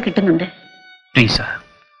ഇന്നെനിക്ക് ഇവിടെ കിട്ടുന്നുണ്ട്. ട്രീസ,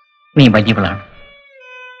 നീ വലിയവളാണ്.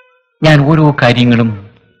 ഞാൻ ഓരോ കാര്യങ്ങളും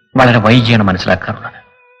വളരെ വൈകിയാണ് മനസ്സിലാക്കാറുള്ളത്.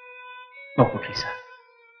 നോക്കൂ ട്രീസ,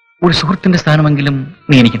 ഒരു സുഹൃത്തിന്റെ സ്ഥാനമെങ്കിലും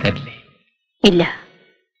നീ എനിക്ക് തരില്ലേ? ഇല്ല,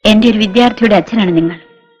 എന്റെ ഒരു വിദ്യാർത്ഥിയുടെ അച്ഛനാണ് നിങ്ങൾ.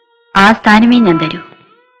 ആ സ്ഥാനമേ ഞാൻ തരൂ.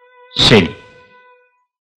 ശരി,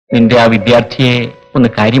 നിന്റെ ആ വിദ്യാർത്ഥിയെ ഒന്ന്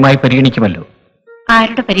കാര്യമായി പരിഗണിക്കുമല്ലോ.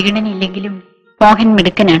 ആരുടെ പരിഗണനയില്ലെങ്കിലും മോഹൻ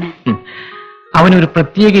മിടുക്കനാണ്. അവനൊരു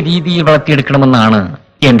പ്രത്യേക രീതിയിൽ വളർത്തിയെടുക്കണമെന്നാണ്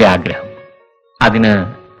എന്റെ ആഗ്രഹം. അതിന്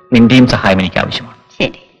നിന്റെയും സഹായം എനിക്ക് ആവശ്യമാണ്.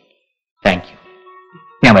 ശരി, താങ്ക് യു.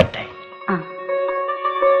 ഞാൻ വരട്ടെ.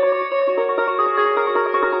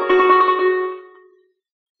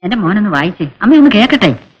 എന്റെ മോനൊന്ന് വായിച്ചേ, അമ്മയൊന്ന്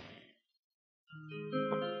കേക്കട്ടെ.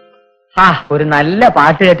 ഒരു നല്ല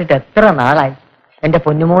പാട്ട് കേട്ടിട്ട് എത്ര നാളായി. എന്റെ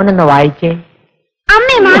പൊന്നുമോനൊന്ന് വായിച്ചേ.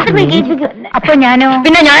 അമ്മയെ മാത്രമേ കേൾപ്പിക്കൂ. അപ്പൊ ഞാനോ?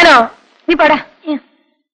 പിന്നെ ഞാനോ? നീ പാടാ.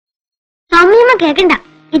 സൗമ്യമ്മ കേക്കണ്ട.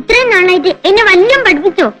 ഇത്രയും നാളായിട്ട് എന്നെ വല്ലതും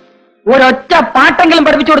പഠിപ്പിച്ചോ? ഒരൊറ്റ പാട്ടെങ്കിലും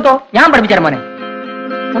പഠിപ്പിച്ചു കൊടുത്തോ? ഞാൻ പഠിപ്പിച്ചാൽ മോനെ.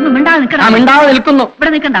 ഒന്നും മിണ്ടാതെ നിൽക്കണം. മിണ്ടാതെ നിൽക്കുന്നു.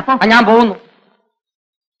 ഇവിടെ നിൽക്കണ്ട. അപ്പൊ ഞാൻ പോകുന്നു.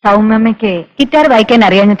 സൗമ്യമ്മയ്ക്ക് ഗിറ്റാർ വായിക്കാൻ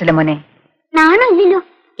അറിയാഞ്ഞിട്ടില്ല മോനെ. നാണോ ഇല്ലല്ലോ.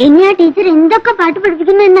 എന്നെ ആ ടീച്ചർ എന്തൊക്കെ പാട്ട്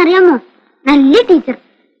പഠിപ്പിക്കുന്നു എന്നറിയാമോ? നല്ല ടീച്ചർ.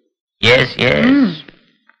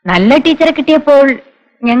 നല്ല ടീച്ചറെ കിട്ടിയപ്പോൾ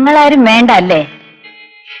ഞങ്ങളാരും വേണ്ട അല്ലേ?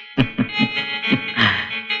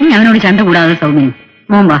 നീ അവനോട് ചണ്ട കൂടാതെ സൗമ്യ,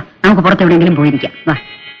 മോൻ വാ, നമുക്ക് പുറത്ത് എവിടെയെങ്കിലും പോയിരിക്കാം. വാ.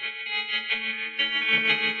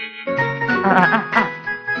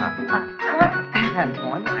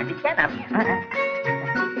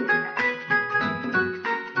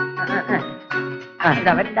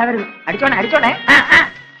 അടിച്ചോണേ അടിച്ചോണേ.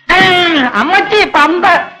 അമ്മച്ചി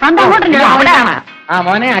പമ്പ് അവിടെയാണ്.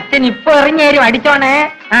 മോനെ അച്ഛൻ ഇപ്പൊ എറിഞ്ഞു തരും. അടിച്ചോണേ.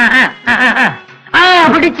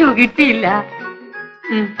 പിടിച്ചു, കിട്ടിയില്ല.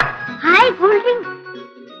 Hi cool drink.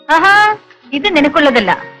 ഇത്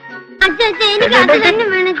നിനക്കുള്ളതല്ല. അച്ഛാ എനിക്ക് അത് തന്നെ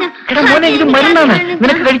വേണം. മോനെ, ഇത് മരുന്നാണ്,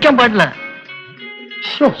 നിനക്ക് കഴിക്കാൻ പാടില്ല.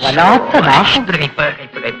 വല്ലാത്ത ദാഹം.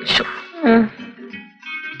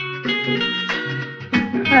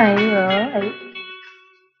 അയ്യോ,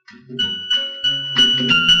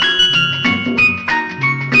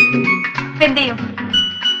 എന്ത് ചെയ്യും?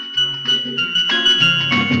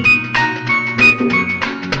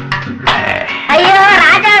 അയ്യോ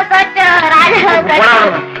രാജാ കൊച്ചോ, രാജാ കൊച്ചോ.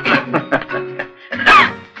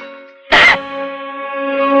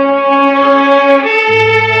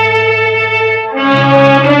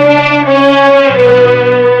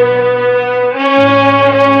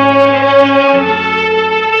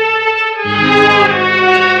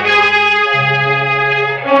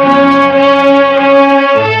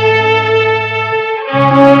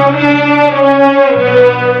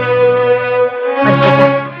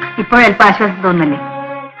 ഇപ്പോഴൽപ്പം ആശ്വാസം തോന്നല്ലേ?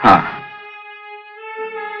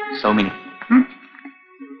 സൗമിനി,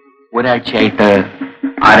 ഒരാഴ്ചയായിട്ട്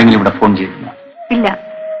ആരെങ്കിലും ഇവിടെ ഫോൺ ചെയ്തിരുന്നു? ഇല്ല.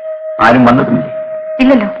 ആരും വന്നതുമില്ലേ?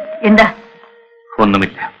 ഇല്ലല്ലോ. എന്താ?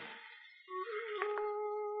 ഒന്നുമില്ല.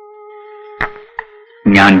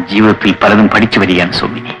 ഞാൻ ജീവിതത്തിൽ പലതും പഠിച്ചു വരികയാണ്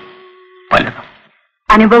സൗമിനി, പലതും.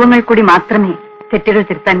 അനുഭവങ്ങൾ കൂടി മാത്രമേ തെറ്റുകൾ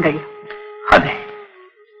തിരുത്താൻ കഴിയൂ. അതെ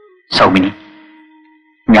സൗമിനി,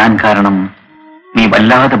 ഞാൻ കാരണം നീ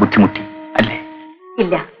വല്ലാതെ ബുദ്ധിമുട്ടി അല്ലേ?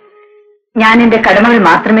 ഇല്ല, ഞാൻ എന്റെ കടമകൾ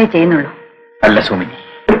മാത്രമേ ചെയ്യുന്നുള്ളൂ. അല്ല സൗമിനി,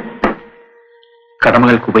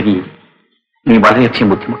 കടമകൾക്കുപരി നീ വളരെയധികം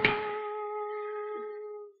ബുദ്ധിമുട്ടി.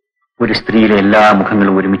 ഒരു സ്ത്രീയിലെ എല്ലാ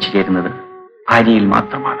മുഖങ്ങളും ഒരുമിച്ച് ചേരുന്നത് ഭാര്യയിൽ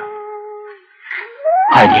മാത്രമാണ്.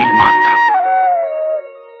 ഭാര്യയിൽ മാത്രം.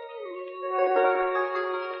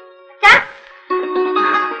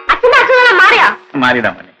 അച്ഛന്റെ അസുഖം മാറിയാ?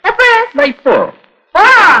 മാറിയതാ മോനെ. ഇപ്പോ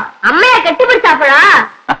അമ്മയെ കെട്ടിപ്പിടിച്ചപ്പോഴാ?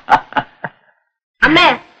 അമ്മേ,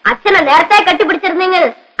 അച്ഛനെ നേരത്തെ കെട്ടിപ്പിടിച്ചിരുന്നെങ്കിൽ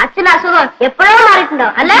അച്ഛന്റെ അസുഖം എപ്പോഴോ മാറിയിട്ടുണ്ടോ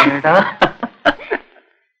അല്ലേ?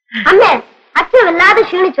 അമ്മേ, അച്ഛൻ വല്ലാതെ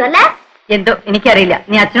ക്ഷീണിച്ചു അല്ലേ? എന്തോ എനിക്കറിയില്ല.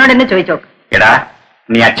 നീ അച്ഛനോട് എന്നെ ചോദിച്ചോ. എടാ,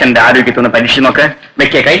 നീ അച്ഛന്റെ ആരോഗ്യത്തൊന്ന് പരീക്ഷ നോക്ക്.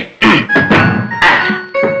 വെക്കേ കൈ.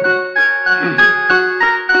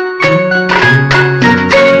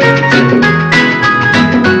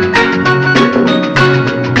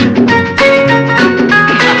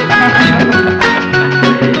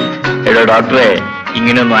 എടോ ഡോക്ടറെ,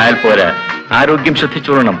 ഇങ്ങനെയൊന്നും ആയാൽ പോരാ. ആരോഗ്യം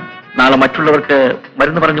ശ്രദ്ധിച്ചോളണം. നാളെ മറ്റുള്ളവർക്ക്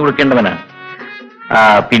മരുന്ന് പറഞ്ഞു കൊടുക്കേണ്ടവനാ.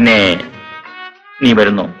 പിന്നെ നീ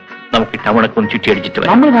വരുന്നു, നമുക്ക് ടൗണൊക്കെ ഒന്ന് ചുറ്റിയടിച്ചിട്ട്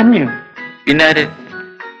വരാം. പിന്നെ ആര്?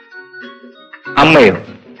 അമ്മയോ?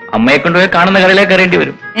 അമ്മയെ കൊണ്ടുപോയി കാണുന്ന കടയിലേക്ക് കയറേണ്ടി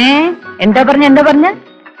വരും. എന്താ പറഞ്ഞ?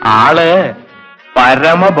 ആള്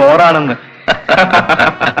പരമ ബോറാണെന്ന്.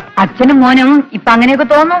 അച്ഛനും മോനും ഇപ്പൊ അങ്ങനെയൊക്കെ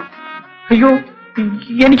തോന്നും. അയ്യോ,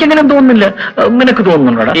 എനിക്കങ്ങനെ തോന്നുന്നില്ല. നിനക്ക്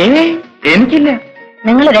തോന്നുന്നുണ്ടോടാ? എനിക്കില്ല.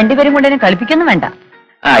 നിങ്ങൾ രണ്ടുപേരും കൊണ്ട് എന്നെ കളിപ്പിക്കൊന്നും വേണ്ട.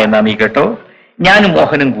 എന്നാ നീ കേട്ടോ, ഞാനും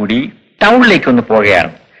മോഹനും കൂടി ടൗണിലേക്കൊന്ന്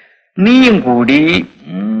പോകുകയാണ്. നീയും കൂടി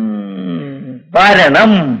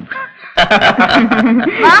വരണം.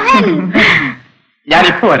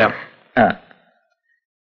 ഞാനിപ്പോ വരാം.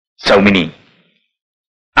 സൗമിനി,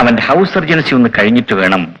 അവന്റെ ഹൗസ് സർജൻസി ഒന്ന് കഴിഞ്ഞിട്ട്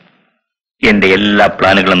വേണം എന്റെ എല്ലാ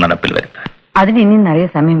പ്ലാനുകളും നടപ്പിൽ വരുത്താൻ. അതിന് ഇനി നിറയെ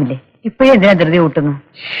സമയമില്ലേ? ഇപ്പോഴേ എന്തിനാ ധൃതി കൂട്ടുന്നു?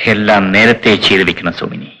 എല്ലാം നേരത്തെ ചെയ്തു വെക്കണം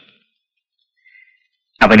സോമിനി.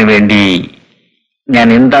 അവന് വേണ്ടി ഞാൻ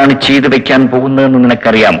എന്താണ് ചെയ്തു വെക്കാൻ പോകുന്നതെന്ന്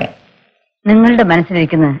നിനക്കറിയാമോ? നിങ്ങളുടെ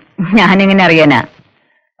മനസ്സിലിരിക്കുന്നത് ഞാനെങ്ങനെ അറിയാനാ?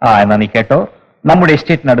 എന്നാ നീ കേട്ടോ, നമ്മുടെ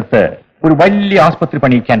എസ്റ്റേറ്റിനടുത്ത് ഒരു വലിയ ആസ്പത്രി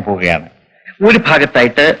പണിയിക്കാൻ പോവുകയാണ്. ഒരു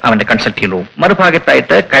ഭാഗത്തായിട്ട് അവന്റെ കൺസൾട്ടിംഗ് റൂം,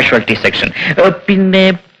 മറുഭാഗത്തായിട്ട് കാഷ്വാലിറ്റി സെക്ഷൻ. പിന്നെ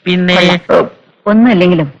പിന്നെ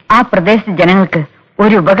ഒന്നുമില്ലെങ്കിലും ആ പ്രദേശത്തെ ജനങ്ങൾക്ക്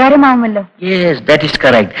ഒരു ഉപകാരമാവുമല്ലോ. Yes, that is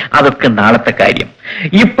correct. അതൊക്കെ നാളത്തെ കാര്യം.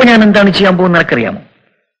 ഇപ്പൊ ഞാൻ എന്താണ് ചെയ്യാൻ പോകുന്നത് നിനക്കറിയാമോ?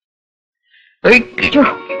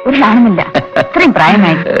 ഒരു നാണമില്ല, ഇത്രയും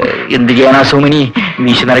പ്രായമായി. എന്ത് ചെയ്യാനാ സോമിനി,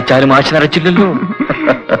 മീശ നരച്ചാലും ആശ നരച്ചില്ലല്ലോ.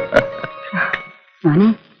 മോനെ,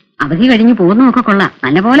 അവധി കഴിഞ്ഞ് പോകുന്നതൊക്കെ കൊള്ളാം.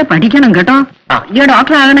 നല്ലപോലെ പഠിക്കണം കേട്ടോ. ഈ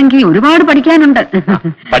ഡോക്ടർ ആകണമെങ്കിൽ ഒരുപാട് പഠിക്കാനുണ്ട്.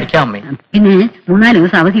 പഠിക്കാം അമ്മേ. പിന്നെ 3-4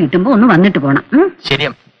 ദിവസം അവധി കിട്ടുമ്പോ ഒന്ന് വന്നിട്ട് പോണം.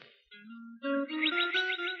 ശരിയാ.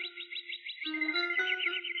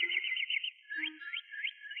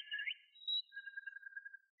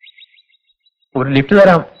 ഒരു ലിഫ്റ്റ്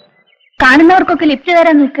തരാം. കാണുന്നവർക്കൊക്കെ ലിഫ്റ്റ്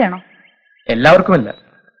തരാൻ നിൽക്കുകയാണോ? എല്ലാവർക്കുമല്ല,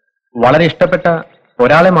 വളരെ ഇഷ്ടപ്പെട്ട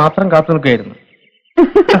ഒരാളെ മാത്രം കാത്തു നിൽക്കുകയായിരുന്നു.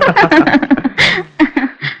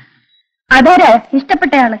 അതാരാ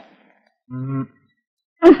ഇഷ്ടപ്പെട്ടയാള്?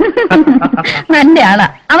 നല്ല ആളാ.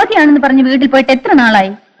 അവധിയാണെന്ന് പറഞ്ഞ് വീട്ടിൽ പോയിട്ട് എത്ര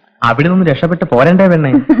നാളായി? അവിടെ നിന്ന് രക്ഷപ്പെട്ട് പോരണ്ടേ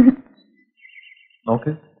പെണ്ണേ?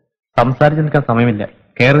 നോക്ക്, സംസാരിച്ചു നിൽക്കാൻ സമയമില്ല.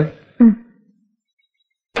 കേറ്.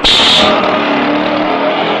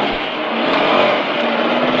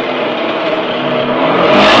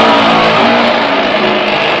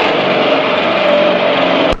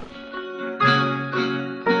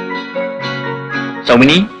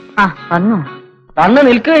 സൗമിനി, വന്നു. വന്ന്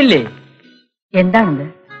നിൽക്കുകയില്ലേ? എന്താണിത്?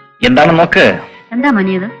 എന്താണ് നോക്ക്. എന്താ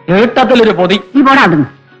മനിയത്? നീട്ടത്തിലൊരു പൊതി. നീ പോടാടുന്നു.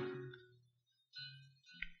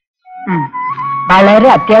 വളരെ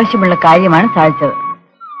അത്യാവശ്യമുള്ള കാര്യമാണ് സാധിച്ചത്.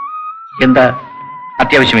 എന്താ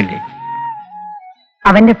അത്യാവശ്യമില്ലേ?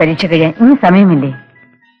 അവന്റെ പരീക്ഷ കഴിയാൻ ഇനി സമയമില്ലേ?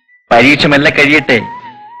 പരീക്ഷ മെല്ലെ കഴിയട്ടെ.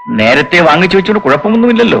 നേരത്തെ വാങ്ങിച്ചു വെച്ചോണ്ട്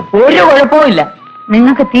കുഴപ്പമൊന്നുമില്ലല്ലോ. ഒരു കുഴപ്പവുമില്ല.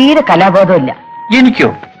 നിങ്ങൾക്ക് തീരെ കലാബോധമില്ല.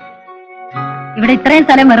 എനിക്കോ? ഇവിടെ ഇത്രയും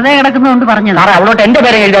സ്ഥലം വെറുതെ കിടക്കുന്നതുകൊണ്ട് പറഞ്ഞത്. സാറേ, അവളോട്ട് എന്റെ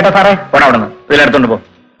പേരെ എഴുതാട്ടോ സാറേ. പോടാ അവിടെ നിന്ന്, ഇതിലെടുത്തോണ്ട് പോ.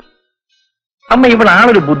 അമ്മ,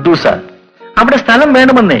 ഇവളാണൊരു ബുദ്ധൂസ. അവിടെ സ്ഥലം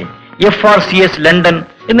വേണമെന്നേ. FRCS ലണ്ടൻ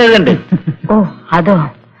എന്ന് എഴുതണ്ടേ? ഓ, അതോ.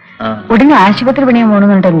 ഉടനെ ആശുപത്രി പണിയാൻ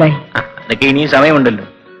പോകണമെന്നുണ്ടായി. അതൊക്കെ ഇനിയും സമയമുണ്ടല്ലോ.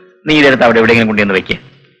 നീ ഇതെടുത്ത് അവിടെ എവിടെയെങ്കിലും കൊണ്ടുവന്ന് വെക്കേ.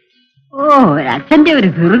 ഓ, അച്ഛന്റെ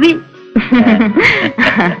ഒരു ധൃതി.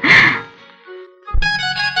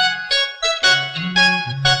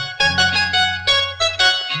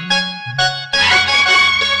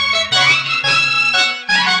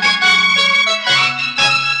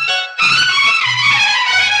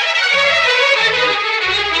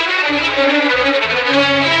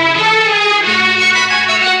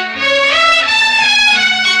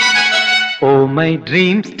 ഓ മൈ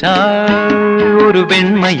ഡ്രീം സ്റ്റാർ ഒരു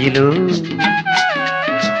വെണ്മയിലോ,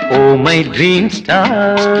 ഓ മൈ ഡ്രീം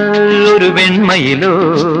സ്റ്റാർ ഒരു വെണ്മയിലോ,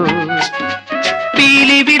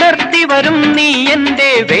 പീലി വിടർത്തി വരും നീ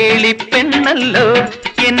എന്റെ വേളിപ്പെണ്ണല്ലോ,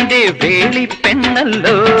 എന്റെ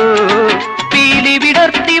വേളിപ്പെണ്ണല്ലോ, പീലി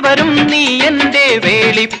വിടർത്തി വരും നീ എന്റെ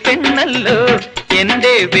വേളിപ്പെണ്ണല്ലോ,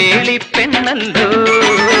 എന്റെ വേളിപ്പെണ്ണല്ലോ.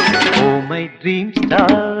 ഓ മൈ ഡ്രീം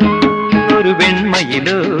സ്റ്റാർ ഒരു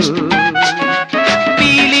വെണ്മയിലോ,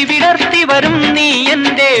 പീലി വിടർത്തി വരും നീ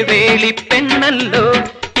എന്റെ വേളിപ്പെണ്ണല്ലോ,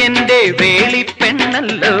 എന്റെ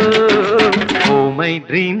വേളിപ്പെണ്ണല്ലോ. ഓ മൈ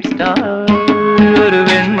ഡ്രീം സ്റ്റാർ ഒരു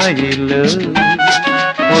വെണ്മയിലോ,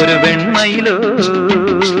 ഒരു വെണ്മയിലോ.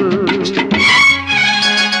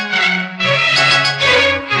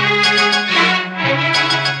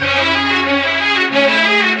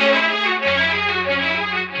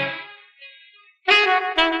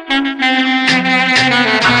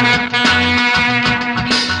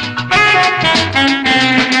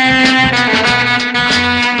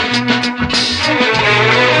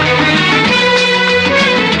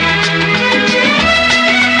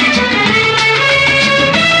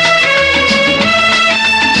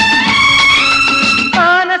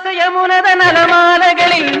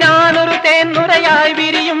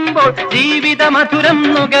 ജീവിത മധുരം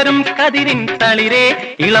നുകരും കതിരിൻ തളിരേ,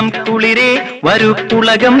 ഇളം കുളിരേ, വരു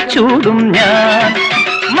പുളകം ചൂടും ഞാൻ.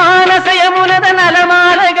 മാനസയമുനത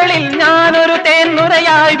നലമാലകളിൽ ഞാനൊരു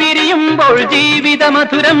തേന്നുറയായി വിരിയുമ്പോൾ, ജീവിത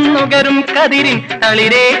മധുരം നുകരും കതിരിൻ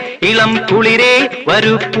തളിരേ, ഇളം കുളിരേ,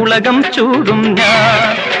 വരു പുളകം ചൂടും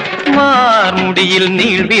ഞാൻ. മാർമുടിയിൽ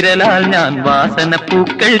നീൾവിരലാൽ ഞാൻ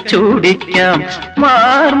വാസനപ്പൂക്കൾ ചൂടിക്കാം,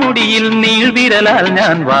 മാർമുടിയിൽ നീൾവിരലാൽ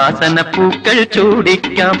ഞാൻ വാസനപ്പൂക്കൾ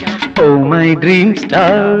ചൂടിക്കാം. ഓ മൈ ഡ്രീം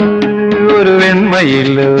സ്റ്റാർ ഒരു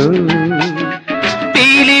വെണ്മയിലോ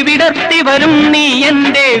പീലി വിടർത്തി വരും നീ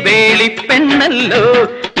എന്റെ വേളിപ്പെണ്ണല്ലോ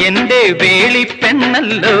എന്റെ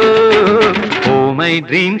വേളിപ്പെണ്ണല്ലോ ഓ മൈ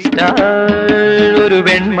ഡ്രീം സ്റ്റാർ ഒരു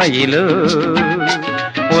വെണ്മയിലോ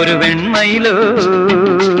ഒരു വെണ്മയിലോ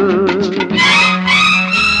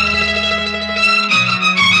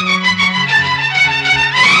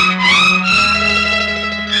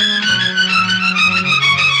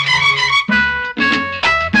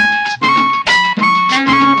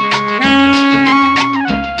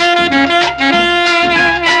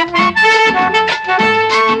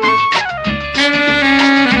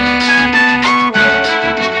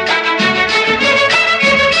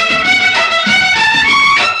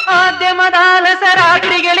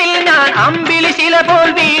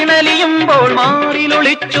വീണലിയുമ്പോൾ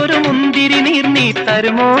മാറിലൊളിച്ചൊരു മുന്തിരി നീർ നീ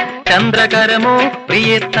തരുമോ ചന്ദ്രകരമോ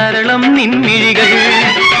പ്രിയ തരളം നിൻമിഴികൾ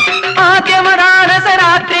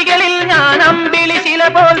ആദ്യമരാരസരാത്രികളിൽ ഞാൻ അമ്പിളി ശില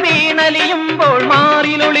പോൽ വീണലിയുമ്പോൾ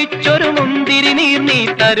മാറിലൊളിച്ചൊരു മുന്തിരി നീർ നീ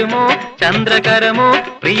തരുമോ ചന്ദ്രകരമോ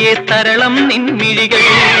പ്രിയ തരളം നിൻമിഴികൾ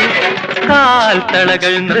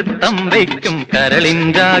കാൽത്തളകൾ നൃത്തം വയ്ക്കും കരളിൻ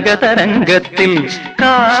രാഗതരംഗത്തിൽ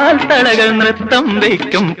കാൽത്തളകൾ നൃത്തം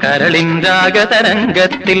വയ്ക്കും കരളിൻ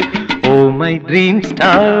രാഗതരംഗത്തിൽ ഓ മൈ ഡ്രീം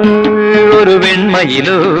സ്റ്റാർ ഒരു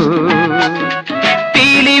വെണ്മയിലോ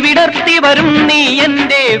പീലി വിടർത്തി വരും നീ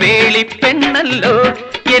എന്റെ വേളിപ്പെണ്ണല്ലോ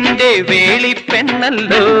എന്റെ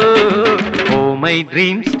വേളിപ്പെണ്ണല്ലോ ഓ മൈ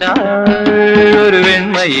ഡ്രീം സ്റ്റാർ ഒരു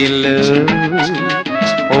വെണ്മയിലോ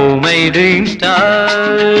ഓ മൈ ഡ്രീം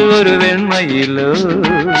സ്റ്റാർ ഒരു വെണ്മയിലോ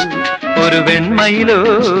ഒരു വെണ്മയിലോ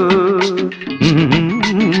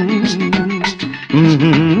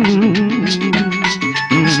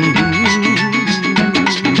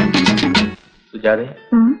സുജാതെ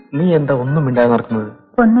നീ എന്താ ഒന്നും മിണ്ടാതെ നടക്കുന്നത്?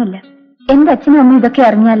 ഒന്നുമില്ല. എന്റെ അച്ഛനും അമ്മയും ഇതൊക്കെ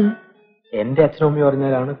അറിഞ്ഞാൽ? എന്റെ അച്ഛനും അമ്മയും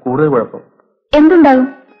അറിഞ്ഞാലാണ് കൂടുതൽ കുഴപ്പം. എന്തുണ്ടാവും?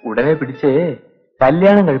 ഉടനെ പിടിച്ചേ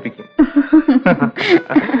കല്യാണം കഴിപ്പിക്കും.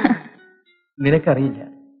 നിനക്കറിയില്ല,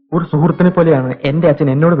 ഒരു സുഹൃത്തിനെ പോലെയാണ് എന്റെ അച്ഛൻ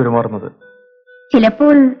എന്നോട് പെരുമാറുന്നത്.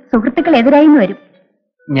 ചിലപ്പോൾ സുഹൃത്തുക്കൾ എതിരായിന്ന് വരും.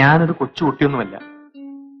 ഞാനൊരു കൊച്ചുകുട്ടിയൊന്നുമല്ല.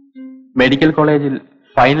 മെഡിക്കൽ കോളേജിൽ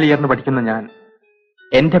ഫൈനൽ ഇയറിന് പഠിക്കുന്ന ഞാൻ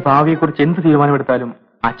എന്റെ ഭാവിയെക്കുറിച്ച് എന്ത് തീരുമാനമെടുത്താലും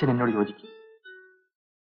അച്ഛൻ എന്നോട് യോജിക്കും.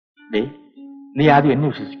 നീ ആദ്യം എന്നെ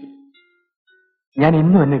വിശ്വസിക്കും. ഞാൻ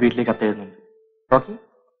ഇന്നും എന്നെ വീട്ടിലേക്ക് കത്തെഴുതുന്നുണ്ട്. ഓക്കെ,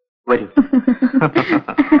 വരൂ.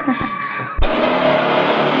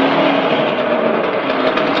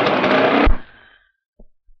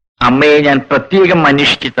 അമ്മയെ ഞാൻ പ്രത്യേകം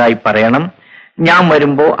അന്വേഷിച്ചതായി പറയണം. ഞാൻ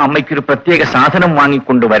വരുമ്പോ അമ്മയ്ക്കൊരു പ്രത്യേക സാധനം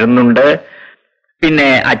വാങ്ങിക്കൊണ്ട് വരുന്നുണ്ട്. പിന്നെ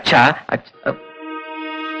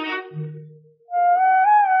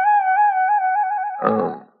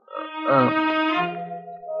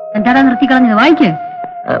എന്താടാ നിർത്തിക്കളഞ്ഞത്? വായിക്ക്.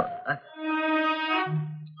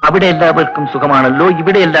 അവിടെ എല്ലാവർക്കും സുഖമാണല്ലോ,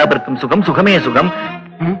 ഇവിടെ എല്ലാവർക്കും സുഖം, സുഖമേ സുഖം.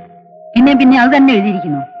 പിന്നെ അത് തന്നെ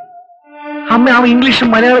എഴുതിയിരിക്കുന്നു. അമ്മ അവ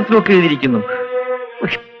ഇംഗ്ലീഷും മലയാളത്തിലും ഒക്കെ എഴുതിയിരിക്കുന്നു.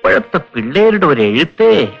 ഇപ്പോഴത്തെ പിള്ളേരുടെ ഒരു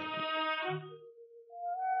എഴുത്തേ.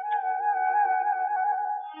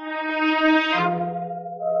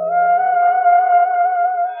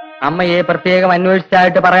 അമ്മയെ പ്രത്യേകം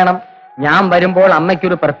അന്വേഷിച്ചായിട്ട് പറയണം. ഞാൻ വരുമ്പോൾ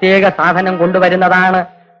അമ്മയ്ക്കൊരു പ്രത്യേക സാധനം കൊണ്ടുവരുന്നതാണ്.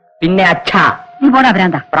 പിന്നെ നീ പോടാ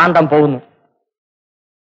ഭ്രാന്ത. പ്രാന്തം പോകുന്നു.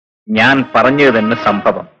 ഞാൻ പറഞ്ഞത് തന്നെ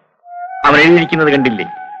സംഭവം. അവൻ എഴുതിയിരിക്കുന്നത് കണ്ടില്ലേ?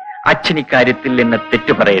 അച്ഛൻ ഇക്കാര്യത്തിൽ എന്നെ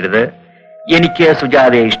തെറ്റു പറയരുത്. എനിക്ക്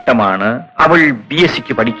സുജാതയെ ഇഷ്ടമാണ്. അവൾ BSc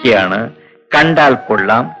പഠിക്കുകയാണ്. കണ്ടാൽ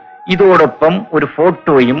കൊള്ളാം. ഇതോടൊപ്പം ഒരു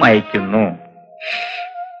ഫോട്ടോയും അയക്കുന്നു.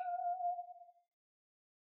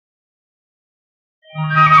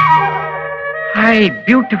 Hi,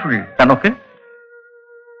 beautiful. തണക്ക്.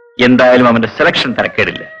 എന്തായാലും അവന്റെ സെലക്ഷൻ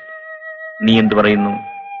തരക്കേടില്ല. നീ എന്തു പറയുന്നു?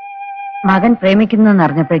 മകൻ പ്രേമിക്കുന്നു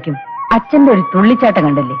അറിഞ്ഞപ്പോഴേക്കും അച്ഛന്റെ ഒരു തുള്ളിച്ചാട്ടം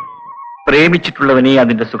കണ്ടല്ലേ? പ്രേമിച്ചിട്ടുള്ളവനെ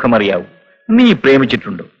അതിന്റെ സുഖമറിയാവൂ. നീ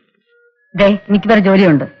പ്രേമിച്ചിട്ടുണ്ടോ? എനിക്ക് വേറെ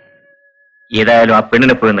ജോലിയുണ്ട്. ഏതായാലും ആ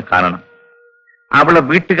പെണ്ണിനെ പോയി ഒന്ന് കാണണം. അവളെ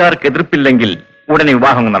വീട്ടുകാർക്ക് എതിർപ്പില്ലെങ്കിൽ ഉടനെ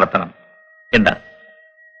വിവാഹം നടത്തണം. എന്താ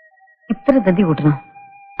ഇത്ര ഗതി കൂട്ടണോ?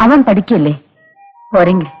 അവൻ പഠിക്കല്ലേ?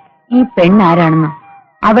 പോരെങ്കിൽ ഈ പെണ്ണ് ആരാണെന്നോ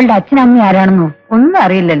അവളുടെ അച്ഛനമ്മ ആരാണെന്നോ ഒന്നും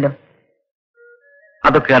അറിയില്ലല്ലോ.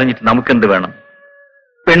 അതൊക്കെ അറിഞ്ഞിട്ട് നമുക്കെന്ത് വേണം?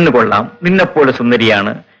 പെണ്ണ് കൊള്ളാം, നിന്നെപ്പോലെ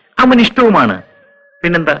സുന്ദരിയാണ്, അവൻ ഇഷ്ടവുമാണ്.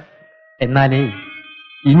 പിന്നെന്താ? എന്നാലേ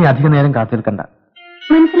ഇനി അധിക നേരം കാത്തു നിൽക്കണ്ട.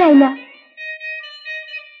 മനസ്സിലായില്ല.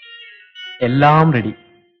 എല്ലാം റെഡി.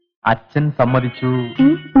 അച്ഛൻ സമ്മതിച്ചു.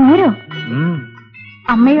 നേരോ?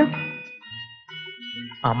 അമ്മയോ?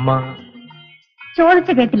 അമ്മ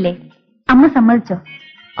ചോദിച്ച കേട്ടില്ലേ? അമ്മ സമ്മതിച്ചോ?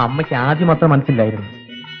 അമ്മയ്ക്ക് ആദ്യം അത്ര മനസ്സിലായിരുന്നു.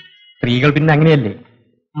 സ്ത്രീകൾ പിന്നെ അങ്ങനെയല്ലേ.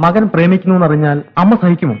 മകൻ പ്രേമിക്കുന്നു എന്നറിഞ്ഞാൽ അമ്മ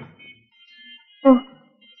സഹിക്കുമോ?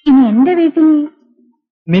 ഇനി എന്റെ വീട്ടിൽ?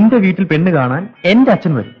 നിന്റെ വീട്ടിൽ പെണ്ണ് കാണാൻ എന്റെ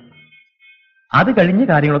അച്ഛൻ വരും. അത് കഴിഞ്ഞ്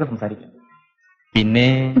കാര്യങ്ങളൊക്കെ സംസാരിക്കാം. പിന്നെ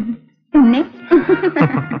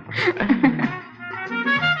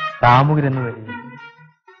കാമുകരെന്ന് വരെ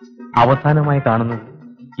അവസാനമായി കാണുന്നത്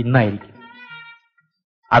ഇന്നായിരിക്കും.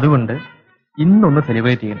 അതുകൊണ്ട് ഇന്നൊന്ന്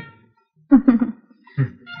സെലിബ്രേറ്റ് ചെയ്യണം.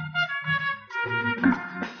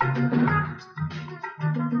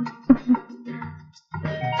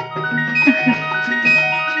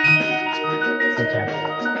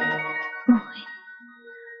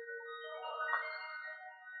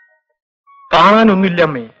 കാണാനൊന്നുമില്ല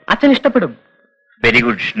അമ്മേ, അച്ഛൻ ഇഷ്ടപ്പെടും. Very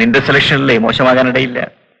good. നിന്റെ സെലക്ഷനിലെ മോശമാകാനിടയില്ല.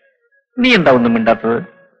 നീ എന്താ ഒന്നും മിണ്ടാത്തത്?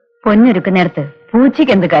 പൊന്നൊരുക്കുന്നിടത്ത്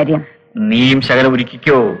പൂച്ചയ്ക്ക് എന്ത് കാര്യം? നീയും ശകലം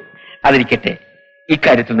ഒരുക്കിക്കോ. അതിരിക്കട്ടെ,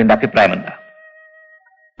 ഇക്കാര്യത്തിൽ നിന്റെ അഭിപ്രായം എന്താ?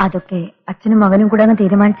 അതൊക്കെ അച്ഛനും മകനും കൂടെ അങ്ങ്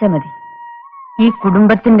തീരുമാനിച്ചാൽ മതി. ഈ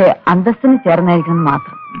കുടുംബത്തിന്റെ അന്തസ്സിന് ചേർന്നായിരിക്കണം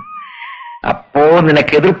മാത്രം. അപ്പോ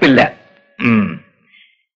നിനക്ക് എതിർപ്പില്ല.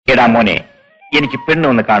 എടാ മോനെ, എനിക്ക്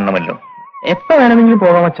പെണ്ണൊന്ന് കാണണമല്ലോ. എപ്പോ വേണമെങ്കിലും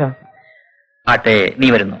പോകാം അച്ഛാ. ആട്ടെ, നീ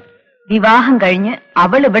വരുന്നു? വിവാഹം കഴിഞ്ഞ്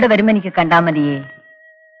അവൾ ഇവിടെ വരുമ്പോ എനിക്ക് കണ്ടാ മതിയേ.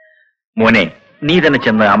 മോനെ, നീ തന്നെ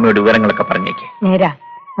ചെന്ന് അമ്മയുടെ വിവരങ്ങളൊക്കെ പറഞ്ഞേക്ക്. നേരാ,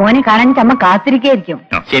 മോനെ കാണാൻ അമ്മ കാത്തിരിക്കായിരിക്കും.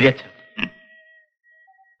 ശരി അച്ഛ.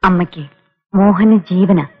 അമ്മയ്ക്ക് മോഹന്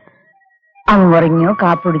ജീവന. അവൻ ഉറങ്ങിയോ,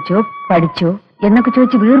 കാപ്പൊടിച്ചോ, പഠിച്ചോ എന്നൊക്കെ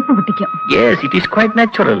ചോദിച്ച് വീർപ്പ് പിടിക്കും. Yes, it is quite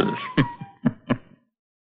natural.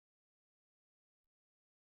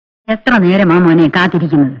 എത്ര നേരമാ മോനെ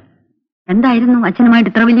കാത്തിരിക്കുന്നത്? എന്തായിരുന്നു അച്ഛനുമായിട്ട്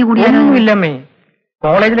ഇത്ര വലിയ കൂടിയാലോചനയില്ലമ്മേ.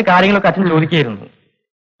 കോളേജിലെ കാര്യങ്ങളൊക്കെ അച്ഛൻ ചോദിക്കായിരുന്നു.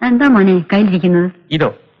 എന്താ മോനെ കയ്യിലിരിക്കുന്നത്? ഇതോ?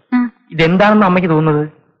 ഇതെന്താണെന്ന് അമ്മയ്ക്ക് തോന്നുന്നത്?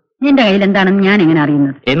 നിന്റെ കയ്യിൽ എന്താണെന്ന് ഞാൻ എങ്ങനെ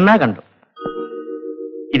അറിയുന്നത്? എന്നാ കണ്ടു.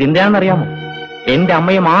 ഇതെന്താണെന്ന് അറിയാമോ? എന്റെ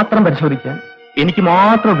അമ്മയെ മാത്രം പരിശോധിക്കാൻ, എനിക്ക്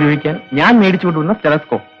മാത്രം ഉപയോഗിക്കാൻ ഞാൻ മേടിച്ചു കൊണ്ടുവന്ന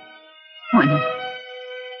സ്റ്റെലസ്കോപ്പ്. മോനെ,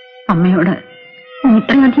 അമ്മയോട് നീ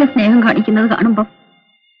ഇത്രയധികം സ്നേഹം കാണിക്കുന്നത് കാണുമ്പോ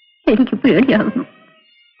എനിക്ക് പേടിയാകുന്നു.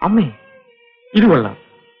 അമ്മേ, ഇത് കൊള്ളാം.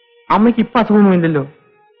 അമ്മയ്ക്ക് ഇപ്പൊ അസുഖമൊന്നുമില്ലല്ലോ.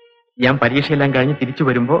 ഞാൻ പരീക്ഷയെല്ലാം കഴിഞ്ഞ് തിരിച്ചു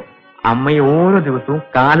വരുമ്പോ അമ്മയെ ഓരോ ദിവസവും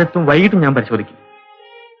കാലത്തും വൈകിട്ടും ഞാൻ പരിശോധിക്കും.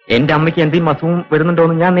 എന്റെ അമ്മയ്ക്ക് എന്തെങ്കിലും അസുഖം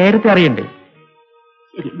വരുന്നുണ്ടോന്ന് ഞാൻ നേരത്തെ അറിയണ്ടേ?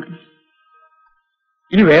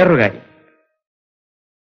 ഇനി വേറൊരു കാര്യം.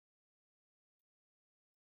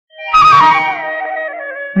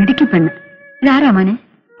 മിടുക്കി പെണ്ണ്. ഇതാരാ മോനെ?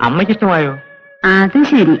 അമ്മയ്ക്ക് ഇഷ്ടമായോ? അത്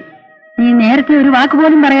ശരി. നീ നേരത്തെ ഒരു വാക്ക്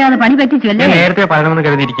പോലും പറയാതെ പണി പറ്റിച്ചു അല്ലേ? നേരത്തെ പറയണമെന്ന്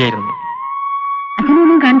കരുതിയിരിക്കായിരുന്നു.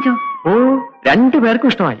 അച്ഛനൊന്നും കാണിച്ചോ? ഓ, 2 പേർക്കും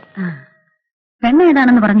ഇഷ്ടമായി. പെണ്ണ്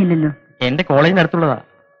ഏതാണെന്ന് പറഞ്ഞില്ലല്ലോ. എന്റെ കോളേജിനടുത്തുള്ളതാ.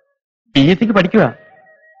 PSC പഠിക്കുക.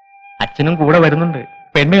 അച്ഛനും കൂടെ വരുന്നുണ്ട്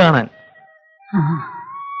പെണ്ണ് കാണാൻ.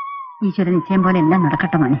 ഈശ്വര നിശ്ചയം പോലെ എല്ലാം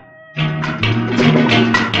നടക്കട്ടെ മോനെ.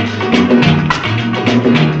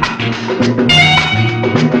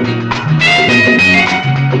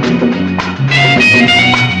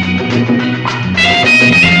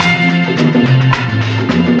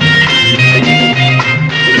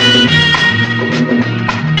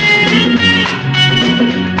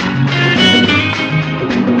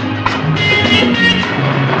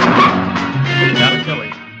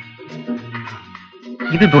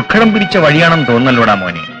 ഇത് ദുർഘടം പിടിച്ച വഴിയാണെന്ന് തോന്നല്ലോടാ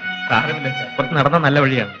മോനെ. പുറത്ത് നടന്ന നല്ല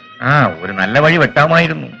വഴിയാണ്. ഒരു നല്ല വഴി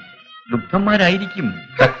വെട്ടാമായിരുന്നു. ദുഃഖന്മാരായിരിക്കും.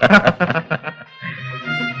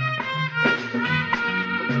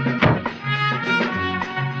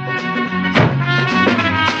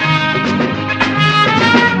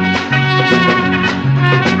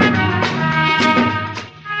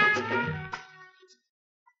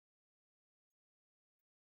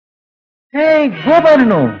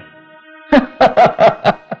 ഗോപാലനോ?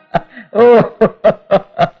 ഓ,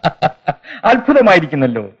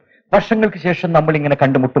 അത്ഭുതമായിരിക്കുന്നല്ലോ. വർഷങ്ങൾക്ക് ശേഷം നമ്മൾ ഇങ്ങനെ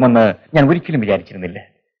കണ്ടുമുട്ടുമെന്ന് ഞാൻ ഒരിക്കലും വിചാരിച്ചിരുന്നില്ല.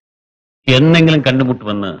 എന്നെങ്കിലും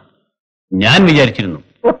കണ്ടുമുട്ടുമെന്ന് ഞാൻ വിചാരിച്ചിരുന്നു.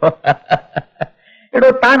 എടോ,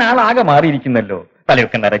 താൻ ആളാകെ മാറിയിരിക്കുന്നല്ലോ.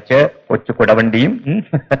 തലയൊക്കെ നിറച്ച് കൊച്ചു കുടവണ്ടിയും.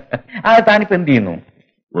 താനിപ്പോ എന്ത് ചെയ്യുന്നു?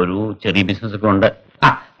 ഒരു ചെറിയ ബിസിനസ് ഒക്കെ ഉണ്ട്.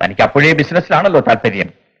 തനിക്ക് അപ്പോഴേ ബിസിനസ്സിലാണല്ലോ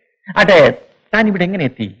താല്പര്യം. അതെ, താൻ ഇവിടെ എങ്ങനെ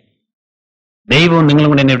എത്തി? ദൈവവും നിങ്ങളും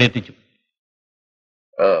കൂടെ എന്നെ ഇവിടെ എത്തിച്ചു.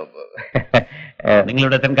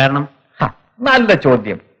 നിങ്ങളിവിടെ എത്താൻ കാരണം? നല്ല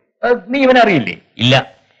ചോദ്യം. നീ ഇവനറിയില്ലേ? ഇല്ല.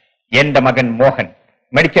 എന്റെ മകൻ മോഹൻ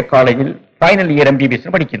മെഡിക്കൽ കോളേജിൽ ഫൈനൽ ഇയർ MBBS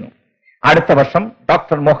പഠിക്കുന്നു. അടുത്ത വർഷം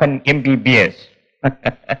ഡോക്ടർ മോഹൻ MBBS.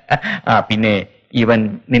 പിന്നെ ഇവൻ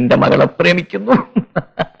നിന്റെ മകളെ പ്രേമിക്കുന്നു.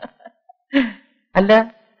 അല്ല,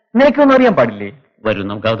 നിനക്കൊന്നും അറിയാൻ പാടില്ലേ? വരൂ,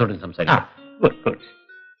 നമുക്ക് അകത്തോട്ട് സംസാരിക്കാം.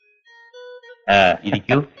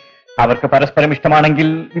 ഇരിക്കൂ. അവർക്ക് പരസ്പരം ഇഷ്ടമാണെങ്കിൽ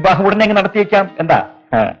വിവാഹം ഉടനെ അങ്ങ് നടത്തിയേക്കാം. എന്താ?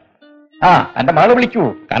 എന്റെ മകളെ വിളിക്കൂ,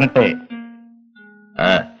 കാണട്ടെ.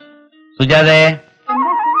 സുജാതേ.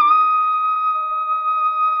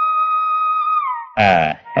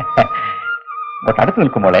 അടുത്ത്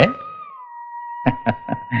നിൽക്കുമോളെ.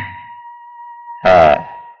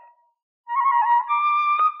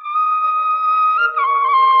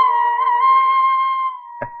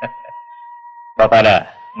 ഗോപാല,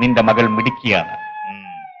 നിന്റെ മകൾ മിടുക്കിയാണ്.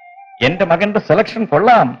 എന്റെ മകന്റെ സെലക്ഷൻ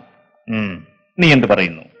കൊള്ളാം. നീ എന്ത്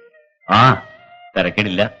പറയുന്നു?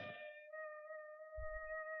 തിരക്കിടില്ല.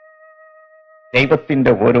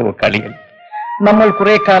 ദൈവത്തിന്റെ ഓരോ കളികൾ നമ്മൾ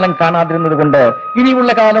കുറെ കാലം കാണാതിരുന്നത് കൊണ്ട്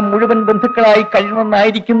ഇനിയുള്ള കാലം മുഴുവൻ ബന്ധുക്കളായി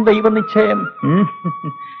കഴിയണമെന്നായിരിക്കും ദൈവനിശ്ചയം.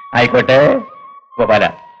 ആയിക്കോട്ടെ ഗോപാല,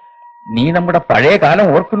 നീ നമ്മുടെ പഴയ കാലം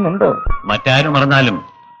ഓർക്കുന്നുണ്ടോ? മറ്റാരും മറന്നാലും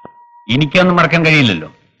എനിക്കൊന്നും മറക്കാൻ കഴിയില്ലല്ലോ.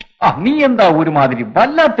 നീ എന്താ ഒരുമാതിരി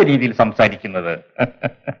വല്ലാത്ത രീതിയിൽ സംസാരിക്കുന്നത്?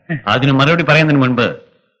 അതിന് മറുപടി പറയുന്നതിന് മുൻപ്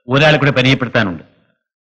ഒരാളെ കൂടെ പരിചയപ്പെടുത്താനുണ്ട്.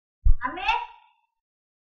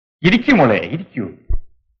 ഇരിക്കൂ മോളെ, ഇരിക്കൂ.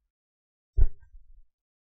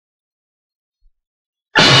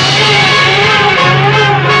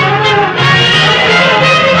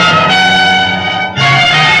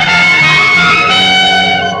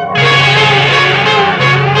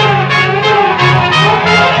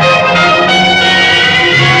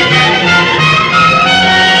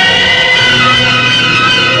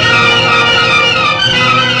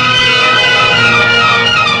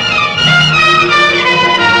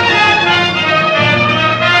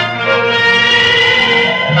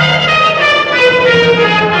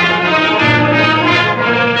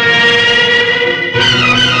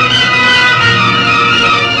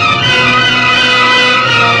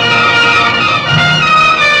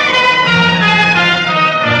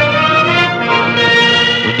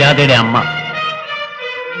 സുജാതയുടെ അമ്മ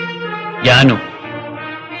ജാനു.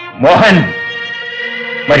 മോഹൻ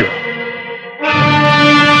വരൂ.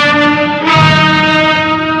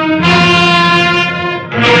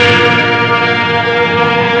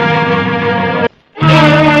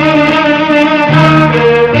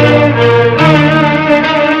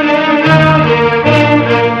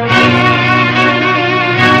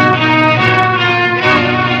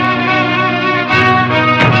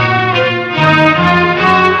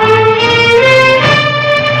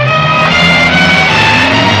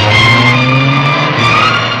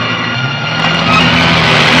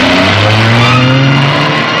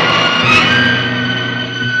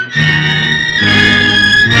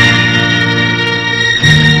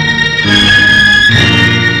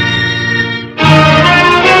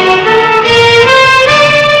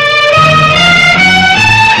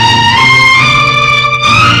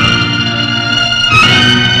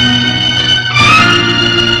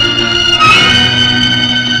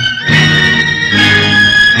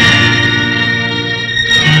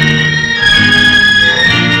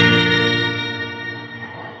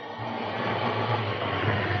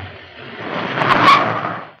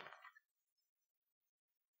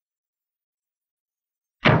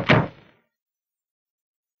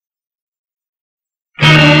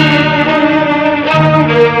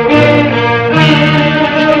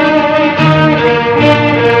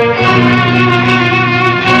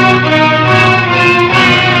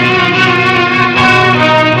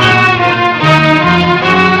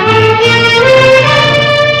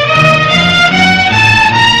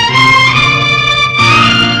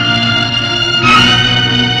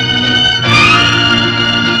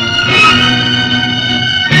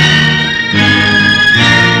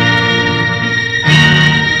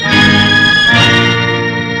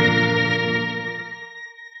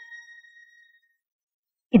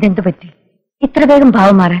 ഇതെന്തു പറ്റി ഇത്ര വേഗം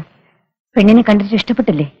ഭാവം മാറാൻ? പെണ്ണിനെ കണ്ടിട്ട്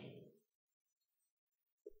ഇഷ്ടപ്പെട്ടില്ലേ?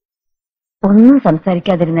 ഒന്നും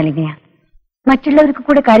സംസാരിക്കാതിരുന്നാൽ ഇങ്ങനെയാ. മറ്റുള്ളവർക്ക്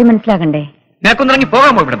കൂടെ കാര്യം മനസ്സിലാകണ്ടേ? നിനക്കൊന്നിറങ്ങി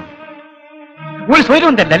പോകാമോ ഇവിടെ? ഒരു സ്വയം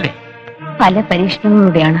ഉണ്ടല്ലേ? പല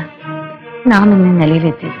പരീക്ഷണങ്ങളിലൂടെയാണ് നാം ഇന്ന്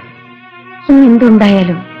നിലയിലെത്തിയത്. ഇനി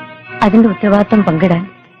എന്തുണ്ടായാലും അതിന്റെ ഉത്തരവാദിത്വം പങ്കിടാൻ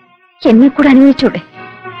എന്നെ കൂടെ അനുവദിച്ചൂടെ?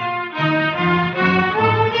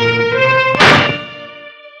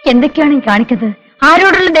 എന്തൊക്കെയാണ് ഈ കാണിക്കുന്നത്?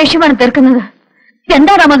 ആരോടുള്ള ദേഷ്യമാണ് തീർക്കുന്നത്?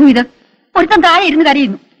 എന്താ മധു ഇത്? ഒരുത്തൻ താഴെ ഇരുന്ന്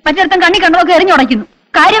കരയുന്നു, മറ്റൊരുത്തൻ കണ്ണി കണ്ണൊക്കെ എറിഞ്ഞുടയ്ക്കുന്നു.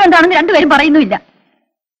 കാര്യം എന്താണെന്ന് രണ്ടുപേരും പറയുന്നുമില്ല.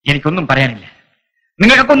 എനിക്കൊന്നും പറയാനില്ല.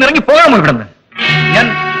 നിങ്ങൾക്കൊക്കെ ഒന്ന് ഇറങ്ങി പോകാമോ ഇവിടുന്ന്? ഞാൻ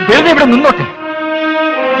വെറുതെ ഇവിടെ നിന്നോട്ടെ.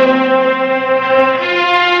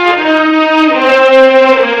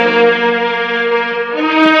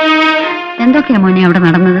 എന്തൊക്കെയാ മോനെ അവിടെ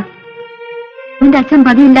നടന്നത്? നിന്റെ അച്ഛൻ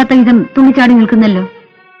പതിയില്ലാത്ത വിധം തുണിച്ചാടി നിൽക്കുന്നല്ലോ.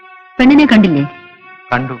 പെണ്ണിനെ കണ്ടില്ലേ?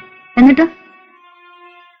 കണ്ടു. എന്നിട്ട്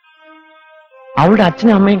അവളുടെ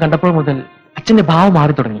അച്ഛനും അമ്മയും കണ്ടപ്പോൾ മുതൽ അച്ഛന്റെ ഭാവം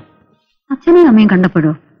മാറി തുടങ്ങി. അച്ഛനെയും അമ്മയും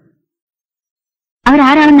കണ്ടപ്പോഴോ?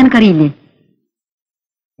 അവരാരാണെന്ന് നിനക്കറിയില്ലേ?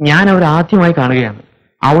 ഞാൻ അവർ ആദ്യമായി കാണുകയാണ്.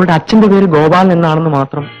 അവളുടെ അച്ഛന്റെ പേര് ഗോപാലൻ എന്നാണെന്ന്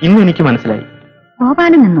മാത്രം ഇന്ന് എനിക്ക് മനസ്സിലായി.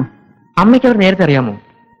 ഗോപാലൻ എന്നോ? അമ്മയ്ക്ക് അവർ നേരത്തെ അറിയാമോ?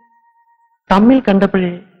 തമ്മിൽ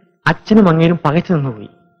കണ്ടപ്പോഴേ അച്ഛനും അങ്ങേരും പകച്ചു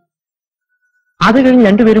നിന്നുപോയി. അത് കഴിഞ്ഞ്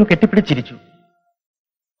രണ്ടുപേരും കെട്ടിപ്പിടിച്ചിരിച്ചു.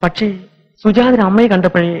 പക്ഷേ സുജാതയുടെ അമ്മയെ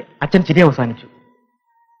കണ്ടപ്പോഴേ അച്ഛൻ ചിരി അവസാനിച്ചു.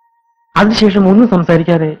 അതിനുശേഷം ഒന്നും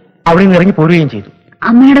സംസാരിക്കാതെ അവിടെ നിന്ന് ഇറങ്ങി പോരുകയും ചെയ്തു.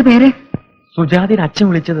 അമ്മയുടെ പേര്? സുജാതയുടെ അച്ഛൻ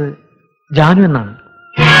വിളിച്ചത് ജാനു എന്നാണ്.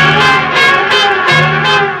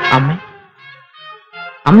 അമ്മേ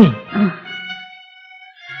അമ്മേ,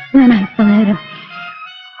 ഞാൻ അല്പനേരം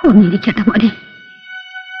ഒന്നിരിക്കട്ടെ മതി.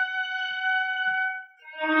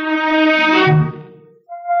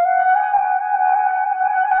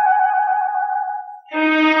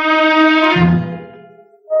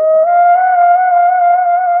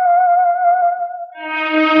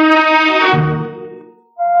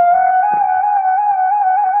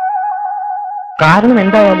 കാരണം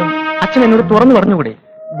എന്തായാലും അച്ഛൻ എന്നോട് തുറന്നു പറഞ്ഞുകൂടെ?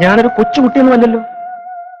 ഞാനൊരു കൊച്ചുകുട്ടിയൊന്നുമല്ലല്ലോ.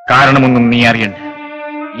 കാരണമൊന്നും നീ അറിയണ്ട.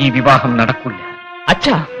 ഈ വിവാഹം നടക്കില്ല.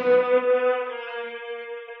 അച്ഛാ,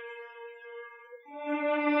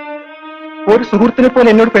 ഒരു സുഹൃത്തിനെ പോലെ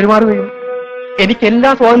എന്നോട് പെരുമാറുകയും എനിക്ക്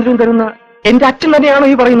എല്ലാ സ്വാതന്ത്ര്യവും തരുന്ന എന്റെ അച്ഛൻ തന്നെയാണോ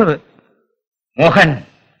ഈ പറയുന്നത്? മോഹൻ,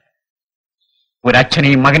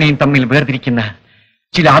 ഒരച്ഛനെയും മകനെയും തമ്മിൽ വേർതിരിക്കുന്ന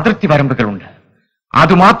ചില അതിർത്തി വരമ്പുകളുണ്ട്.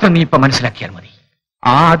 അതുമാത്രം നീ ഇപ്പൊ മനസ്സിലാക്കിയാൽ മതി.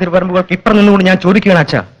 ആ അതിർവരമ്പുകൾക്ക് ഇപ്പുറം നിന്നുകൊണ്ട് ഞാൻ ചോദിക്കുകയാണ്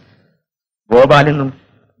അച്ഛ, ഗോപാലെന്നും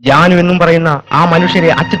ജാനു എന്നും പറയുന്ന ആ മനുഷ്യരെ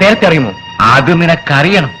അച്ഛൻ നേരത്തെ അറിയുമോ? അത്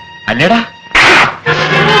നിനക്കറിയണം അല്ലേടാ?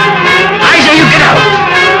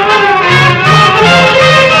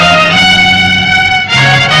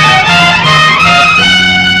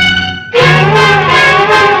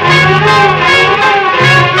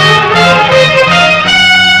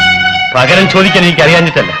 പകരം ചോദിക്കാൻ എനിക്ക്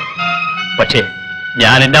അറിയാഞ്ഞിട്ടല്ല. പക്ഷേ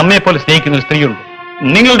ഞാൻ എന്റെ അമ്മയെ പോലെ സ്നേഹിക്കുന്ന ഒരു സ്ത്രീയുണ്ട്,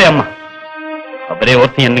 നിങ്ങളുടെ അമ്മ. അവരെ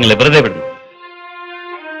ഓർത്ത് ഞാൻ നിങ്ങളെ വെറുതെ വിടുന്നു.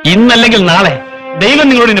 ഇന്നല്ലെങ്കിൽ നാളെ ദൈവം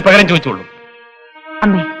നിങ്ങളോട് ഇനി പകരം ചോദിച്ചോളൂ.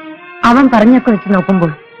 അമ്മേ, അവൻ പറഞ്ഞൊക്കെ വെച്ച്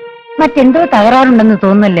നോക്കുമ്പോൾ മറ്റെന്തോ തകരാറുണ്ടെന്ന്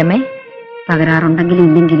തോന്നുന്നല്ലേ അമ്മേ? തകരാറുണ്ടെങ്കിലും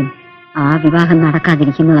ഇല്ലെങ്കിലും ആ വിവാഹം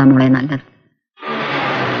നടക്കാതിരിക്കുന്നതാ മോളെ നല്ലത്.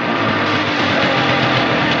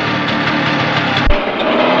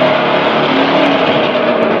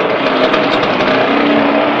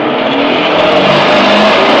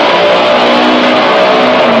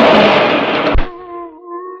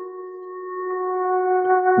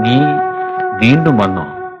 നീ വീണ്ടും വന്നോ?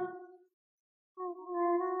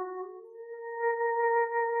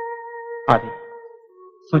 അതെ,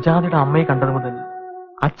 സുജാതയുടെ അമ്മയെ കണ്ടത് മുതൽ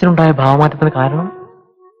അച്ഛനുണ്ടായ ഭാവമാറ്റത്തിന് കാരണം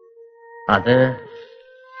അത്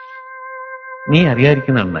നീ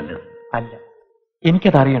അറിയാതിരിക്കുന്നതാണ് നല്ലത്. അല്ല,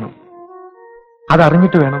 എനിക്കത് അറിയണം.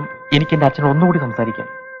 അതറിഞ്ഞിട്ട് വേണം എനിക്ക് എന്റെ അച്ഛൻ ഒന്നുകൂടി സംസാരിക്കാൻ.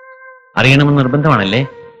 അറിയണമെന്ന് നിർബന്ധമാണല്ലേ?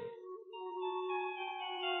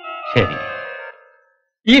 ശരി.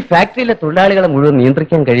 ഈ ഫാക്ടറിയിലെ തൊഴിലാളികളെ മുഴുവൻ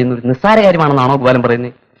നിയന്ത്രിക്കാൻ കഴിയുന്ന ഒരു നിസ്സാര കാര്യമാണെന്നാണോ ഗോപാലൻ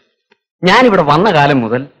പറയുന്നത്? ഞാനിവിടെ വന്ന കാലം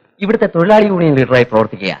മുതൽ ഇവിടുത്തെ തൊഴിലാളി യൂണിയൻ ലീഡറായി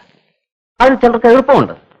പ്രവർത്തിക്കുക. അതിന് ചിലർക്ക്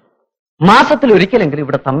എളുപ്പമുണ്ട്. മാസത്തിൽ ഒരിക്കലെങ്കിലും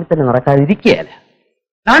ഇവിടെ തമ്മിൽ തന്നെ നടക്കാതിരിക്കുകയല്ല.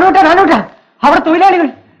 നാനൂട്ടാ, അവിടെ തൊഴിലാളികൾ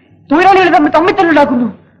തമ്മിൽ തന്നെ ഉണ്ടാക്കുന്നു.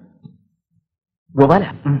 ഗോപാല,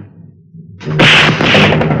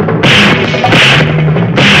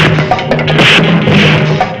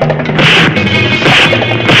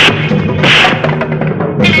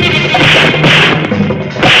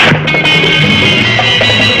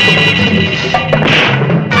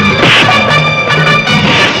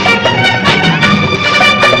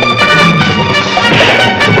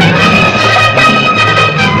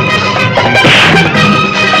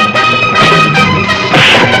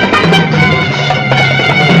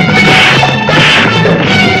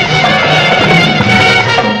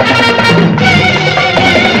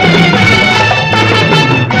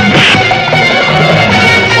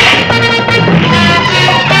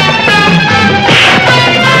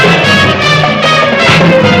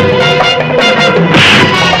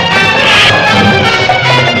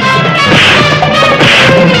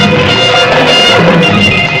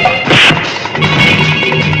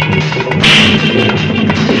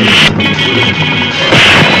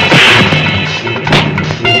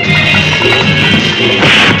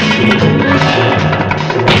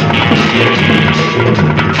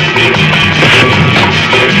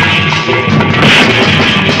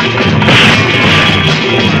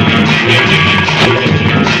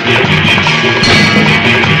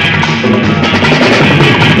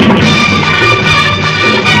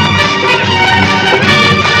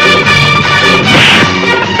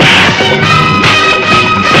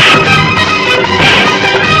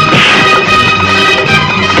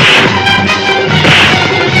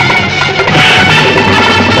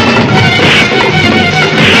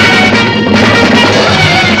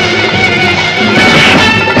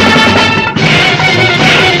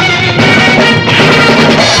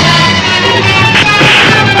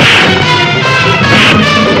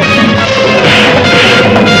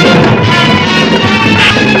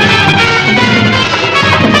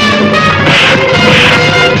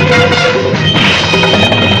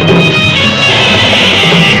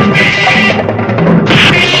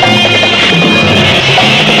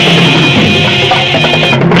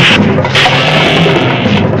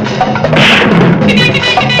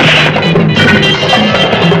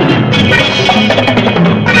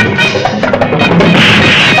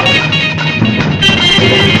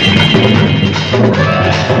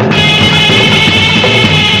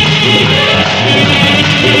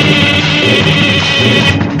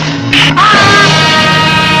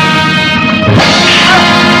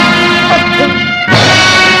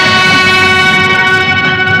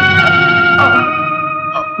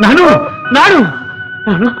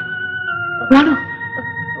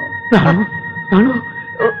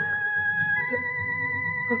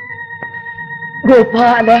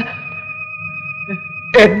 ഗോപാല,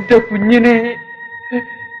 എന്റെ കുഞ്ഞിനെ,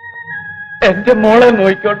 എന്റെ മോളെ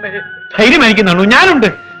നോയിക്കോട്ടെ. ധൈര്യം എനിക്കുന്നാണു, ഞാനുണ്ട്.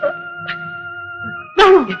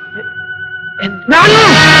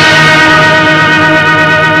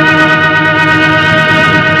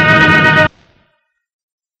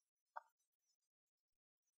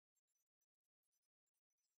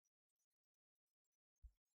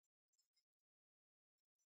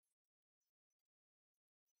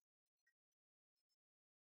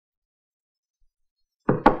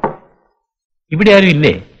 ഇവിടെ ആരും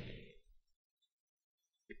ഇല്ലേ?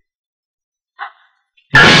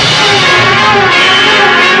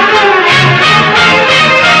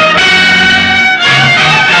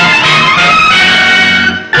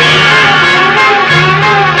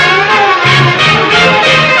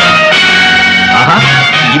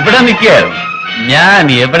 ഇവിടെ നിൽക്കുകയായിരുന്നു.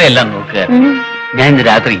 ഞാൻ എവിടെയെല്ലാം നോക്കുക. ഞാൻ ഇന്ന്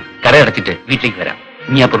രാത്രി കടയടച്ചിട്ട് വീട്ടിലേക്ക് വരാം.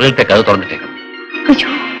 നീ ആ പുറകിലത്തെ കഥ തുറന്നിട്ടേക്കണം.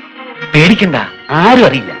 പേടിക്കണ്ട, ആരും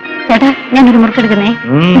അറിയില്ല. ചേട്ടാ, ഞാനൊരു മുറുക്കെടുക്കുന്നേ.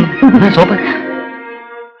 സോപ്പ്.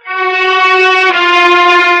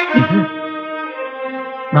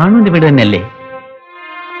 നാണുവിന്റെ വീട് തന്നെയല്ലേ?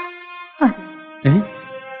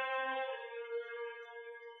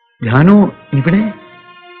 ഞാനോ ഇവിടെ?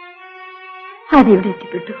 അതിവിടെ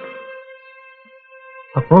എത്തിപ്പെട്ടു.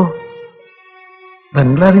 അപ്പോ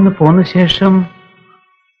ബംഗ്ലാവിൽ നിന്ന് പോന്ന ശേഷം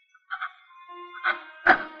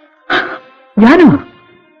ഞാനോ?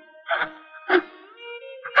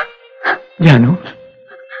 ഞാനോ?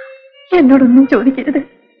 എന്നോടൊന്നും ചോദിക്കരുത്.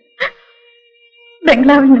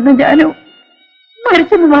 ബംഗ്ലാവിൽ നിന്ന് ഞാനോ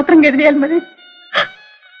മരിച്ചെന്ന് മാത്രം കരുതിയാൽ മതി.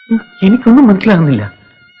 എനിക്കൊന്നും മനസ്സിലാകുന്നില്ല.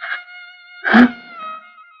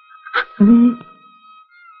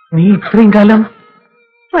 നീ ഇത്രയും കാലം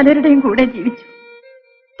പലരുടെയും കൂടെ ജീവിച്ചു,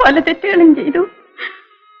 പല തെറ്റുകളും ചെയ്തു.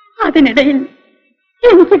 അതിനിടയിൽ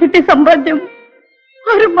എനിക്ക് കിട്ടിയ സമ്പാദ്യം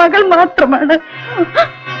ഒരു മകൾ മാത്രമാണ്.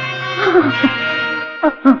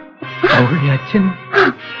 അവളുടെ അച്ഛൻ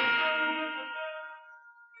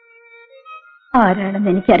ആരാണെന്ന്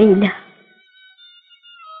എനിക്കറിയില്ല.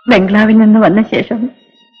 ബംഗ്ലാവിൽ നിന്ന് വന്ന ശേഷം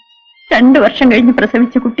 2 വർഷം കഴിഞ്ഞ്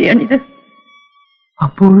പ്രസവിച്ച കുട്ടിയാണിത്.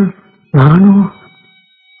 അപ്പോൾ നാണു?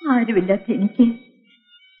 ആരുമില്ലാത്ത എനിക്ക്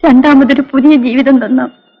രണ്ടാമതൊരു പുതിയ ജീവിതം തന്ന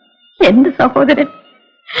എന്റെ സഹോദരൻ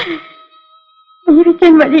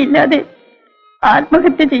ജീവിക്കാൻ വഴിയില്ലാതെ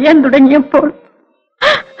ആത്മഹത്യ ചെയ്യാൻ തുടങ്ങിയപ്പോൾ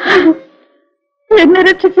എന്നെ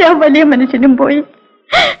രക്ഷിച്ച ആ വലിയ മനുഷ്യനും പോയി.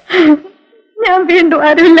 ഞാൻ വീണ്ടും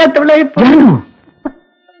ആരുമില്ലാത്തവളായി പോയി.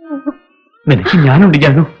 നിനക്ക് ഞാനുണ്ട്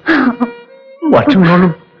ജാനു.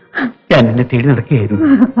 വർഷങ്ങളോളം ഞാൻ എന്നെ തേടി നടക്കുകയായിരുന്നു.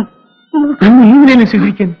 നീ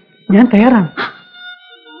സ്വീകരിക്കാൻ ഞാൻ തയ്യാറാണ്.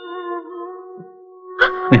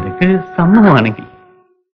 നിനക്ക് സമ്മതമാണെങ്കിൽ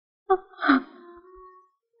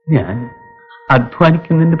ഞാൻ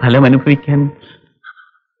അധ്വാനിക്കുന്നതിന്റെ ഫലം അനുഭവിക്കാൻ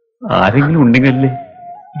ആരെങ്കിലും ഉണ്ടെങ്കിലല്ലേ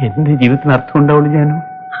എന്റെ ജീവിതത്തിന് അർത്ഥം ഉണ്ടാവുള്ളൂ. ഞാനോ?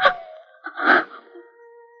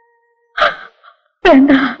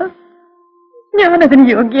 വേണ്ട, ഞാനതിന്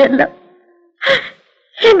യോഗ്യല്ല.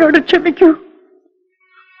 എന്നോട് ക്ഷമിക്കൂ.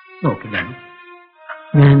 നോക്കില്ല,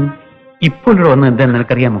 ഞാൻ ഇപ്പോൾ ഇവിടെ വന്നത് എന്താണെന്ന്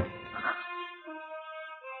നിനക്കറിയാമോ?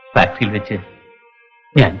 ടാക്സിയിൽ വെച്ച്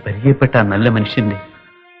ഞാൻ പരിചയപ്പെട്ട ആ നല്ല മനുഷ്യന്റെ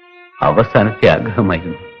അവസാനത്തെ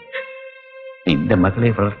ആഗ്രഹമായിരുന്നു നിന്റെ മകളെ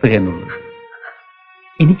വളർത്തുക എന്നുള്ളത്.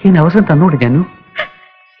 എനിക്കതിന് അവസരം തന്നോട് ജാനു.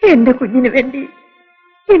 എന്റെ കുഞ്ഞിന് വേണ്ടി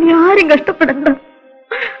ഇനി ആരും കഷ്ടപ്പെടണ്ട.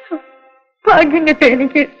 ഭാഗ്യം കിട്ട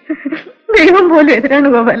എനിക്ക് ദൈവം പോലും എതിരാണ്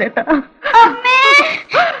ഗോപാലേട്ടാ.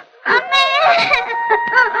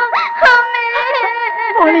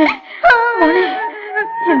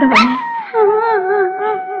 എന്താ പറഞ്ഞേ?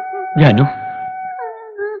 ജാനു,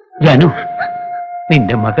 ജാനു,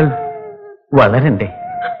 നിന്റെ മകൾ വളരണ്ടേ,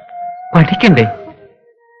 പഠിക്കണ്ടേ?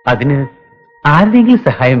 അതിന് ആരുടെയെങ്കിലും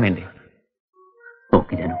സഹായം വേണ്ടേ?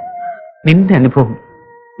 നോക്ക് ജാനു, നിന്റെ അനുഭവം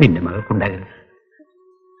നിന്റെ മകൾക്കുണ്ടാകരുത്.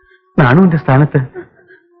 നാണുവിന്റെ സ്ഥാനത്ത്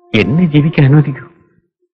എന്നെ ജീവിക്കാൻ അനുവദിക്കൂ.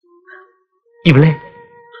 ഇവളെ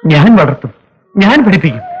ഞാൻ വളർത്തും, ഞാൻ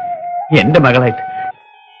പഠിപ്പിക്കും എന്റെ മകളായിട്ട്.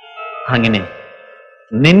 അങ്ങനെ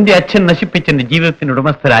നിന്റെ അച്ഛൻ നശിപ്പിച്ചെന്റെ ജീവിതത്തിന്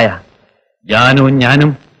ഉടമസ്ഥരായ ജാനുവും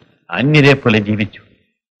ഞാനും അന്യരെ പോലെ ജീവിച്ചു.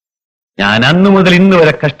 ഞാൻ അന്നു മുതൽ ഇന്ന്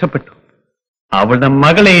വരെ കഷ്ടപ്പെട്ടു. അവളുടെ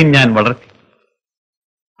മകളെയും ഞാൻ വളർത്തി.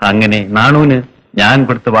 അങ്ങനെ നാണുവിന് ഞാൻ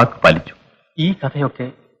കൊടുത്ത വാക്ക് പാലിച്ചു. ഈ കഥയൊക്കെ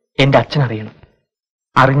എന്റെ അച്ഛൻ അറിയണം.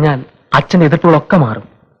 അറിഞ്ഞാൽ അച്ഛന്റെ എതിർപ്പുകളൊക്കെ മാറും.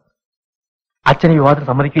 അച്ഛന് വിവാഹത്തിന്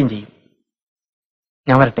സമ്മതിക്കുകയും ചെയ്യും.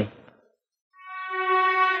 ഞാൻ വരട്ടെ.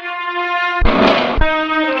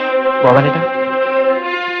 ഗോപാലേട്ടാ,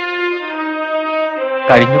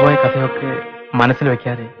 കഴിഞ്ഞുപോയ കഥയൊക്കെ മനസ്സിൽ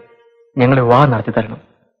വെക്കാതെ ഞങ്ങൾ വിവാഹം നടത്തി തരണം.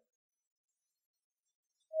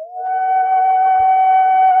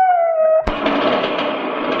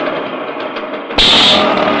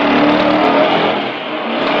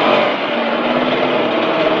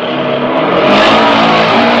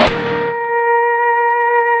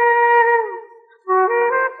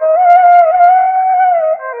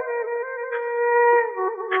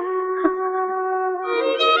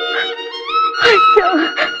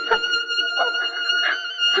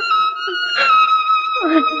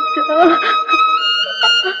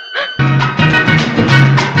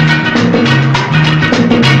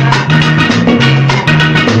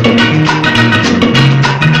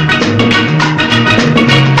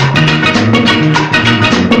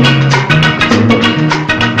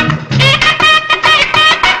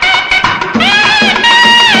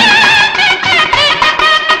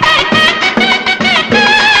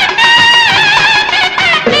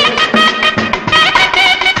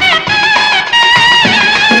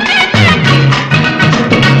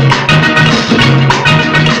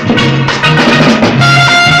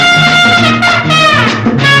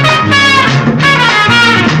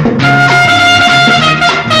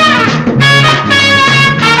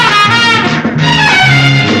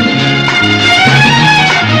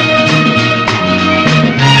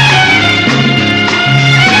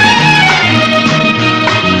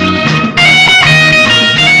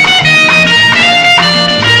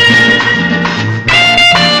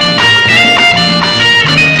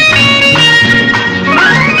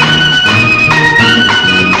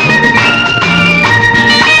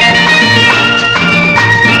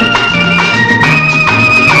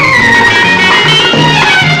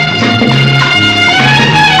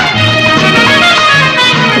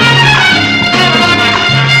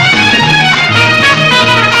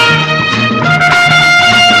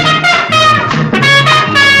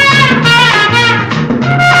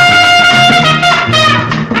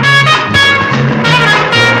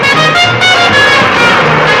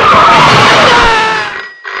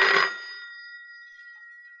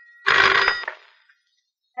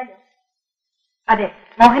 അതെ,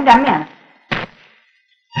 മോഹന്റെ അമ്മയാണ്.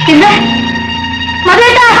 പിന്നെ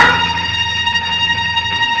മതിയേട്ടാ,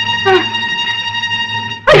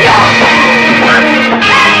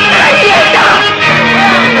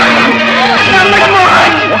 നമ്മുടെ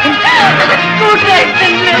മോഹൻ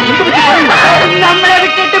നമ്മളെ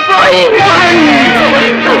വിട്ടിട്ട് പോയി.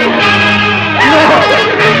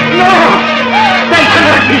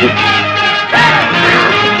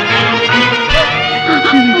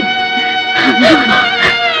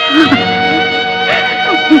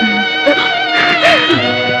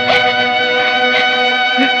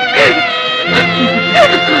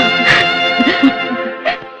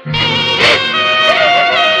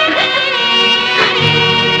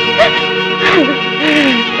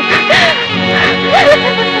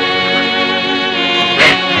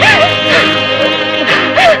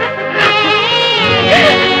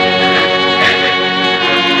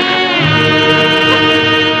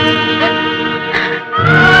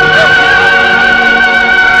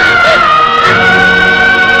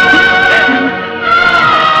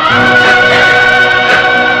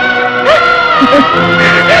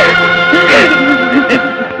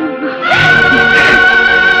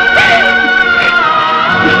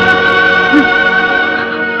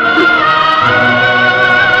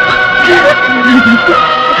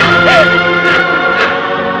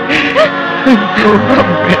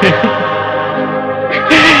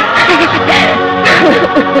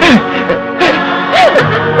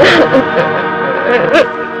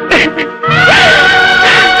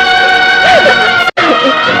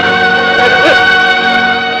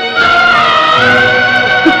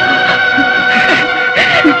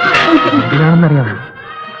 എന്തിനാണെന്നറിയാമോ?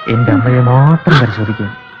 എന്റെ അമ്മയെ മാത്രം പരിശോധിക്കാൻ,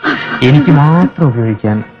 എനിക്ക് മാത്രം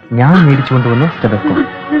ഉപയോഗിക്കാൻ ഞാൻ മേടിച്ചു കൊണ്ടുവന്ന സ്റ്റെതസ്കോപ്പ്.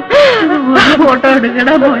 ഫോട്ടോ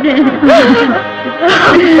എടുക്കടാ മോനെ.